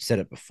 You said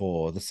it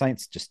before. The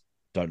Saints just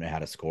don't know how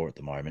to score at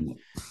the moment.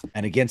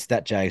 And against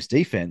that Jags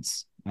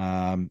defense,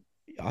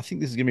 I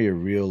think this is going to be a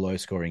real low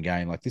scoring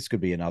game. Like this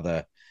could be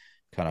another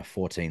kind of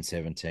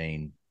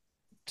 14-17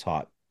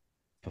 type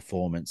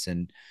performance.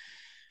 And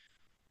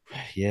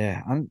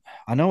yeah,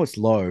 I know it's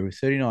low.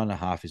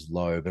 39.5 is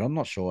low, but I'm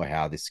not sure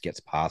how this gets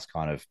past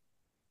kind of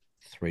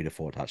 3 to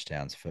 4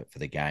 touchdowns for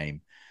the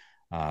game.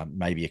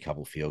 Maybe a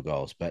couple field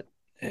goals, but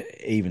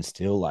even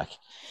still, like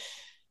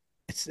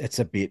it's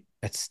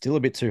still a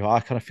bit too high. I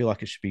kind of feel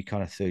like it should be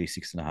kind of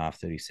 36.5,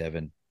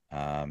 37.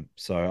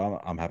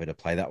 So I'm happy to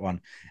play that one.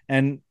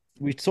 And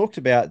we talked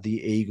about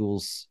the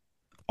Eagles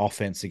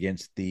offense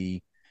against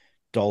the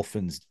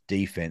Dolphins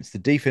defense. The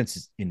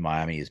defense in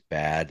Miami is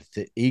bad.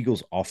 The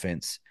Eagles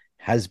offense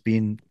has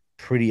been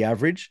pretty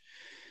average.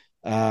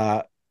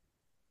 But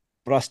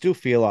I still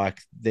feel like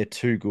they're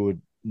too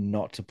good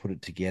not to put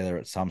it together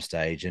at some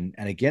stage. And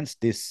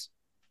against this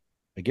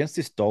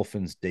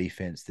Dolphins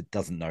defense that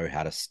doesn't know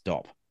how to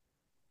stop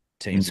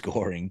team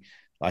scoring,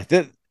 like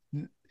that,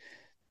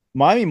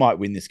 Miami might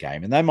win this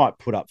game and they might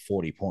put up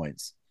 40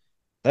 points.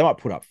 They might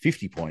put up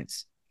 50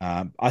 points.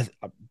 I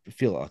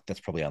feel like that's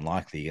probably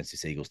unlikely against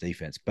this Eagles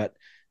defense, but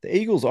the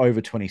Eagles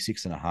over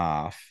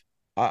 26.5.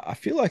 I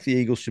feel like the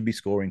Eagles should be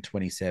scoring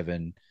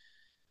 27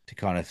 to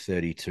kind of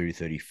 32,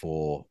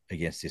 34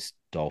 against this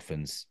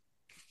Dolphins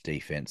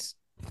defense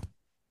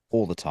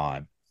all the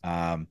time.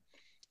 And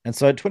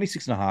so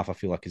 26.5, I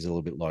feel like is a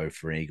little bit low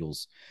for an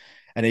Eagles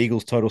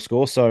total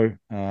score. So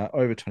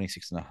over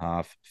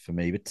 26.5 for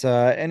me. But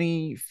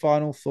any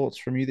final thoughts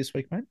from you this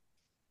week, mate?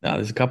 No, I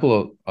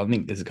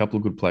think there's a couple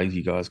of good plays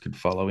you guys could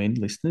follow in,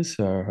 listeners.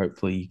 So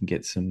hopefully you can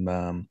get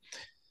some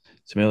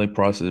early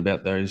prices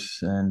about those,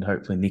 and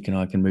hopefully Nick and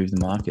I can move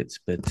the markets.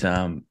 But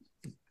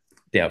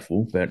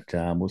doubtful, but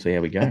we'll see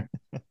how we go.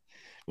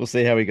 We'll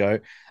see how we go.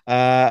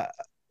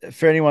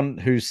 For anyone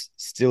who's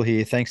still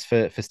here, thanks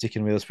for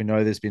sticking with us. We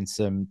know there's been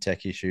some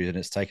tech issues and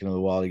it's taken a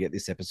little while to get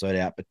this episode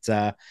out,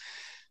 but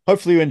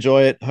hopefully you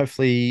enjoy it.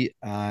 Hopefully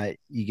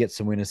you get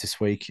some winners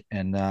this week.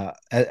 And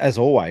as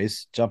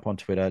always, jump on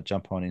Twitter,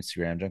 jump on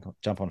Instagram,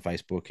 jump on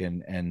Facebook,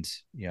 and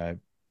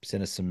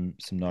send us some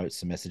notes,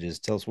 some messages.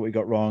 Tell us what we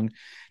got wrong.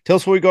 Tell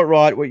us what we got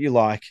right, what you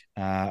like.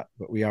 But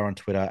we are on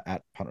Twitter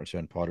at Punt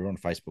Return Pod. We're on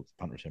Facebook,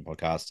 Punt Return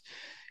Podcast.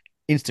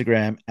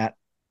 Instagram at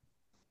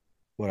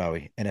what are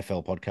we?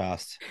 NFL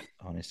Podcast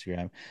on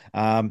Instagram.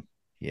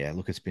 Yeah,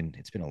 look, it's been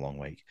a long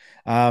week.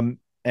 And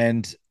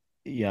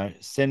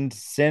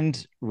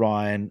send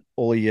Ryan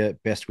all your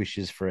best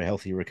wishes for a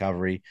healthy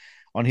recovery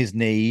on his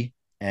knee,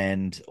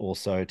 and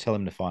also tell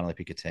him to finally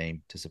pick a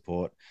team to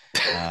support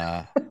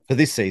for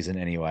this season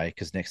anyway,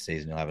 because next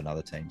season he'll have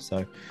another team.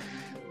 So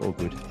all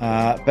good.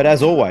 But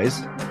as always,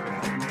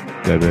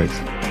 Go Birds.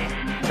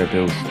 Go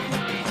Bills.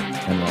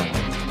 And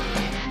Ryan.